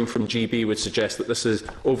baseline from GB would suggest that this is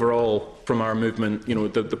overall from our movement, the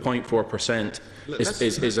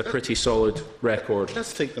 0.4% is a pretty solid record.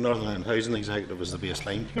 Let's take the Northern Ireland Housing Executive as the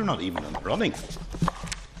baseline. You're not even in the running.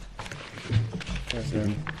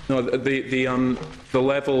 No,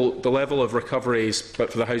 the level of recoveries, but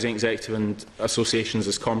for the housing executive and associations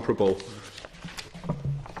is comparable.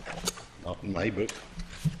 Not in my book.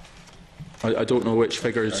 I don't know which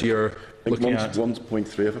figures you're looking at.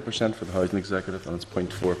 1.3% for the housing executive, and it's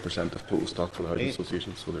 0.4% of total stock for the housing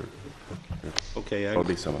association. So they're okay.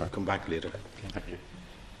 Probably similar. Come back later. Thank you.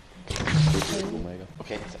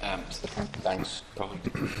 Okay, thanks,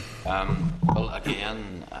 colleague. Well,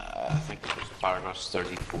 again, I think it was paragraphs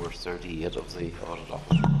 34, 38 of the Audit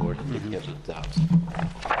Office report indicated that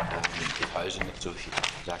the housing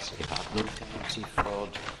associations actually had no tenancy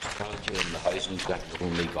fraud strategy, and the housing executive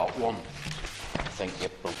only got one. I think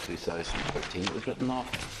April 2013 it was written off.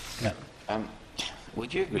 Yeah.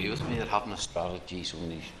 Would you agree with me that having a strategy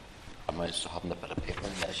only amounts to having a bit of paper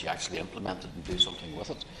unless you actually implement it and do something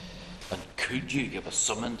with it? And could you give us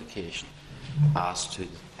some indication as to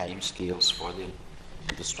the timescales for the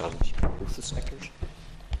strategy for both the sectors?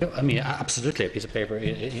 I mean, absolutely, a piece of paper.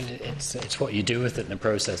 It's what you do with it in the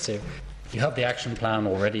process here. You have the action plan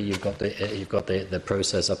already. You've got the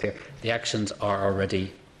process up here. The actions are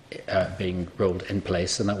already being rolled in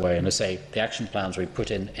place in that way. And I say the action plans we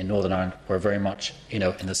put in Northern Ireland were very much, in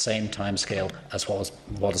the same timescale as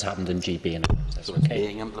what has happened in GB. In the process. So it's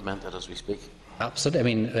being implemented as we speak. Absolutely. I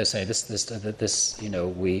mean, I say the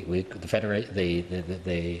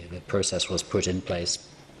process was put in place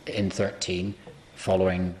in 13,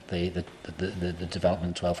 following the development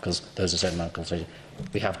in 12, because those are certain articles.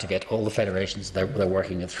 We have to get all the federations. They're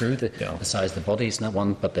working it through the size of the bodies in that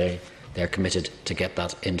one, but they're committed to get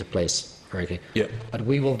that into place very quickly. Yeah. But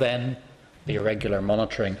we will then be a regular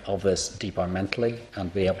monitoring of this departmentally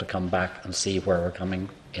and be able to come back and see where we're coming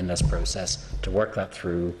in this process to work that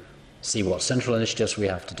through. See what central initiatives we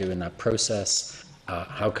have to do in that process.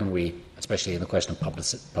 How can we, especially in the question of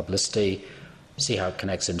publicity, see how it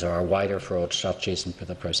connects into our wider fraud strategies and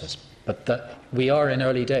the process. But we are in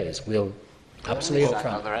early days. We'll absolutely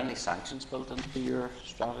upfront. Are there any sanctions built into your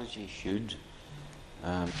strategy should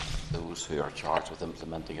those who are charged with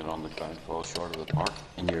implementing it on the ground fall short of the mark,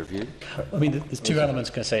 in your view? I mean, there's two elements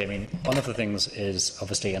I can say. I mean, one of the things is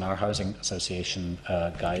obviously in our housing association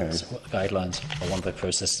guidelines, or one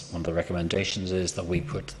of the recommendations is that we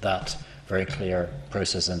put that very clear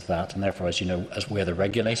process into that, and therefore, as you know, as we're the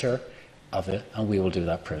regulator of it, and we will do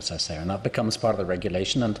that process there, and that becomes part of the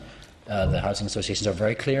regulation. And the housing associations are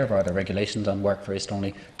very clear about the regulations and work very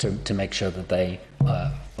strongly to make sure that they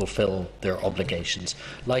fulfil their obligations.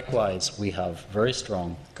 Likewise, we have very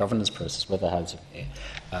strong governance process with the housing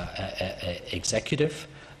executive.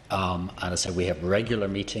 And as I said, we have regular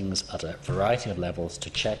meetings at a variety of levels to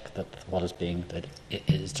check that what is being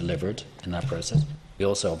is delivered in that process. We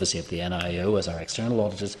also obviously have the NIO as our external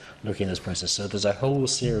auditors looking at this process. So there's a whole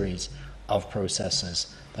series of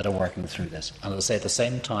processes that are working through this. And as I say, at the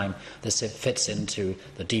same time, this fits into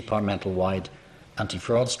the departmental-wide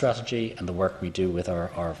anti-fraud strategy and the work we do with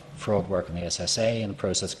our fraud work in the SSA and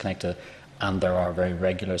Process Connected. And there are very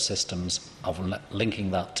regular systems of linking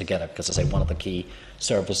that together, because as I say, one of the key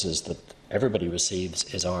services that everybody receives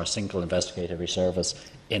is our single investigatory service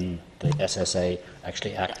in the SSA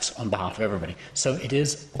actually acts on behalf of everybody. So it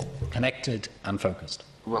is connected and focused.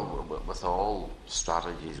 Well, with all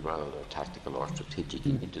strategies, whether they're tactical or strategic,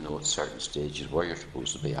 you need to know at certain stages where you're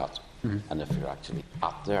supposed to be at, and if you're actually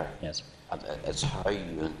at there. Yes. And it's how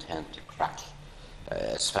you intend to crack.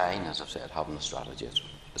 It's fine, as I've said, having a strategy.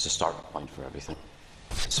 It's a starting point for everything.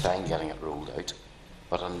 It's fine getting it rolled out,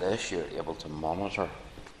 but unless you're able to monitor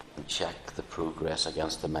and check the progress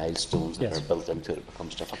against the milestones that are built into it, it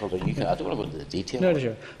becomes difficult. I don't want to go into the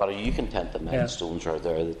detail, but are you content that milestones are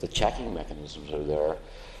there, that the checking mechanisms are there,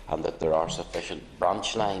 and that there are sufficient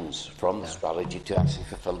branch lines from the strategy to actually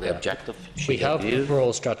fulfil the objective? We have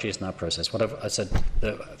overall strategies in that process. What I said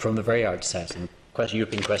from the very outset, and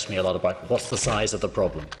you've been questioning me a lot about what's the size of the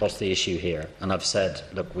problem, what's the issue here, and I've said,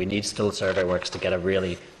 look, we need still survey works to get a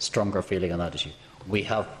really stronger feeling on that issue. We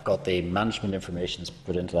have got the management information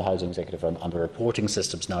put into the Housing Executive and the reporting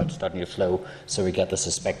systems now starting to flow, so we get the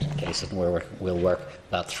suspected cases and we'll work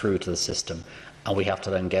that through to the system. And we have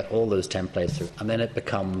to then get all those templates through, and then it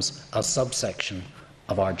becomes a subsection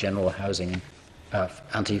of our general housing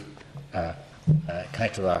connected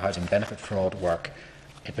with our housing benefit fraud work.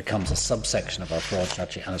 It becomes a subsection of our fraud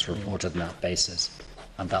strategy and is reported on that basis.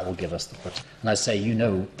 And that will give us the push. And I say, you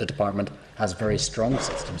know, the department has very strong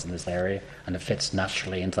systems in this area, and it fits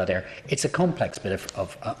naturally into that area. It's a complex bit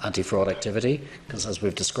of anti-fraud activity, because as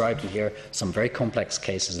we've described in here, some very complex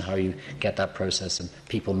cases and how you get that process and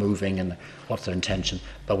people moving and what's their intention.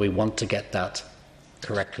 But we want to get that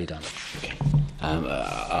correctly done. Okay.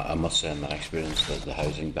 I must say, in my experience, that the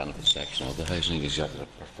housing benefit section of the Housing Executive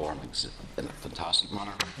performing in a fantastic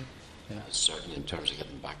manner. Certainly in terms of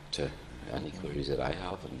getting back to any queries that I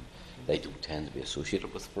have, and they don't tend to be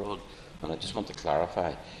associated with fraud. And I just want to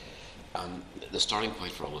clarify, the starting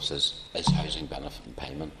point for all this is housing benefit and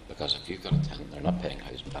payment, because if you've got a tenant, they're not paying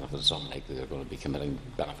housing benefit, it's unlikely they're going to be committing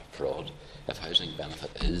benefit fraud. If housing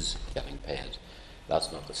benefit is getting paid,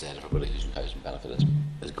 that's not to say that everybody who's in housing benefit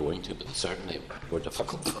is going to, but it's certainly more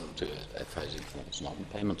difficult for them to if housing benefit is not in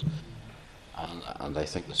payment. And I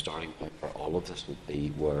think the starting point for all of this would be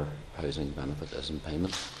where housing benefit is in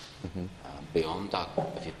payment. Beyond that,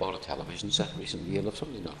 if you bought a television set recently, you'll have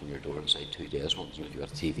somebody knock on your door and say 2 days once if you've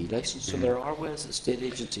got a TV licence. So there are ways that state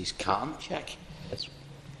agencies can check.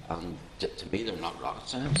 And to me, they're not rocket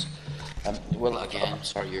science. Well, again,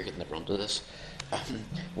 sorry, you're getting the brunt of this.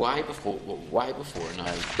 Why before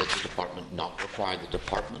now did the department not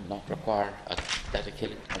require a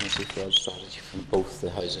dedicated tenancy fraud strategy from both the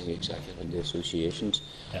Housing Executive and the associations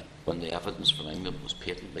when the evidence from England was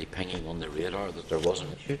patently pinging on the radar that there was an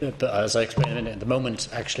issue? As I explained, in the moment,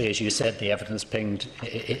 actually, as you said, the evidence pinged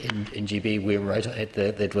in GB, we were right,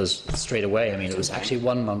 it was straight away. I mean, it was actually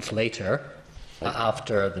 1 month later,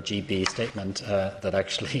 after the GB statement, that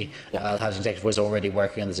actually the Housing Executive was already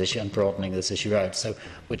working on this issue and broadening this issue out. So,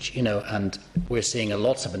 which, you know, and we're seeing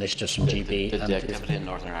lots of initiatives from GB. Did the activity in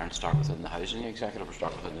Northern Ireland start within the Housing Executive or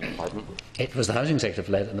start within the department? It was the Housing Executive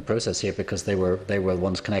led in the process here, because they were the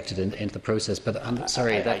ones connected into the process. But I'm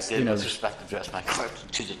sorry, that's, I did, with respect to address my question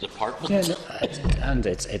to the department. Yeah, and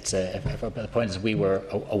the point is, we were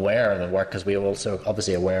aware of the work, because we were also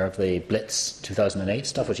obviously aware of the Blitz 2008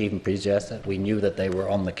 stuff, which even pre-suggested. We knew that they were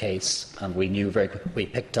on the case, and we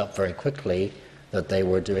picked up very quickly that they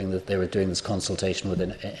were doing this consultation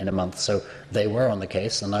within a month. So they were on the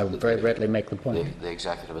case, and I would very readily make the point. The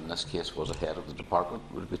executive in this case was ahead of the department.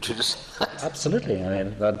 Would it be true to say? Absolutely. I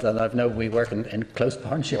mean, we work in close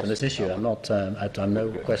partnership on this issue. I'm not. I'm no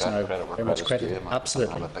question. I very much credit.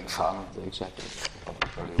 Absolutely. I'm a big fan of the executive.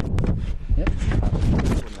 Yep.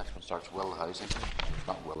 The next one starts. Will housing?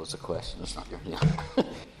 Not will is a question. It's not your name.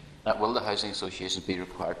 Will the housing associations be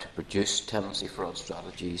required to produce tenancy fraud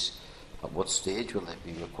strategies At what stage will they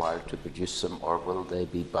be required to produce them, or will they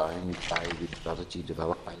be bound by the strategy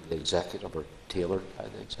developed by the executive or tailored by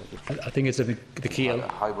the executive? I think it's the key.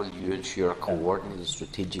 How will you ensure a coordinated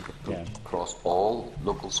strategic approach across all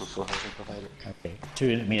local social housing providers? Okay.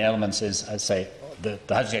 Two main elements is, I'd say, the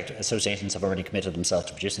housing associations have already committed themselves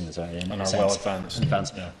to producing this and are well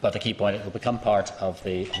advanced. Yeah. But the key point, it will become part of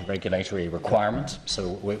the regulatory requirement.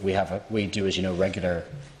 So we do, as you know, regular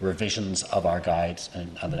revisions of our guides,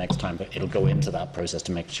 and the next time it'll go into that process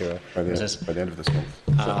to make sure by the end of this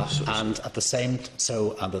month. And at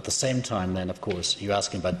the same time, then of course, you're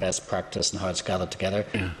asking about best practice and how it's gathered together.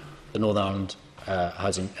 Yeah. The Northern Ireland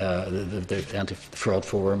Housing, the Anti-Fraud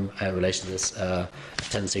Forum in relation to this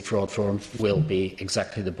Tenancy Fraud Forum will be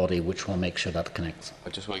exactly the body which will make sure that connects. I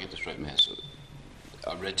just want to get this right, Mayor. So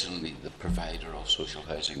originally, the provider of social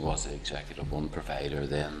housing was the executive. One provider,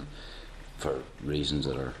 then, for reasons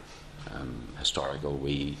that are historical,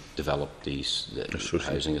 we developed the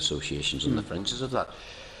housing associations on the fringes of that.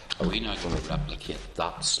 Are we now going to replicate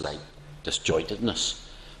that slight disjointedness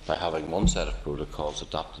by having one set of protocols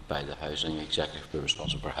adopted by the housing executive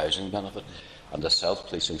responsible for housing benefit and a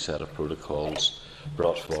self-policing set of protocols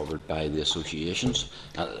brought forward by the associations?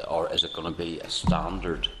 Or is it going to be a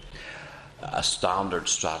standard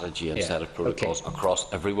strategy and set of protocols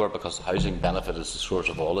across everywhere, because the housing benefit is the source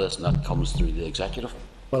of all this and that comes through the executive?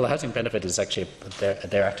 Well, the housing benefit is actually,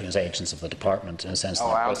 they're acting as agents of the department in a sense.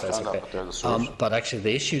 I understand that, but they're the source. But actually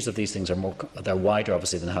the issues of these things are they're wider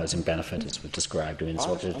obviously than housing benefit as we've described. I mean,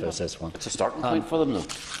 it's a starting point for them though.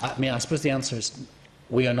 I suppose the answer is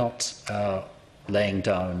we are not laying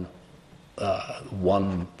down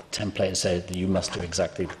one template and say that you must do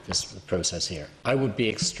exactly this process here. I would be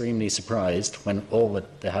extremely surprised when all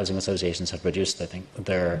the housing associations have produced, I think,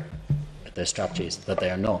 their strategies, that they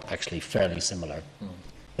are not actually fairly similar.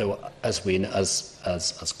 So,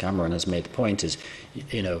 as Cameron has made the point, is,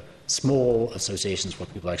 you know, small associations where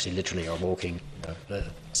people actually literally are walking. The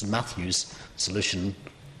St Matthew's solution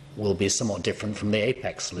will be somewhat different from the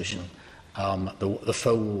Apex solution. The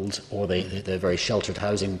fold or the very sheltered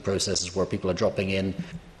housing processes where people are dropping in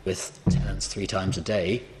with tenants 3 times a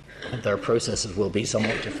day, their processes will be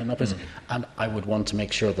somewhat different. And I would want to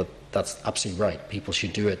make sure that that's absolutely right. People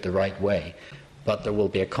should do it the right way. But there will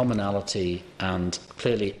be a commonality, and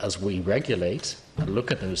clearly as we regulate and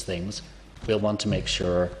look at those things, we'll want to make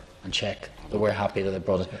sure and check that we're happy that they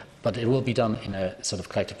brought it. But it will be done in a sort of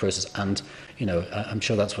collective process, and, you know, I'm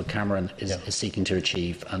sure that's what Cameron is seeking to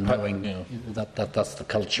achieve, and knowing that's the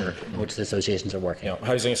culture in which the associations are working.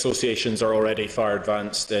 Housing associations are already far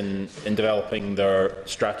advanced in developing their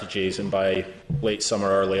strategies, and by late summer,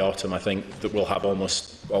 early autumn, I think that we'll have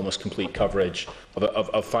almost complete coverage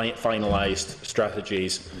of finalised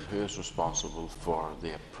strategies. Who is responsible for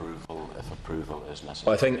the approval, if approval is necessary?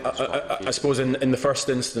 Well, I think, I suppose in the first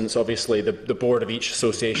instance, obviously, the board of each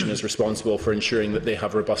association is responsible for ensuring that they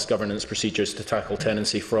have robust governance procedures to tackle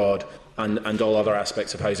tenancy fraud and all other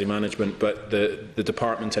aspects of housing management, but the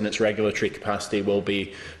department in its regulatory capacity will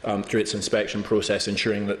be, through its inspection process,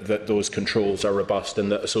 ensuring that those controls are robust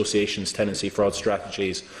and that associations' tenancy fraud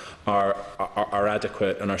strategies are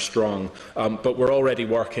adequate and are strong. But we're already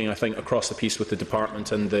working, I think, across the piece with the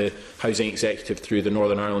department and the housing executive through the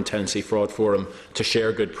Northern Ireland Tenancy Fraud Forum to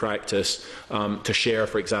share good practice, to share,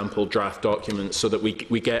 for example, draft documents, so that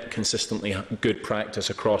we get consistently good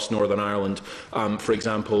practice across Northern Ireland. For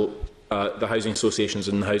example, the housing associations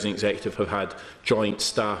and the housing executive have had joint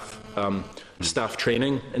staff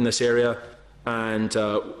training in this area, and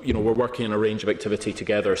you know, we're working on a range of activity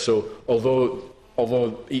together. So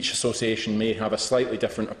although each association may have a slightly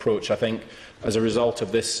different approach, I think as a result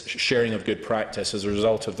of this sharing of good practice, as a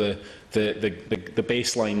result of the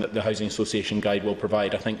baseline that the Housing Association Guide will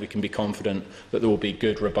provide, I think we can be confident that there will be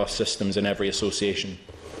good, robust systems in every association.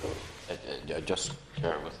 Just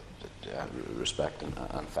Chair, with respect,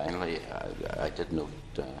 and finally, I did note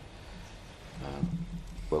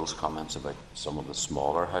Will's comments about some of the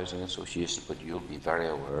smaller housing associations, but you'll be very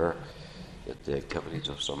aware that the activities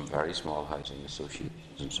of some very small housing associations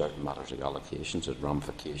in certain matters like allocations and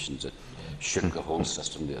ramifications that shook the whole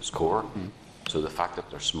system to its core. So the fact that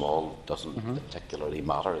they're small doesn't particularly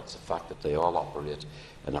matter. It's the fact that they all operate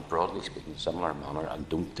in a broadly speaking similar manner and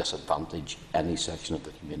don't disadvantage any section of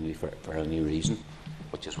the community for any reason,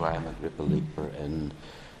 which is why I'm a great believer in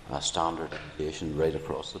standardisation right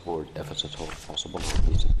across the board, if it's at all possible, with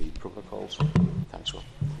these agreed protocols. Thanks, Will.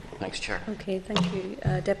 Thanks, Chair. Okay, thank you.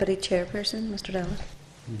 Deputy Chairperson, Mr. Dallard.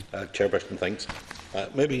 Chairperson, thanks.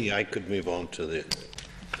 Maybe I could move on to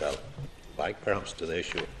back perhaps to the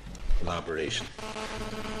issue of collaboration.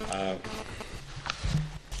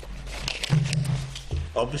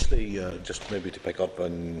 Obviously, just maybe to pick up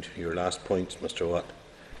on your last point, Mr. Watt,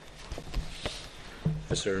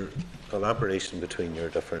 is there collaboration between your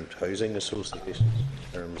different housing associations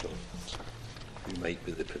in terms of who might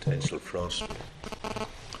be the potential fraudster?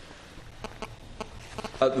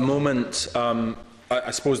 At the moment,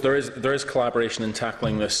 I suppose there is collaboration in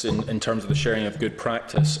tackling this in terms of the sharing of good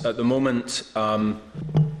practice. At the moment,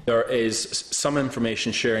 there is some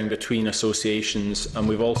information sharing between associations, and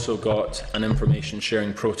we've also got an information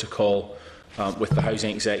sharing protocol with the Housing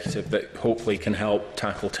Executive that hopefully can help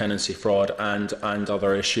tackle tenancy fraud and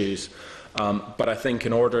other issues. But I think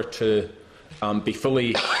in order to be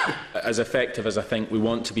fully as effective as I think we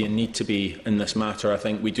want to be and need to be in this matter, I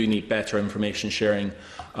think we do need better information sharing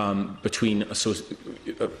between,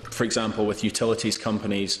 for example, with utilities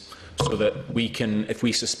companies, so that we can, if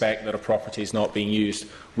we suspect that a property is not being used,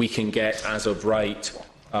 we can get as of right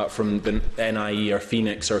from the NIE or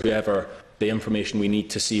Phoenix or whoever the information we need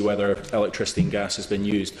to see whether electricity and gas has been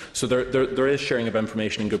used. So there is sharing of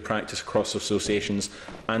information and good practice across associations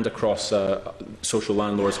and across social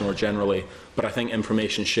landlords more generally. But I think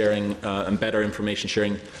information sharing and better information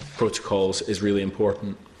sharing protocols is really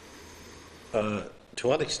important. To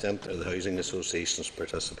what extent are the housing associations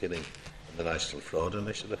participating in the National Fraud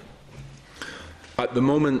Initiative? At the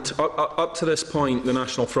moment, up to this point, the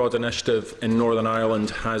National Fraud Initiative in Northern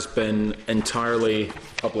Ireland has been entirely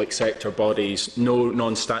public sector bodies. No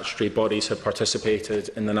non-statutory bodies have participated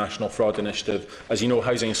in the National Fraud Initiative. As you know,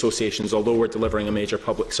 housing associations, although we're delivering a major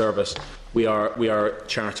public service, we are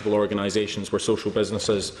charitable organisations, we're social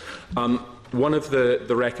businesses. One of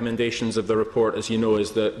the recommendations of the report, as you know,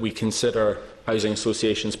 is that we consider housing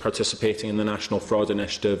associations participating in the National Fraud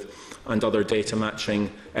Initiative and other data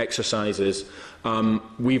matching exercises.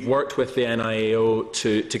 We've worked with the NIAO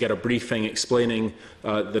to get a briefing explaining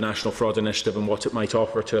the National Fraud Initiative and what it might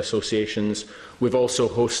offer to associations. We've also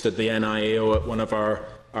hosted the NIAO at one of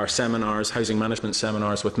our seminars, housing management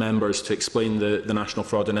seminars, with members to explain the National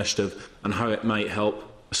Fraud Initiative and how it might help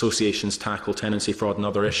associations tackle tenancy fraud and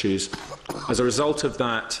other issues. As a result of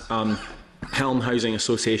that, Helm Housing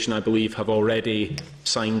Association, I believe, have already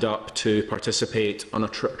signed up to participate on a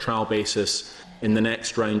trial basis in the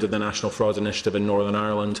next round of the National Fraud Initiative in Northern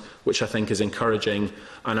Ireland, which I think is encouraging.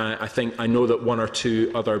 And I know that one or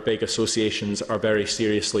two other big associations are very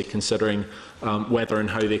seriously considering whether and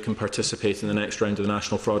how they can participate in the next round of the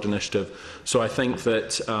National Fraud Initiative. So I think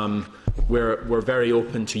that we're very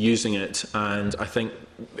open to using it, and I think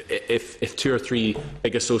if two or three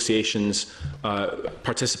big associations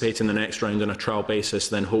participate in the next round on a trial basis,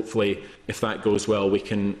 then hopefully, if that goes well, we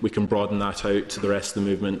can broaden that out to the rest of the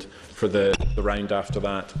movement for the round after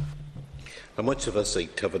that. How much of this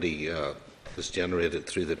activity is generated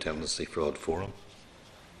through the Tenancy Fraud Forum?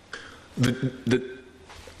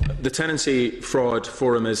 The Tenancy Fraud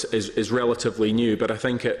Forum is relatively new, but I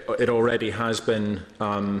think it already has been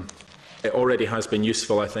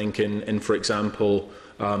useful. I think in for example,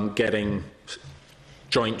 getting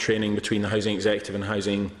joint training between the Housing Executive and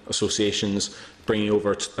housing associations, bringing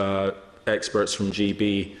over experts from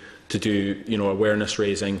GB to do awareness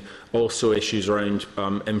raising. Also issues around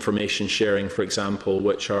information sharing, for example,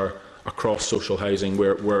 which are across social housing.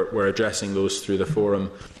 We're addressing those through the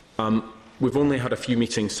forum. We've only had a few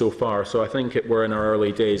meetings so far, so I think we're in our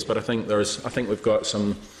early days. But I think we've got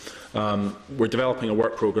some. We're developing a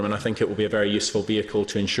work programme, and I think it will be a very useful vehicle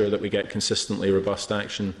to ensure that we get consistently robust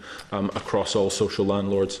action across all social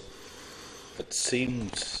landlords. It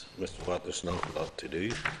seems, Mr. Watt, there's not a lot to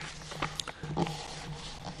do.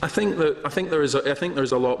 I think there is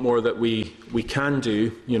a lot more that we can do.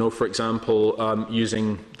 For example,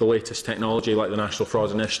 using the latest technology like the National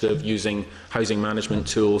Fraud Initiative, using housing management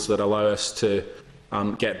tools that allow us to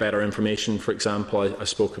get better information. For example, I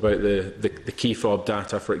spoke about the key fob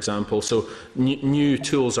data, for example. So new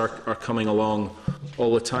tools are coming along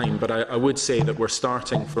all the time. But I would say that we're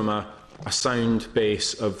starting from a sound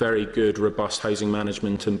base of very good, robust housing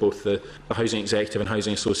management in both the Housing Executive and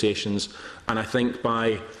housing associations. And I think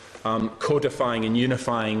by codifying and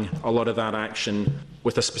unifying a lot of that action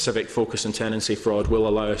with a specific focus on tenancy fraud will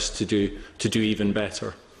allow us to do even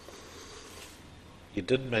better. You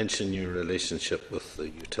did mention your relationship with the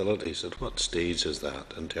utilities. At what stage is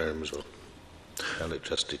that in terms of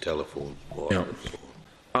electricity, telephone, water, and so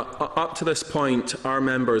on? Up to this point, our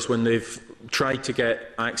members, when they've tried to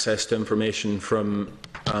get access to information from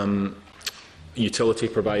utility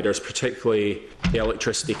providers, particularly the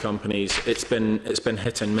electricity companies, it's been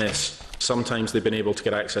hit and miss. Sometimes they've been able to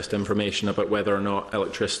get access to information about whether or not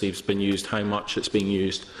electricity has been used, how much it's being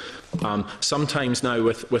used. Sometimes now,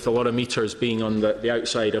 with a lot of meters being on the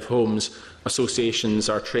outside of homes, associations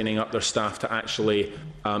are training up their staff to actually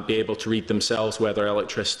be able to read themselves whether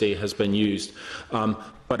electricity has been used.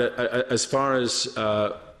 But as far as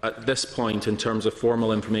at this point, in terms of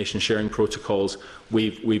formal information sharing protocols,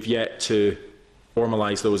 we've yet to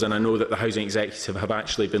formalise those, and I know that the Housing Executive have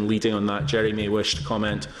actually been leading on that. Jerry may wish to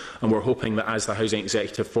comment, and we're hoping that as the Housing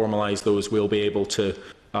Executive formalise those, we'll be able to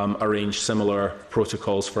arrange similar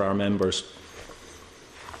protocols for our members.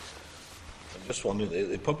 I'm just wondering,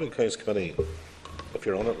 the Public Accounts Committee, if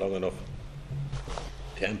you're on it long enough,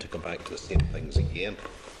 tend to come back to the same things again.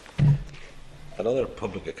 Another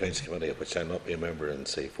Public Accounts Committee, of which I'll not be a member in,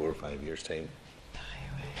 say, 4 or 5 years' time,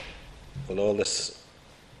 will all this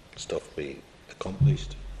stuff be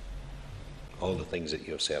accomplished? All the things that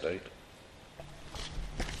you have set out?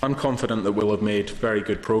 I'm confident that we'll have made very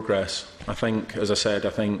good progress. I think, as I said, I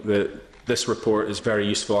think that this report is very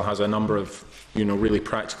useful. It has a number of, really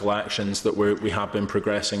practical actions that we have been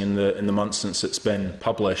progressing in the months since it's been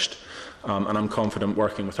published. And I'm confident,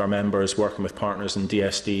 working with our members, working with partners in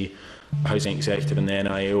DSD, Housing Executive and the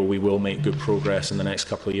NIO, we will make good progress in the next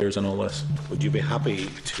couple of years on all this. Would you be happy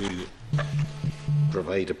to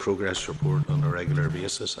provide a progress report on a regular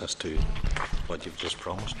basis as to what you've just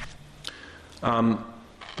promised?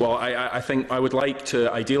 Well, I think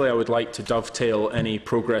ideally I would like to dovetail any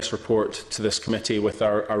progress report to this committee with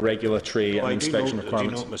our regulatory and inspection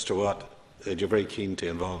requirements. Do you know, Mr Watt, you're very keen to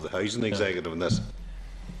involve the Housing Executive in this?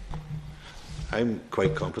 I'm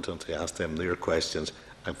quite competent to ask them their questions.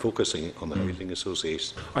 I'm focusing on the Housing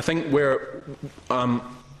Association. I think I'm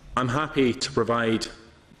happy to provide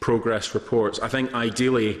progress reports. I think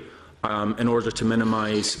ideally, in order to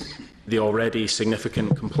minimise the already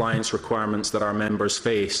significant compliance requirements that our members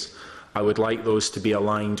face, I would like those to be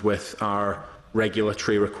aligned with our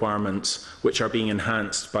regulatory requirements, which are being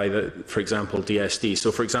enhanced by, for example, DSD.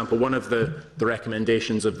 So, for example, one of the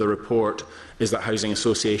recommendations of the report is that housing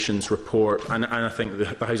associations report, and I think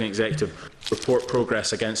the Housing Executive report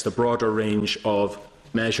progress against a broader range of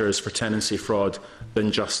measures for tenancy fraud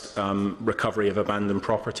than just recovery of abandoned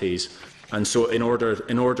properties. And so, in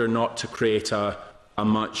order not to create a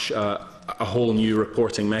whole new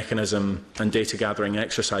reporting mechanism and data gathering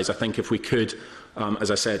exercise, I think if we could,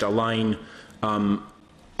 as I said, align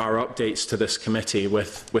our updates to this committee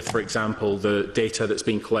with, for example, the data that's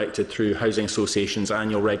being collected through housing associations'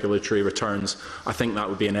 annual regulatory returns, I think that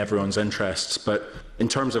would be in everyone's interests. But in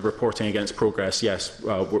terms of reporting against progress, yes,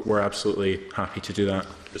 we're absolutely happy to do that.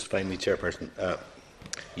 Just finally, Chairperson,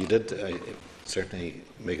 you did certainly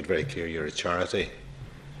make it very clear you're a charity,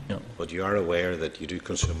 but you are aware that you do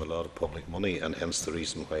consume a lot of public money, and hence the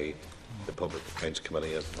reason why the Public Accounts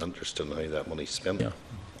Committee is interested in how that money is spent. Yeah.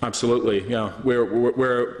 Absolutely, yeah.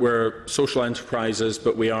 We're social enterprises,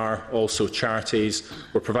 but we are also charities.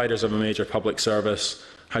 We're providers of a major public service.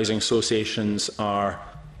 Housing associations are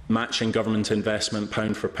matching government investment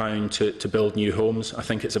pound for pound to build new homes. I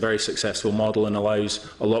think it's a very successful model and allows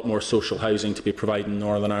a lot more social housing to be provided in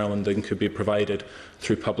Northern Ireland than could be provided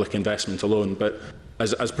through public investment alone. But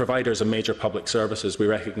as providers of major public services, we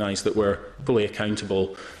recognise that we're fully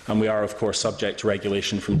accountable, and we are, of course, subject to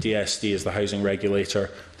regulation from DSD as the housing regulator,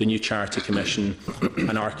 the new Charity Commission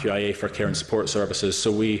and RQIA for care and support services.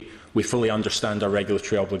 So we fully understand our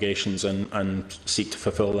regulatory obligations and seek to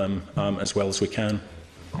fulfil them as well as we can.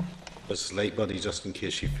 Mrs. Lightbody, just in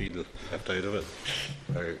case you feel left out of it,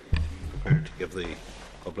 are prepared to give the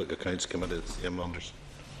Public Accounts Committee the same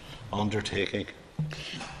undertaking?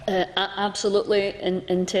 Absolutely.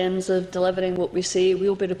 In terms of delivering what we say,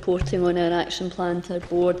 we'll be reporting on our action plan to our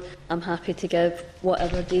board. I'm happy to give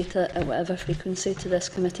whatever data at whatever frequency to this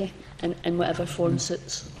committee in whatever form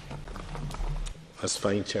suits. That's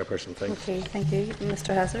fine, Chairperson. Thanks. Okay, thank you.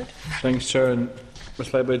 Mr. Hazard. Thanks, Chair. And Ms.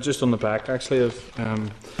 Lightbody, just on the back, actually, of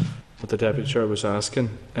what the Deputy Chair was asking,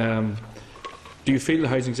 do you feel the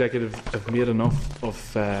Housing Executive have made enough of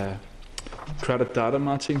credit data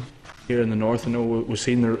matching here in the North? I know we've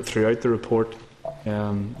seen throughout the report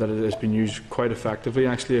that it has been used quite effectively,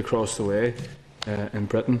 actually, across the way in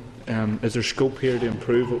Britain. Is there scope here to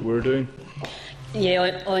improve what we're doing?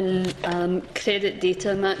 Yeah, on credit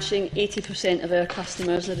data matching, 80% of our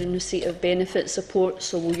customers are in receipt of benefit support,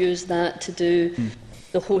 so we'll use that to do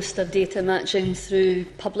the host of data matching through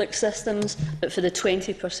public systems. But for the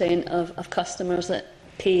 20% of customers that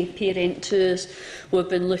pay rent to us, we've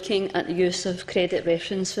been looking at the use of credit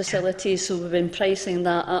reference facilities, so we've been pricing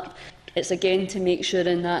that up. It's again to make sure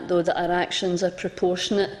in that, though, that our actions are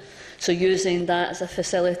proportionate So using that as a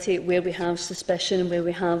facility where we have suspicion, where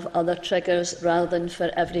we have other triggers, rather than for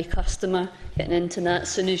every customer getting into that. As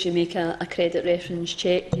soon as you make a credit reference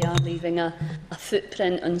check, you are leaving a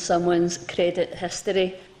footprint on someone's credit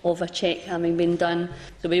history of a check having been done.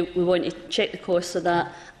 So we want to check the costs of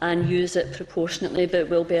that and use it proportionately, but it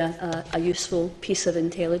will be a useful piece of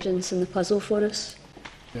intelligence in the puzzle for us.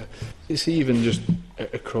 Yeah. You see, even just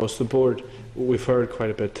across the board, we've heard quite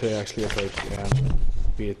a bit today actually about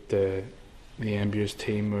be it the MBU's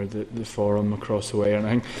team or the forum across the way. And I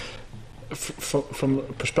think from a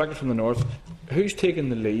perspective from the north, who's taking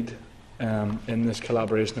the lead in this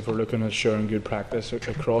collaboration if we're looking at sharing good practice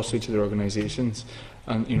across each of the organisations,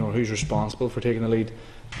 and who's responsible for taking the lead,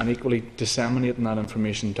 and equally disseminating that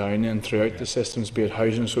information down and throughout the systems, be it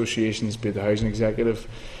housing associations, be it the housing executive.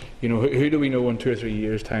 Who do we know in 2 or 3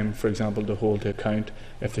 years' time, for example, to hold to account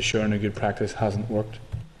if the sharing of good practice hasn't worked?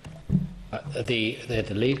 The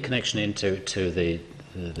lead connection into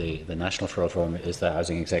the National Fraud Forum is the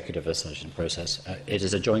Housing Executive Association process. It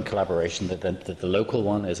is a joint collaboration. The local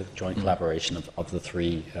one is a joint collaboration of the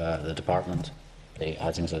three, the department, the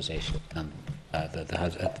Housing Association, and the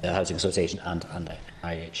Housing Association and the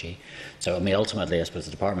IHE. So, ultimately, I suppose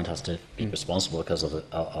the department has to be responsible because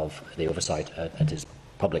of the oversight. It is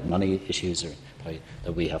public money issues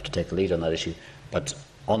that we have to take the lead on that issue. But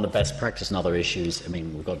on the best practice and other issues,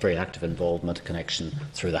 we've got very active involvement, connection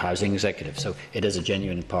through the Housing Executive. So it is a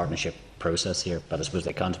genuine partnership process here, but I suppose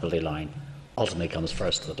the accountability line ultimately comes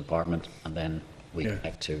first to the department, and then we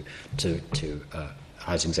connect to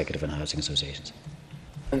Housing Executive and Housing Associations.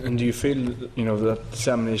 And do you feel, that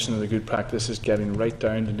dissemination of the good practice is getting right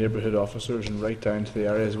down to neighbourhood officers and right down to the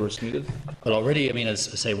areas where it's needed? Well, already, as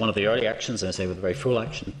I say, one of the early actions, and I say with a very full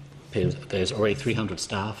action, there's already 300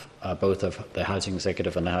 staff, both of the Housing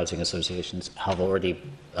Executive and the Housing Associations, have already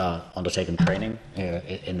undertaken training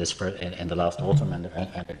in the last autumn and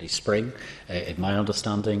early spring, in my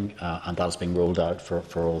understanding, and that's being rolled out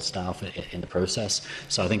for all staff in the process.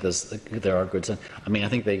 So I think there are good. I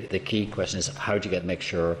think the key question is how do you make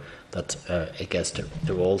sure that it gets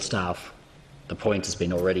to all staff. The point has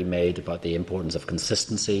been already made about the importance of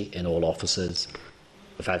consistency in all offices,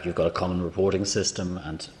 the fact you've got a common reporting system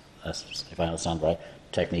and, if I understand right,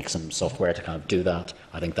 techniques and software to kind of do that.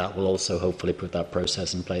 I think that will also hopefully put that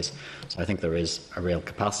process in place. So I think there is a real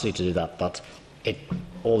capacity to do that, but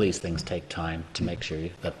all these things take time to make sure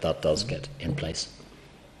that does get in place.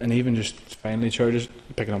 And even just finally, Chair, just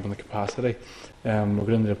picking up on the capacity, we're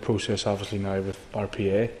going into the process obviously now with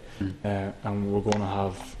RPA, and we're going to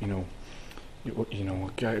have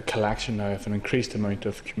a collection now of an increased amount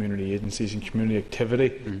of community agencies and community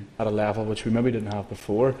activity at a level which we maybe didn't have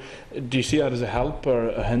before. Do you see that as a help or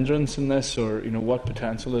a hindrance in this, or what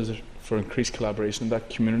potential is there for increased collaboration at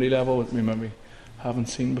that community level that we maybe haven't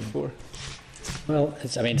seen before? Well, I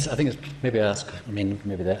think it's maybe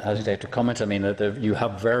the Housing Director comment. You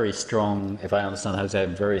have very strong, if I understand how to say,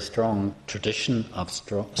 very strong tradition of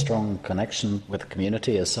strong connection with the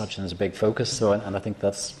community as such, and it's a big focus. So, and I think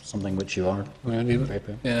that's something which you are. Yeah,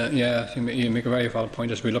 you make a very valid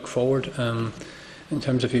point as we look forward. In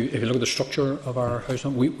terms of if you look at the structure of our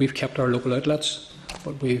housing, we've kept our local outlets,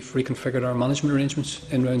 but we've reconfigured our management arrangements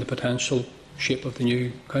in around the potential shape of the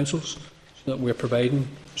new councils, so that we're providing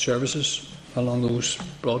services along those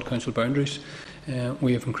broad council boundaries.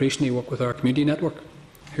 We have increasingly worked with our community network,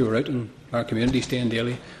 who are out in our communities day and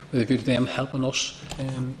daily, with a view to them helping us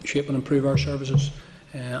shape and improve our services.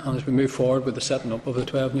 And as we move forward with the setting up of the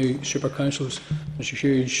 12 new super councils, there's a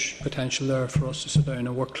huge potential there for us to sit down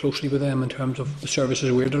and work closely with them in terms of the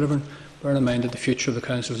services we're delivering, bearing in mind that the future of the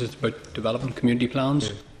councils is about developing community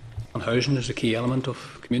plans, and housing is a key element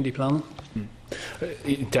of community planning.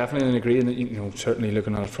 Definitely agree, and certainly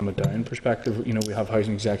looking at it from a down perspective, we have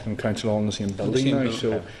Housing Executive and Council all in the same building now,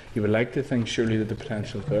 so you would like to think surely that the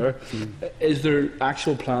potential is there. Is there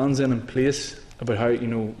actual plans in place about how,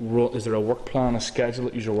 is there a work plan, a schedule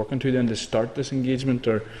that you're working to then to start this engagement,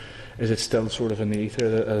 or is it still sort of in the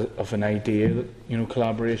ether of an idea that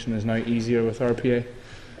collaboration is now easier with RPA?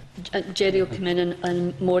 Jerry will come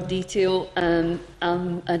in more detail.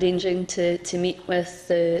 I'm arranging to meet with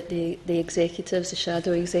the executives, the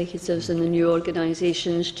shadow executives and the new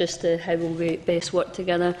organisations, just to how will we best work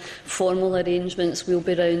together. Formal arrangements will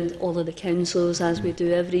be around all of the councils, as we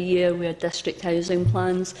do every year. We have district housing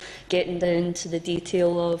plans, getting down to the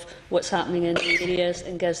detail of what's happening in the areas,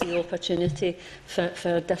 and gives the opportunity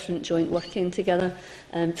for different joint working together.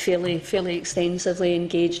 Fairly extensively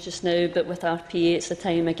engaged just now, but with RPA it's the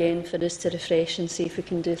time again for us to refresh and see if we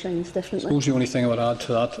can do things differently. I suppose the only thing I would add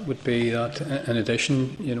to that would be that in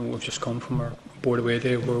addition, we've just come from our board away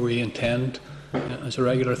day where we intend as a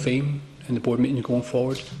regular theme in the board meeting going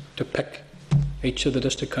forward, to pick each of the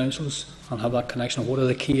district councils and have that connection. What are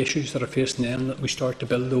the key issues that are facing them, that we start to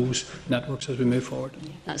build those networks as we move forward?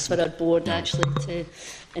 That's for our board actually to,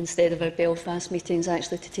 instead of our Belfast meetings,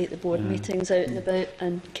 actually to take the board meetings out and about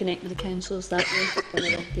and connect with the councils that way.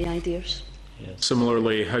 One of the ideas.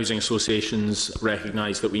 Similarly, housing associations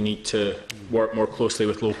recognise that we need to work more closely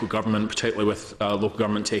with local government, particularly with local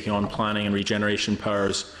government taking on planning and regeneration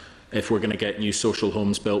powers. If we're going to get new social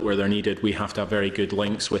homes built where they're needed, we have to have very good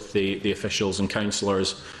links with the officials and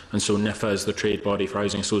councillors. And so NIFA, as the trade body for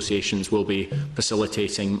housing associations, will be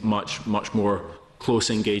facilitating much more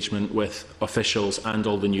close engagement with officials and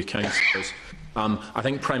all the new councillors. I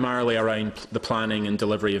think primarily around the planning and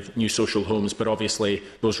delivery of new social homes, but obviously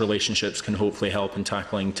those relationships can hopefully help in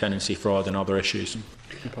tackling tenancy fraud and other issues.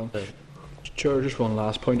 Chair, just one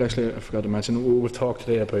last point actually I forgot to mention. We've talked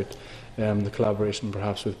today about the collaboration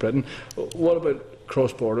perhaps with Britain. What about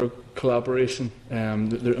cross-border collaboration?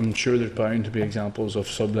 I'm sure there's bound to be examples of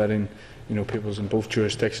subletting, peoples in both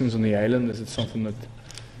jurisdictions on the island. Is it something that...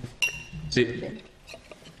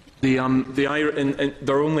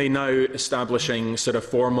 They're only now establishing sort of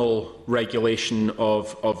formal regulation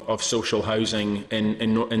of social housing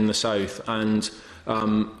in the south, and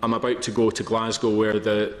I'm about to go to Glasgow, where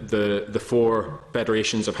the 4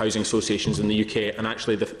 federations of housing associations in the UK, and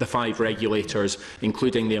actually the 5 regulators,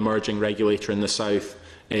 including the emerging regulator in the south,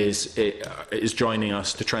 is joining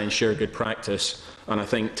us to try and share good practice. And I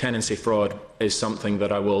think tenancy fraud is something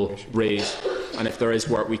that I will raise. And if there is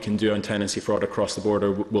work we can do on tenancy fraud across the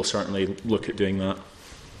border, we'll certainly look at doing that.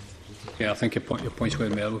 Yeah, I think your point's well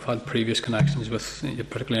made. We've had previous connections with,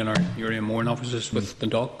 particularly in our Uri and Mourne offices, with the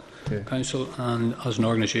Dock Council, and as an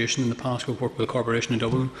organisation in the past we've worked with the Corporation in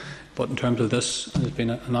Dublin. But in terms of this, there's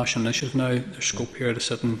been a national initiative now. There's scope here to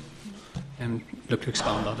sit and look to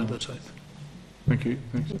expand that into the south. Thank you.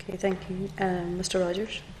 Thanks. Okay, thank you. Mr.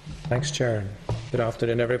 Rogers. Thanks, Chair. Good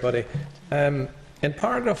afternoon, everybody. In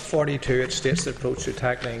paragraph 42, it states the approach to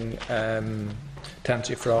tackling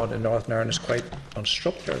tenancy fraud in Northern Ireland is quite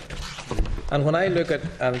unstructured. And when I look at,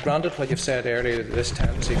 and granted what you've said earlier, this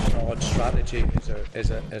tenancy fraud strategy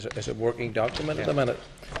is a working document at the minute,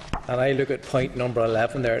 and I look at point number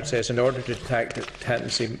 11 there, it says, in order to detect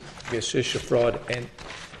tenancy misuse of fraud, in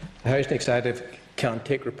the Housing Executive can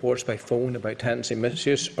take reports by phone about tenancy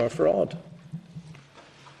misuse or fraud.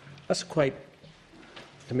 That's quite,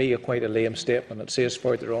 to me, quite a lame statement. It says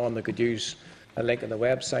further on they could use a link on the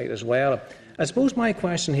website as well. I suppose my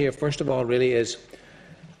question here, first of all, really is,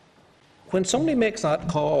 when somebody makes that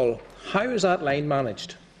call, how is that line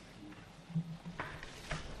managed?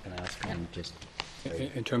 Can I ask him just...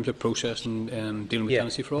 In terms of processing dealing with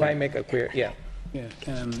tenancy fraud? If I make it clear, Yeah,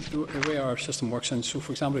 the way our system works, and so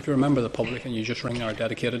for example, if you're a member of the public and you just ring our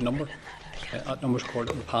dedicated number, that number is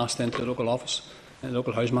recorded and passed into the local office, and the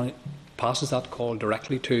local housing manager passes that call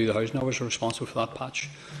directly to the housing officer responsible for that patch,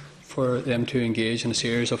 for them to engage in a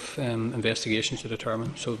series of investigations to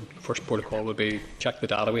determine. So the first port of call would be check the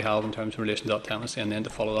data we have in terms of relation to that tenancy, and then to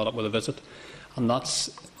follow that up with a visit. And that's,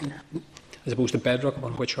 I suppose, the bedrock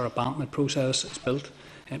upon which our abandonment process is built.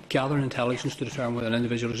 Gathering intelligence to determine whether an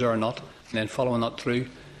individual is there or not, and then following that through,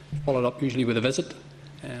 followed up usually with a visit,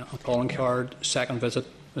 a calling card, second visit,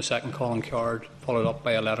 a second calling card, followed up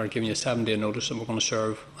by a letter giving you a 7-day notice that we're going to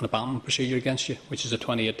serve an abandonment procedure against you, which is a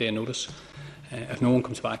 28-day notice. If no one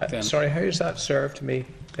comes back, then... Sorry, how is that served to me,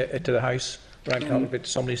 to the house? Where I'm talking about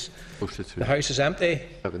somebody's... The house is empty.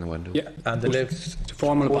 Look in the window. Yeah, and they live... It's a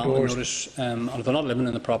formal abandonment notice, and if they're not living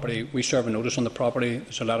in the property, we serve a notice on the property,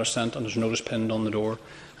 there's a letter sent and there's a notice pinned on the door,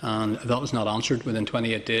 and if that is not answered within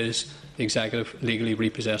 28 days, the executive legally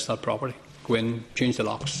repossess that property, go in, change the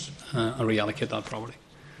locks and reallocate that property.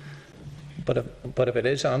 But if it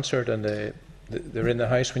is answered and they're in the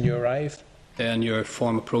house when you arrive? Then you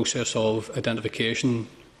form a process of identification.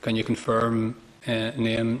 Can you confirm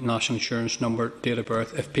name, national insurance number, date of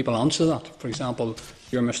birth? If people answer that, for example,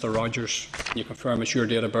 you're Mr. Rogers, you confirm it's your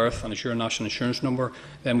date of birth and it's your national insurance number,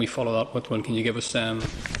 then we follow that with, well, can you give us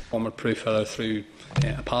form of proof through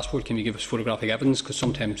a passport? Can you give us photographic evidence? Because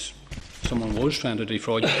sometimes someone was trying to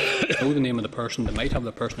defraud you, know the name of the person, they might have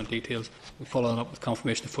the personal details. We follow that up with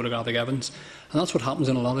confirmation of photographic evidence. And that's what happens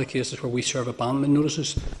in a lot of the cases where we serve abandonment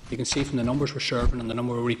notices. You can see from the numbers we're serving and the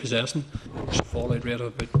number we're repossessing, there's a fallout rate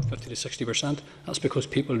of about 50 to 60%. That's because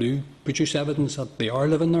people do produce evidence that they are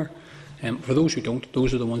living there. For those who don't,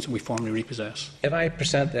 those are the ones that we formally repossess. If I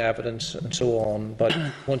present the evidence and so on, but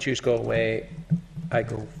once you go away, I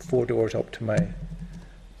go 4 doors up to my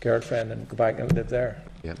girlfriend and go back and live there.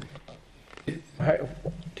 Yep. How,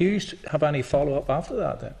 Do you have any follow-up after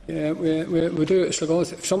that then? Yeah, we do. It's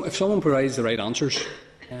like if someone provides the right answers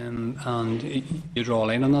and you draw a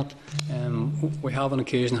line on that, we have on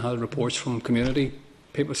occasion had reports from community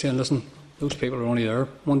people saying, listen, those people are only there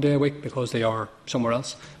one day a week because they are somewhere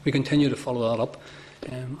else. We continue to follow that up.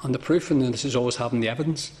 And the proof in this is always having the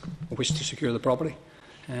evidence of which to secure the property.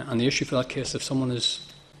 And the issue for that case, if someone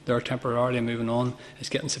is there temporarily and moving on, is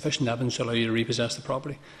getting sufficient evidence to allow you to repossess the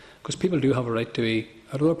property. Because people do have a right to be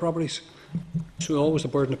out of their properties. So always the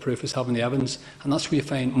burden of proof is having the evidence. And that's where you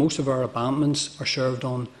find most of our abandonments are served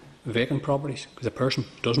on vacant properties, because the person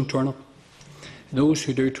doesn't turn up. Those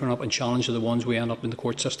who do turn up and challenge are the ones we end up in the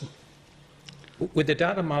court system. Would the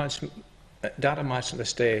data management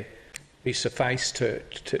stay be suffice to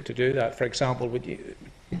do that? For example, would you,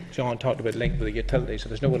 John talked about link with the utilities. If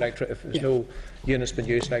there's no units been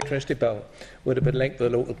used electricity bill, would it be linked with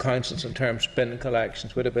the local councils in terms of bin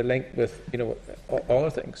collections? Would it be linked with other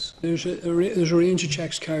things? There's a range of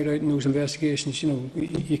checks carried out in those investigations.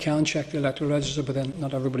 You can check the electoral register, but then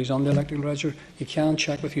not everybody's on the electoral register. You can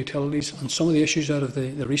check with utilities, and some of the issues out of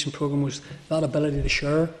the recent programme was that ability to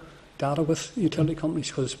share data with utility companies,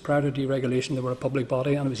 because prior to deregulation they were a public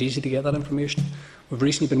body and it was easy to get that information. We've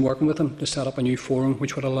recently been working with them to set up a new forum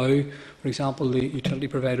which would allow, for example, the utility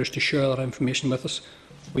providers to share that information with us.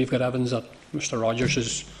 We've got evidence that Mr Rogers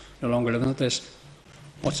is no longer living at this.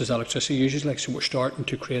 What's his electricity usage like? So we're starting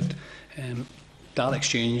to create data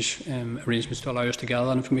exchange arrangements to allow us to gather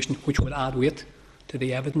that information, which would add weight to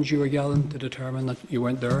the evidence you were gathering to determine that you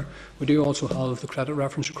weren't there. We do also have the credit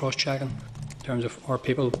reference cross-checking in terms of are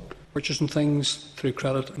people purchasing things through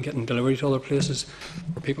credit and getting delivery to other places,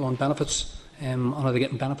 or people on benefits, and are they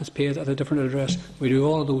getting benefits paid at a different address. We do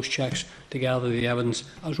all of those checks to gather the evidence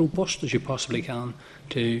as robust as you possibly can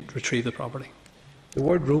to retrieve the property. The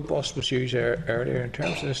word robust was used earlier in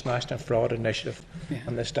terms of this National Fraud Initiative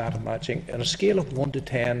and this data matching. On a scale of 1 to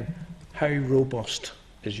 10, how robust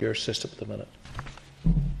is your system at the minute?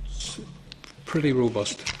 It's pretty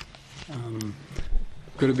robust.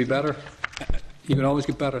 Could it be better? You can always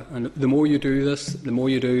get better, and the more you do this, the more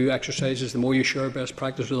you do exercises, the more you share best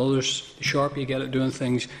practice with others, the sharper you get at doing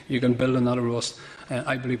things, you can build on that robust.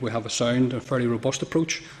 I believe we have a sound and fairly robust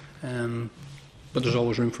approach, but there's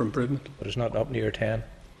always room for improvement. But it's not up near 10?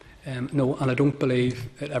 No, and I don't believe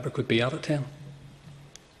it ever could be at a 10.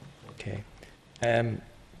 Okay.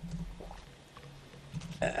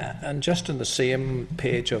 And just on the same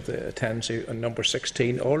page of the tenancy, on number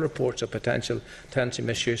 16, all reports of potential tenancy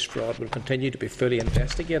misuse fraud will continue to be fully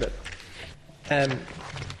investigated. I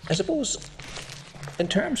suppose, in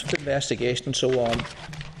terms of investigation and so on,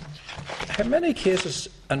 how many cases,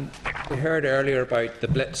 and we heard earlier about the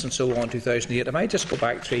Blitz and so on, 2008, I might just go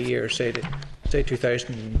back 3 years, say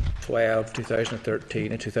 2012,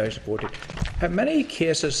 2013 and 2014, how many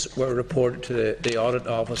cases were reported to the Audit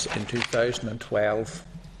Office in 2012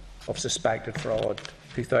 of suspected fraud,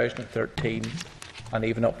 2013 and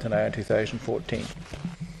even up to now in 2014?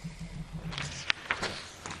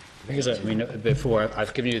 Because before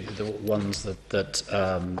I've given you the ones that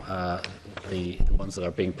the ones that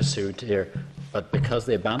are being pursued here, but because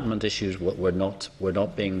the abandonment issues were not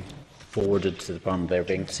being forwarded to the Department, they're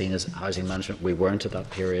being seen as housing management. We weren't at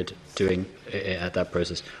that period doing at that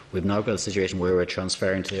process. We've now got a situation where we're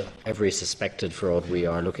transferring to every suspected fraud. We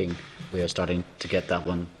are starting to get that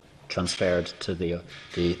one transferred to the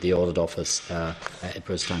Audit Office at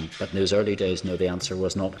present time. But in those early days, no, the answer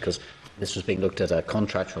was not, because this was being looked at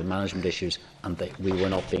contractual management issues, and it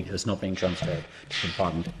was not being transferred to the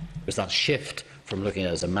Department. It was that shift from looking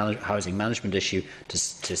at it as a housing management issue to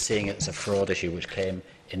seeing it as a fraud issue, which came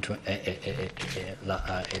into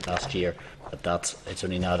last year. But it's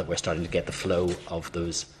only now that we're starting to get the flow of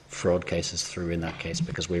those fraud cases through in that case,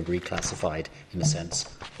 because we've reclassified, in a sense,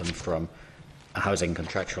 them from a housing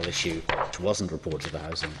contractual issue, which wasn't reported to the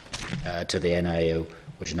housing, to the NIO,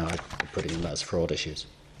 which now are putting them as fraud issues.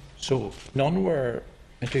 So none were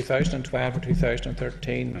in 2012 or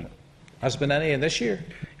 2013. Has there been any in this year?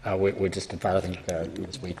 We're just in fact, I think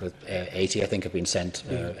this week with 80, I think, have been sent.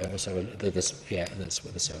 So this.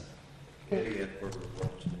 88 were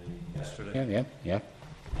reported to me yesterday. Yeah.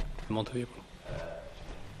 A month ago.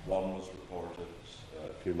 One was reported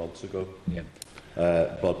a few months ago. Yeah.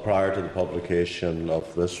 But prior to the publication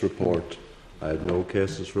of this report, I had no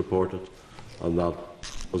cases reported, and that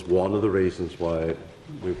was one of the reasons why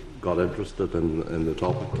we got interested in the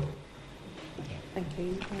topic. Thank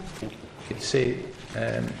you. You see,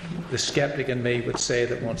 the sceptic in me would say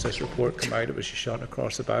that once this report came out, it was shot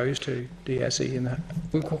across the bows to DSE and that.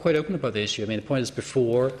 We're quite open about the issue. I mean, the point is,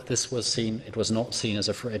 before this was seen, it was not seen as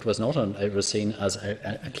it was seen as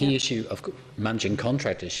a key issue of managing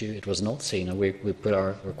contract issue. It was not seen, and we're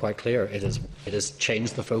quite clear. It has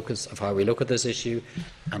changed the focus of how we look at this issue,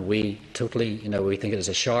 and we totally, we think it is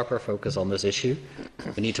a sharper focus on this issue.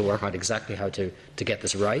 We need to work out exactly how to get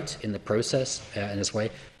this right in the process in this way.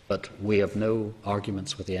 But we have no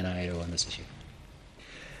arguments with the NIO on this issue.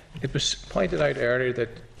 It was pointed out earlier that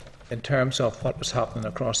in terms of what was happening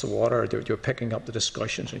across the water, that you're picking up the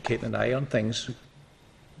discussions and keeping an eye on things.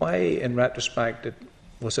 Why, in retrospect,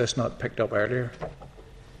 was this not picked up earlier?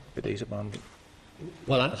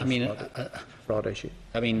 Well, fraud issue.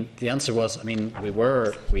 I mean, the answer was, for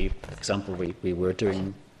example, we were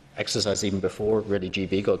doing exercise even before really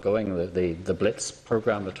GB got going. The Blitz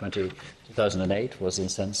programme of 2008 was, in a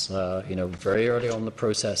sense, very early on in the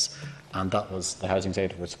process, and that was the housing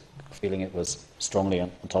sector was feeling it was strongly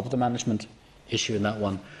on top of the management issue in that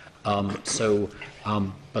one.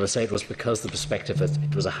 But I say it was because the perspective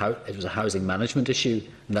it was a housing management issue,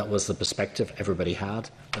 and that was the perspective everybody had.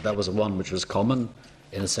 But that was one which was common,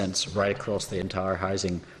 in a sense, right across the entire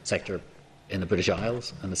housing sector in the British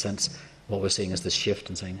Isles. In a sense, what we're seeing is this shift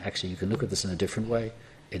and saying, actually, you can look at this in a different way.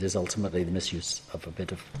 It is ultimately the misuse of a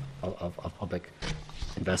bit of public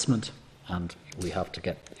investment, and we have to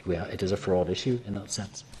get. It is a fraud issue in that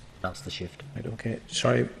sense. That's the shift. Right, okay.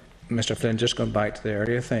 Sorry, Mr. Flynn. Just going back to the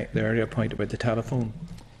earlier point about the telephone.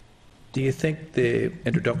 Do you think the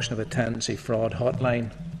introduction of a tenancy fraud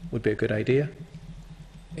hotline would be a good idea?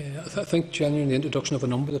 Yeah, I think genuinely the introduction of a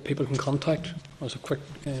number that people can contact as a quick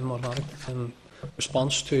automatic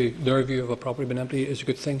response to their view of a property being empty is a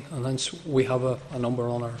good thing, and hence we have a number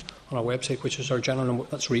on our website, which is our general number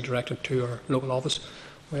that's redirected to our local office.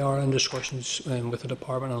 We are in discussions with the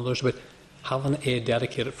department and others about having a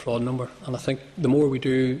dedicated fraud number, and I think the more we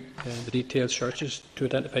do the detailed searches to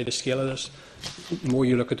identify the scale of this, the more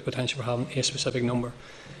you look at the potential for having a specific number.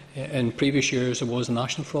 In previous years, there was a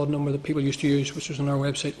national fraud number that people used to use, which was on our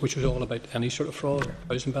website, which was all about any sort of fraud,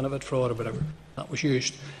 housing benefit fraud or whatever. That was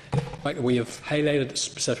used. In fact, we have highlighted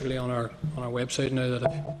specifically on our website now that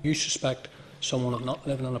if you suspect someone not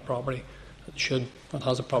living on a property that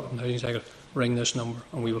has a problem in the housing sector, ring this number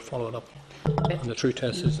and we will follow it up. And the true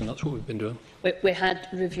test is, and that's what we've been doing. We had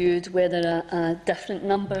reviewed whether a different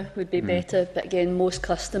number would be better, but again, most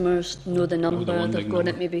customers know the number, they've got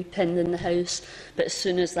it maybe pinned in the house, but as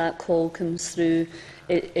soon as that call comes through,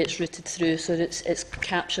 it's routed through, so it's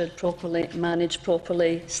captured properly, managed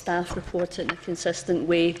properly, staff report it in a consistent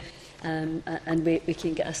way, and we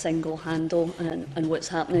can get a single handle on what's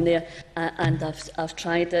happening there. And I've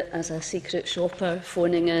tried it as a secret shopper,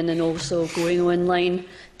 phoning in and also going online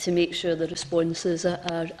to make sure the responses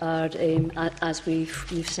are as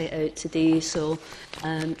we've set out today. So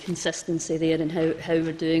consistency there in how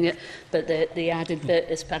we're doing it. But the added bit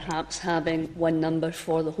is perhaps having one number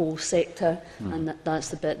for the whole sector, and that's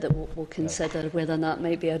the bit that we'll consider whether that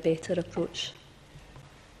might be a better approach.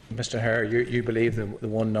 Mr. Hare, you believe the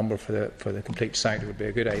one number for the complete sector would be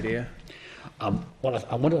a good idea? Well,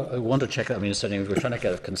 I want to check that. I mean, certainly we're trying to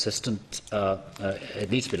get a consistent.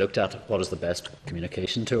 It needs to be looked at. What is the best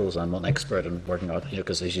communication tools? I'm not an expert in working out,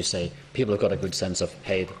 because as you say, people have got a good sense of,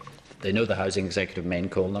 hey, they know the housing executive main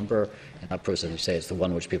call number. In that process, you say it's the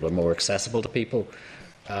one which people are more accessible to people.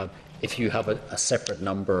 If you have a separate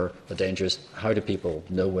number, the danger is how do people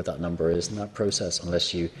know what that number is in that process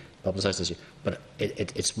unless you publicise this? But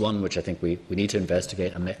it's one which I think we need to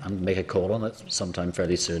investigate and make a call on it sometime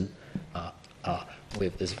fairly soon.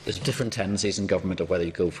 There's different tendencies in government of whether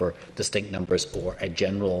you go for distinct numbers or a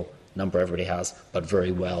general number everybody has, but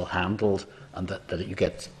very well handled, and that you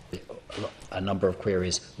get a number of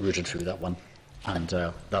queries routed through that one. And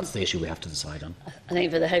that's the issue we have to decide on. I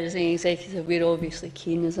think for the housing executive, we're obviously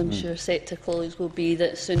keen, as I'm sure sector colleagues will be,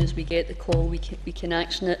 that as soon as we get the call, we can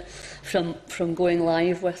action it. From going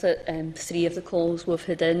live with it, 3 of the calls we've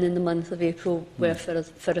had in the month of April were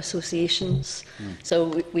for associations.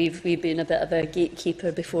 So we've been a bit of a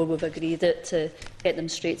gatekeeper before we've agreed it to get them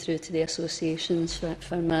straight through to the associations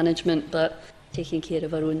for management, but taking care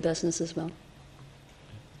of our own business as well.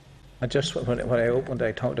 And just when I opened,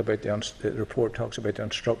 I talked about the report talks about the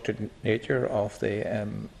unstructured nature of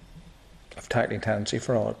tackling tenancy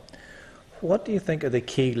fraud. What do you think are the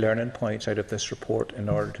key learning points out of this report in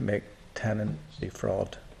order to make tenancy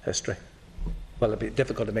fraud history? Well, it'd be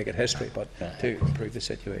difficult to make it history, but to improve the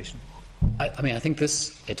situation. I mean, I think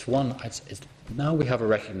now we have a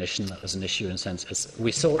recognition that there's an issue in a sense.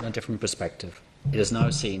 We saw it in a different perspective. It is now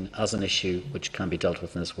seen as an issue which can be dealt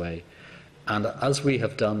with in this way. And as we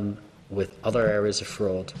have done with other areas of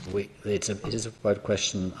fraud, it is about a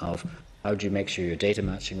question of how do you make sure your data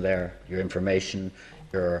matching there, your information,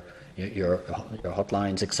 your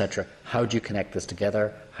hotlines, etc. How do you connect this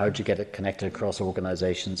together? How do you get it connected across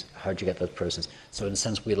organisations? How do you get that process? So, in a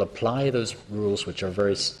sense, we'll apply those rules which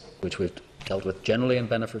we've dealt with generally in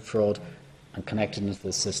benefit fraud and connected into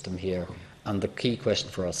the system here. And the key question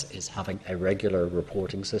for us is having a regular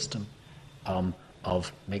reporting system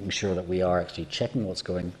of making sure that we are actually checking what's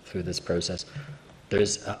going through this process.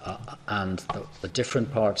 There's and the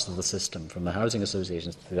different parts of the system, from the housing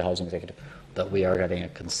associations to the housing executive, that we are getting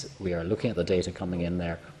we are looking at the data coming in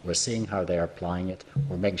there. We're seeing how they are applying it.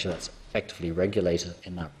 We're making sure that's effectively regulated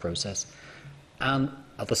in that process, and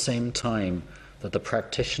at the same time that the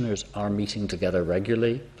practitioners are meeting together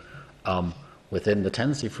regularly within the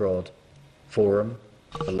tenancy fraud forum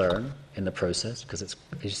to learn in the process, because it's,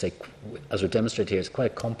 as you say, as we've demonstrated here, it's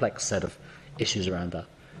quite a complex set of issues around that.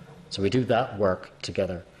 So we do that work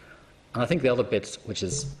together. And I think the other bit, which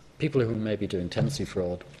is people who may be doing tenancy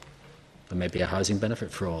fraud, there may be a housing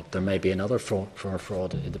benefit fraud, there may be another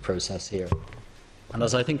fraud in the process here. And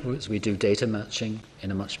as I think as we do data matching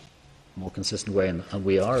in a much more consistent way, and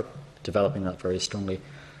we are developing that very strongly,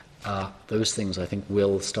 those things I think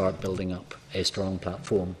will start building up a strong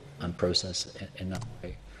platform and process in that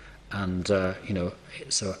way. And,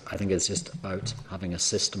 so I think it's just about having a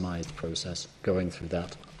systemised process going through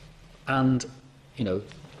that. And,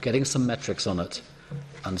 getting some metrics on it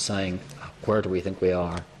and saying, where do we think we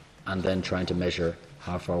are? And then trying to measure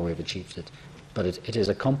how far we've achieved it. But it is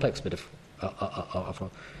a complex bit of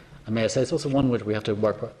and may I say, it's also one where we have to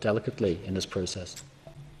work delicately in this process.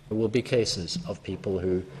 There will be cases of people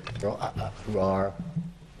who are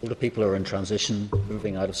older people who are in transition,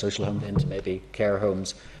 moving out of social home into maybe care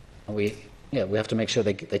homes, and we have to make sure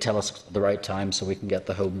they tell us at the right time so we can get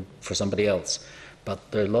the home for somebody else.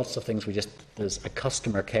 But there are lots of things there's a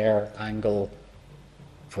customer care angle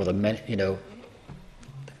for the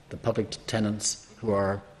public tenants who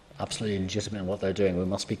are absolutely legitimate in what they're doing. We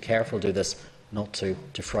must be careful to do this, not to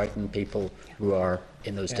frighten people who are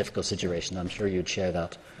in those difficult situations. I'm sure you'd share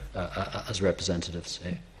that as representatives.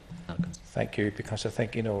 Thank you, because I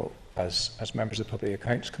think, as members of the Public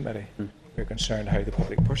Accounts Committee, we're concerned how the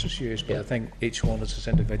public purse is used, but I think each one is as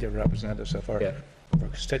individual representatives of our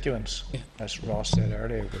constituents. As Ross said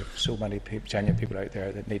earlier, we have so many genuine people out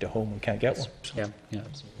there that need a home and can't get one. So.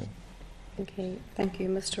 Okay, thank you,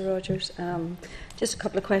 Mr. Rogers. Just a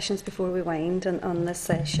couple of questions before we wind on this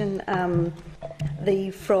session.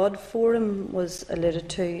 The fraud forum was alluded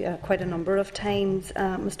to quite a number of times.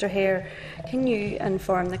 Mr. Hare, can you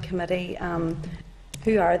inform the committee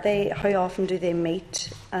who are they, how often do they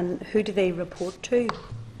meet, and who do they report to?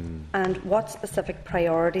 And what specific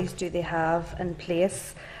priorities do they have in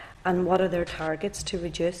place, and what are their targets to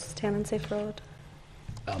reduce tenancy fraud?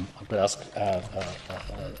 I'm going to ask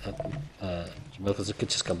Milford could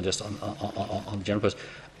just comment just on the general process.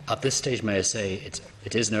 At this stage, may I say,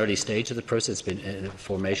 it is an early stage of the process. It's been the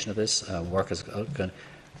formation of this work has gone.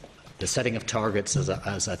 The setting of targets,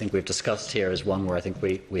 as I think we've discussed here, is one where I think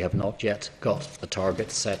we have not yet got the target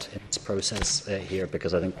set in this process here,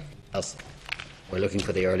 because I think we're looking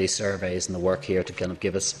for the early surveys and the work here to kind of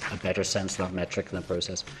give us a better sense of that metric in the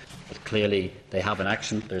process. But clearly, they have an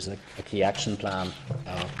action. There's a key action plan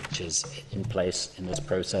which is in place in this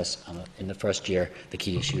process. And in the first year, the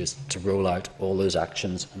key issue is to roll out all those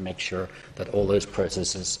actions and make sure that all those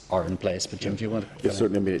processes are in place. But Jim, do you want to? Yes,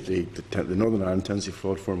 certainly. The Northern Ireland Tenancy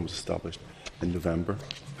Fraud Forum was established in November.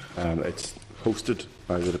 It's hosted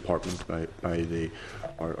by the department, by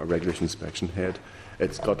our regulation inspection head.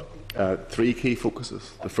 It's got 3 key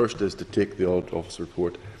focuses. The first is to take the audit office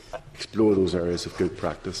report, explore those areas of good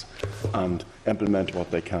practice, and implement what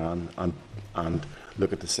they can, and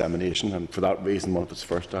look at dissemination. And for that reason, one of its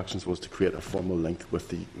first actions was to create a formal link with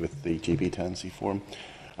the GB Tenancy Forum,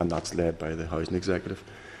 and that's led by the Housing Executive.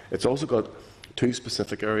 It's also got 2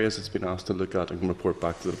 specific areas it's been asked to look at and can report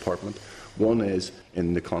back to the department. One is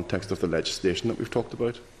in the context of the legislation that we've talked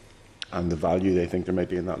about, and the value they think there might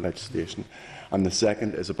be in that legislation. And the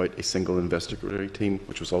second is about a single investigatory team,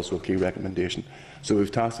 which was also a key recommendation. So we've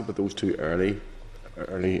tasked it with those 2 early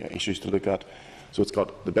issues to look at. So it's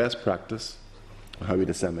got the best practice, how we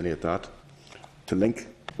disseminate that, to link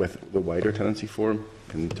with the wider tenancy forum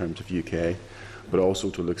in terms of UK, but also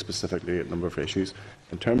to look specifically at a number of issues.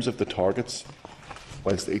 In terms of the targets,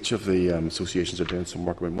 whilst each of the associations are doing some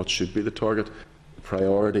work around what should be the target, the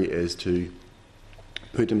priority is to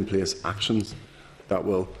put in place actions that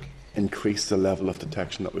will increase the level of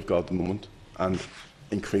detection that we've got at the moment and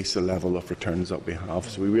increase the level of returns that we have.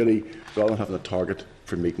 So we really, rather than having a target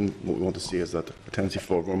for meeting, what we want to see is that the tenancy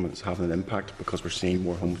fraud room is having an impact because we're seeing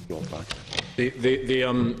more homes brought back.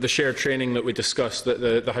 The shared training that we discussed, that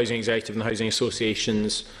the Housing Executive and the Housing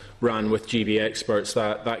Associations ran with GB experts,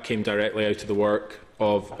 that came directly out of the work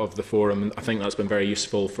of the forum, and I think that's been very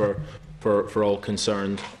useful for all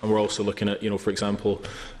concerned. And we're also looking at, for example,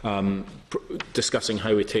 discussing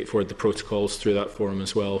how we take forward the protocols through that forum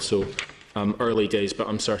as well. So early days, but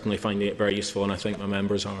I'm certainly finding it very useful, and I think my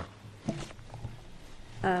members are.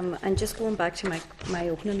 And just going back to my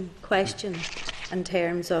opening question, in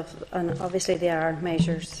terms of, and obviously there are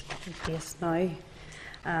measures in place now,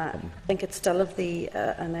 I think it's still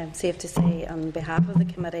and I'm safe to say on behalf of the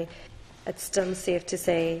committee, it's still safe to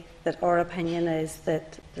say that our opinion is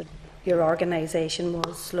that your organisation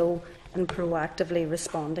was slow in proactively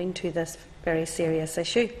responding to this very serious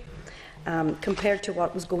issue, compared to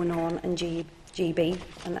what was going on in GB,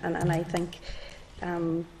 and I think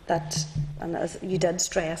that, and as you did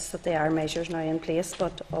stress, that there are measures now in place,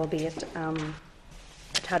 but albeit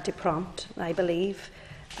it had to prompt, I believe,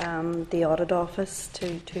 the Audit Office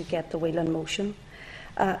to get the wheel in motion.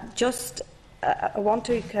 I want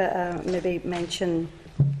to maybe mention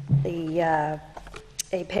the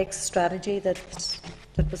APEX strategy that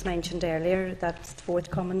was mentioned earlier, that's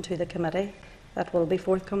forthcoming to the committee. That will be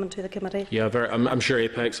forthcoming to the committee. Yeah, I'm sure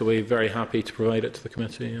APEX will be very happy to provide it to the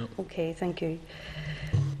committee. Yeah. Okay, thank you.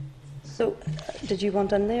 So, did you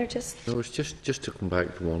want in there just? No, it's just to come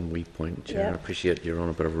back to one wee point, Chair. Yeah. I appreciate you're on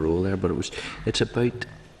a bit of a roll there, but it's about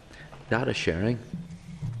data sharing,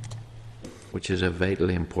 which is a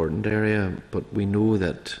vitally important area. But we know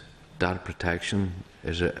that data protection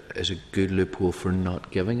is a good loophole for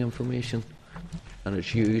not giving information, and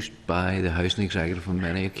it's used by the Housing Executive on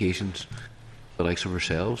many occasions, the likes of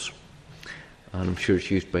ourselves. And I'm sure it's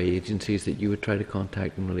used by agencies that you would try to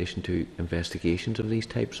contact in relation to investigations of these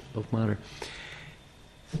types of matter.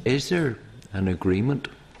 Is there an agreement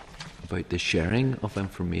about the sharing of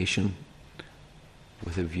information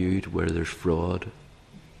with a view to where there's fraud,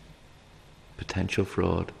 potential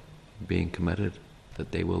fraud being committed,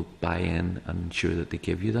 that they will buy in and ensure that they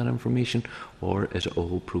give you that information, or is it a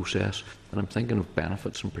whole process? And I'm thinking of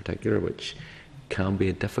benefits in particular, which can be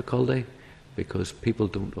a difficulty because people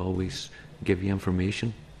don't always give you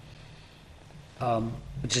information.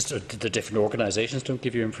 Just the different organisations don't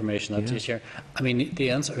give you information. That's easier. I mean, the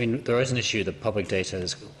answer. I mean, there is an issue that public data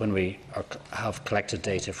is when we have collected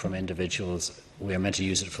data from individuals, we are meant to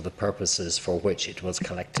use it for the purposes for which it was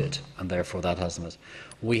collected, and therefore that has limits.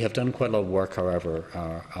 We have done quite a lot of work, however,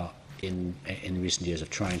 in recent years of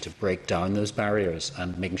trying to break down those barriers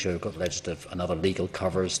and making sure we've got legislative and other legal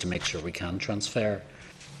covers to make sure we can transfer.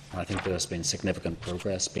 I think there has been significant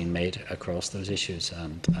progress being made across those issues,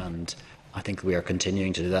 and I think we are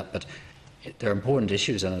continuing to do that. But they're important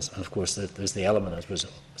issues, and of course there's the element that was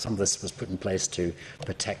some of this was put in place to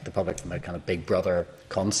protect the public from a kind of Big Brother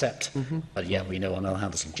concept. But yet we know on the other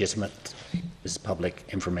hand it's legitimate, this public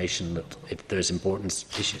information, that there's important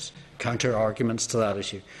issues, counter arguments to that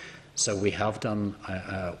issue. So we have done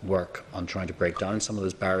work on trying to break down some of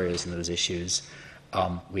those barriers and those issues.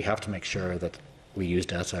 We have to make sure that we use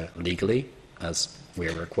data legally as we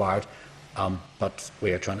are required, but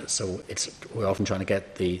we are trying to. So we're often trying to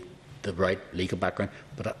get the right legal background.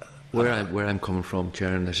 But where I'm coming from,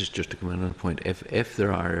 Chair, and this is just to come in on a point. If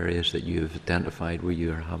there are areas that you've identified where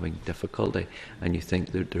you are having difficulty, and you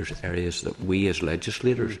think that there's areas that we as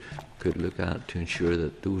legislators could look at to ensure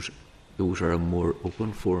that those are a more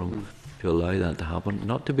open forum to allow that to happen,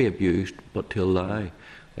 not to be abused, but to allow.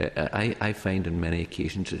 I find in many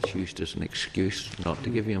occasions it's used as an excuse not to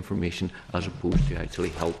give you information as opposed to actually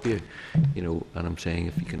help you, and I'm saying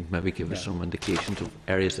if you can maybe give us some indications of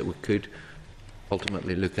areas that we could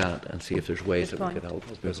ultimately look at and see if there's ways that we could help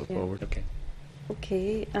move it forward.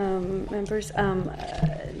 Okay, members,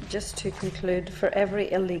 just to conclude, for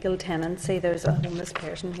every illegal tenancy there's a homeless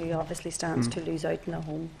person who obviously stands to lose out in a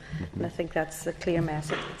home, and I think that's a clear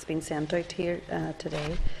message that's been sent out here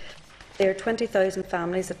today. There are 20,000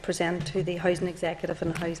 families that present to the Housing Executive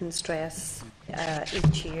and Housing Stress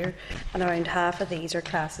each year, and around half of these are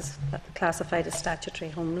classified as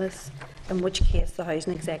statutory homeless, in which case the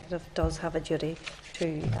Housing Executive does have a duty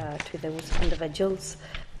to those individuals.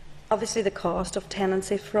 Obviously, the cost of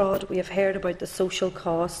tenancy fraud, we have heard about the social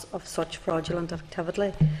costs of such fraudulent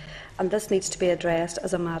activity, and this needs to be addressed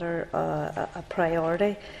as a matter, a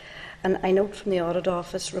priority. And I note from the Audit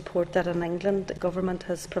Office report that in England the government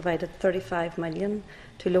has provided $35 million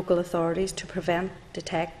to local authorities to prevent,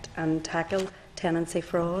 detect and tackle tenancy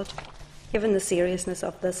fraud. Given the seriousness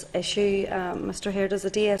of this issue, Mr Hare, does the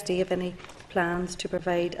DSD have any plans to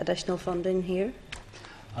provide additional funding here?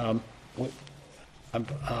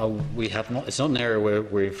 We have not. It's not an area where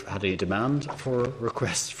we've had any demand for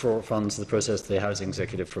requests for funds. The process, the Housing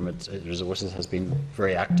Executive, from its resources, has been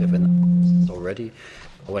very active in that already.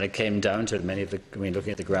 When it came down to it, many of the,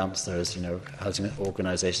 looking at the grants, there's, housing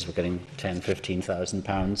organisations were getting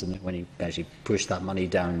 £10,000–15,000, and when you actually push that money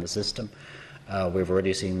down the system, we've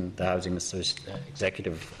already seen the Housing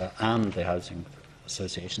Executive and the housing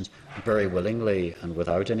associations very willingly and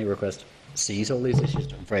without any request seize all these issues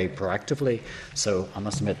very proactively. So I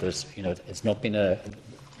must admit, there's, it's not been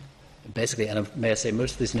basically, and may I say,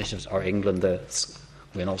 most of these initiatives are England.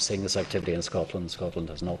 We're not seeing this activity in Scotland. Scotland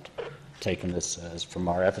has not taken this, as from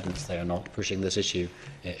our evidence, they are not pushing this issue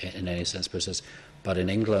in any sense process. But in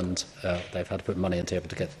England, they've had to put money on the table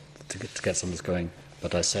to get some of this going.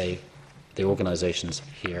 But I say, the organisations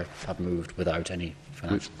here have moved without any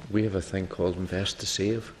financial. We have a thing called Invest to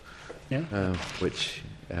Save, which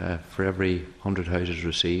for every 100 houses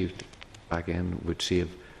received back in would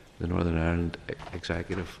save the Northern Ireland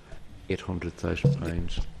Executive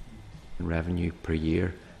 £800,000 in revenue per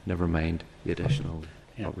year, never mind the additional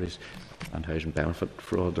properties and housing benefit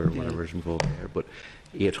fraud or whatever is involved there, but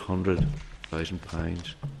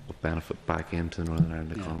 £800,000 of benefit back into the Northern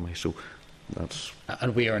Ireland economy. So that's...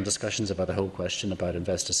 And we are in discussions about the whole question about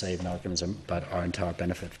Invest to Save and arguments about our entire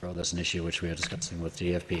benefit for all this, an issue which we are discussing with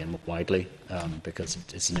DFP and widely, because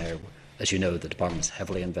it's an area, as you know, the department is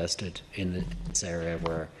heavily invested in this area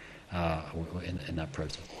where in that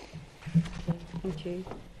process. Thank you.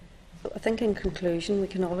 I think in conclusion we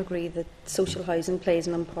can all agree that social housing plays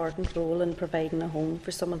an important role in providing a home for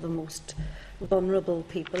some of the most vulnerable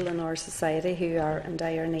people in our society who are in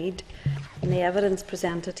dire need. And the evidence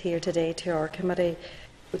presented here today to our committee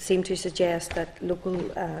would seem to suggest that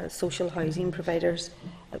local social housing providers,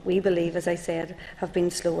 that we believe, as I said, have been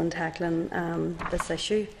slow in tackling this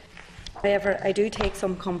issue. However, I do take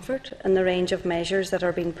some comfort in the range of measures that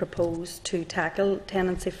are being proposed to tackle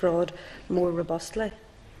tenancy fraud more robustly.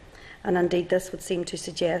 And indeed, this would seem to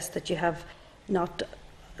suggest that you have not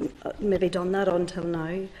maybe done that until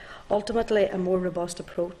now. Ultimately, a more robust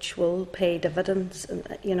approach will pay dividends,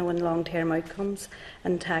 in long-term outcomes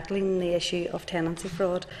in tackling the issue of tenancy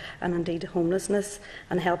fraud and indeed homelessness,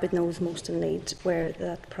 and helping those most in need where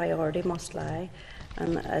that priority must lie.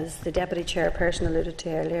 And as the Deputy Chairperson alluded to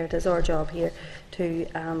earlier, it is our job here to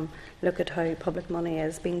look at how public money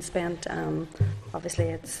is being spent. Obviously,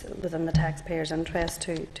 it's within the taxpayers' interest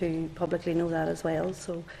to publicly know that as well.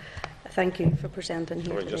 So, thank you for presenting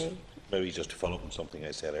here today. Maybe just to follow up on something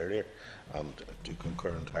I said earlier, and to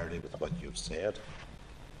concur entirely with what you've said,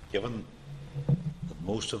 given that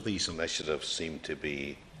most of these initiatives seem to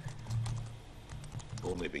be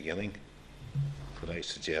only beginning, could I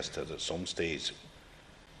suggest that at some stage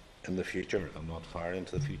in the future, and not far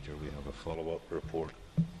into the future, we have a follow-up report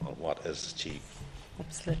on what is achieved?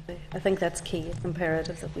 Absolutely. I think that's key. It's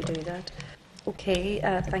imperative that we do that. Okay,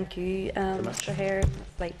 thank you, Mr Hare,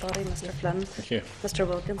 Lightbody, Mr Flynn, Mr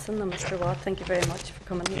Wilkinson and Mr Watt. Thank you very much for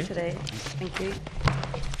coming here today. Thank you.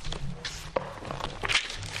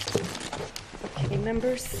 Okay,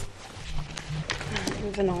 members,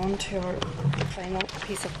 moving on to our final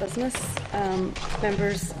piece of business.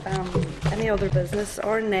 Members, any other business?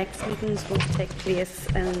 Our next meeting is going to take place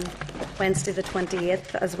on Wednesday the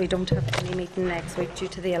 28th, as we don't have any meeting next week due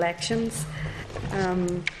to the elections.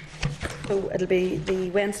 So it'll be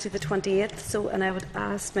the Wednesday the 28th. So, and I would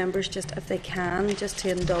ask members, just if they can, just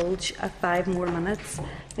to indulge 5 more minutes,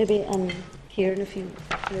 maybe Kieran, if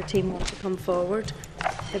your team want to come forward,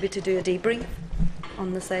 maybe to do a debrief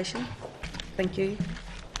on the session. Thank you.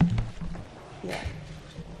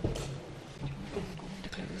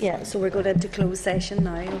 Yeah, so we're going into closed session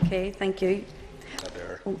now. Okay, thank you.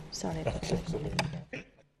 Oh, sorry.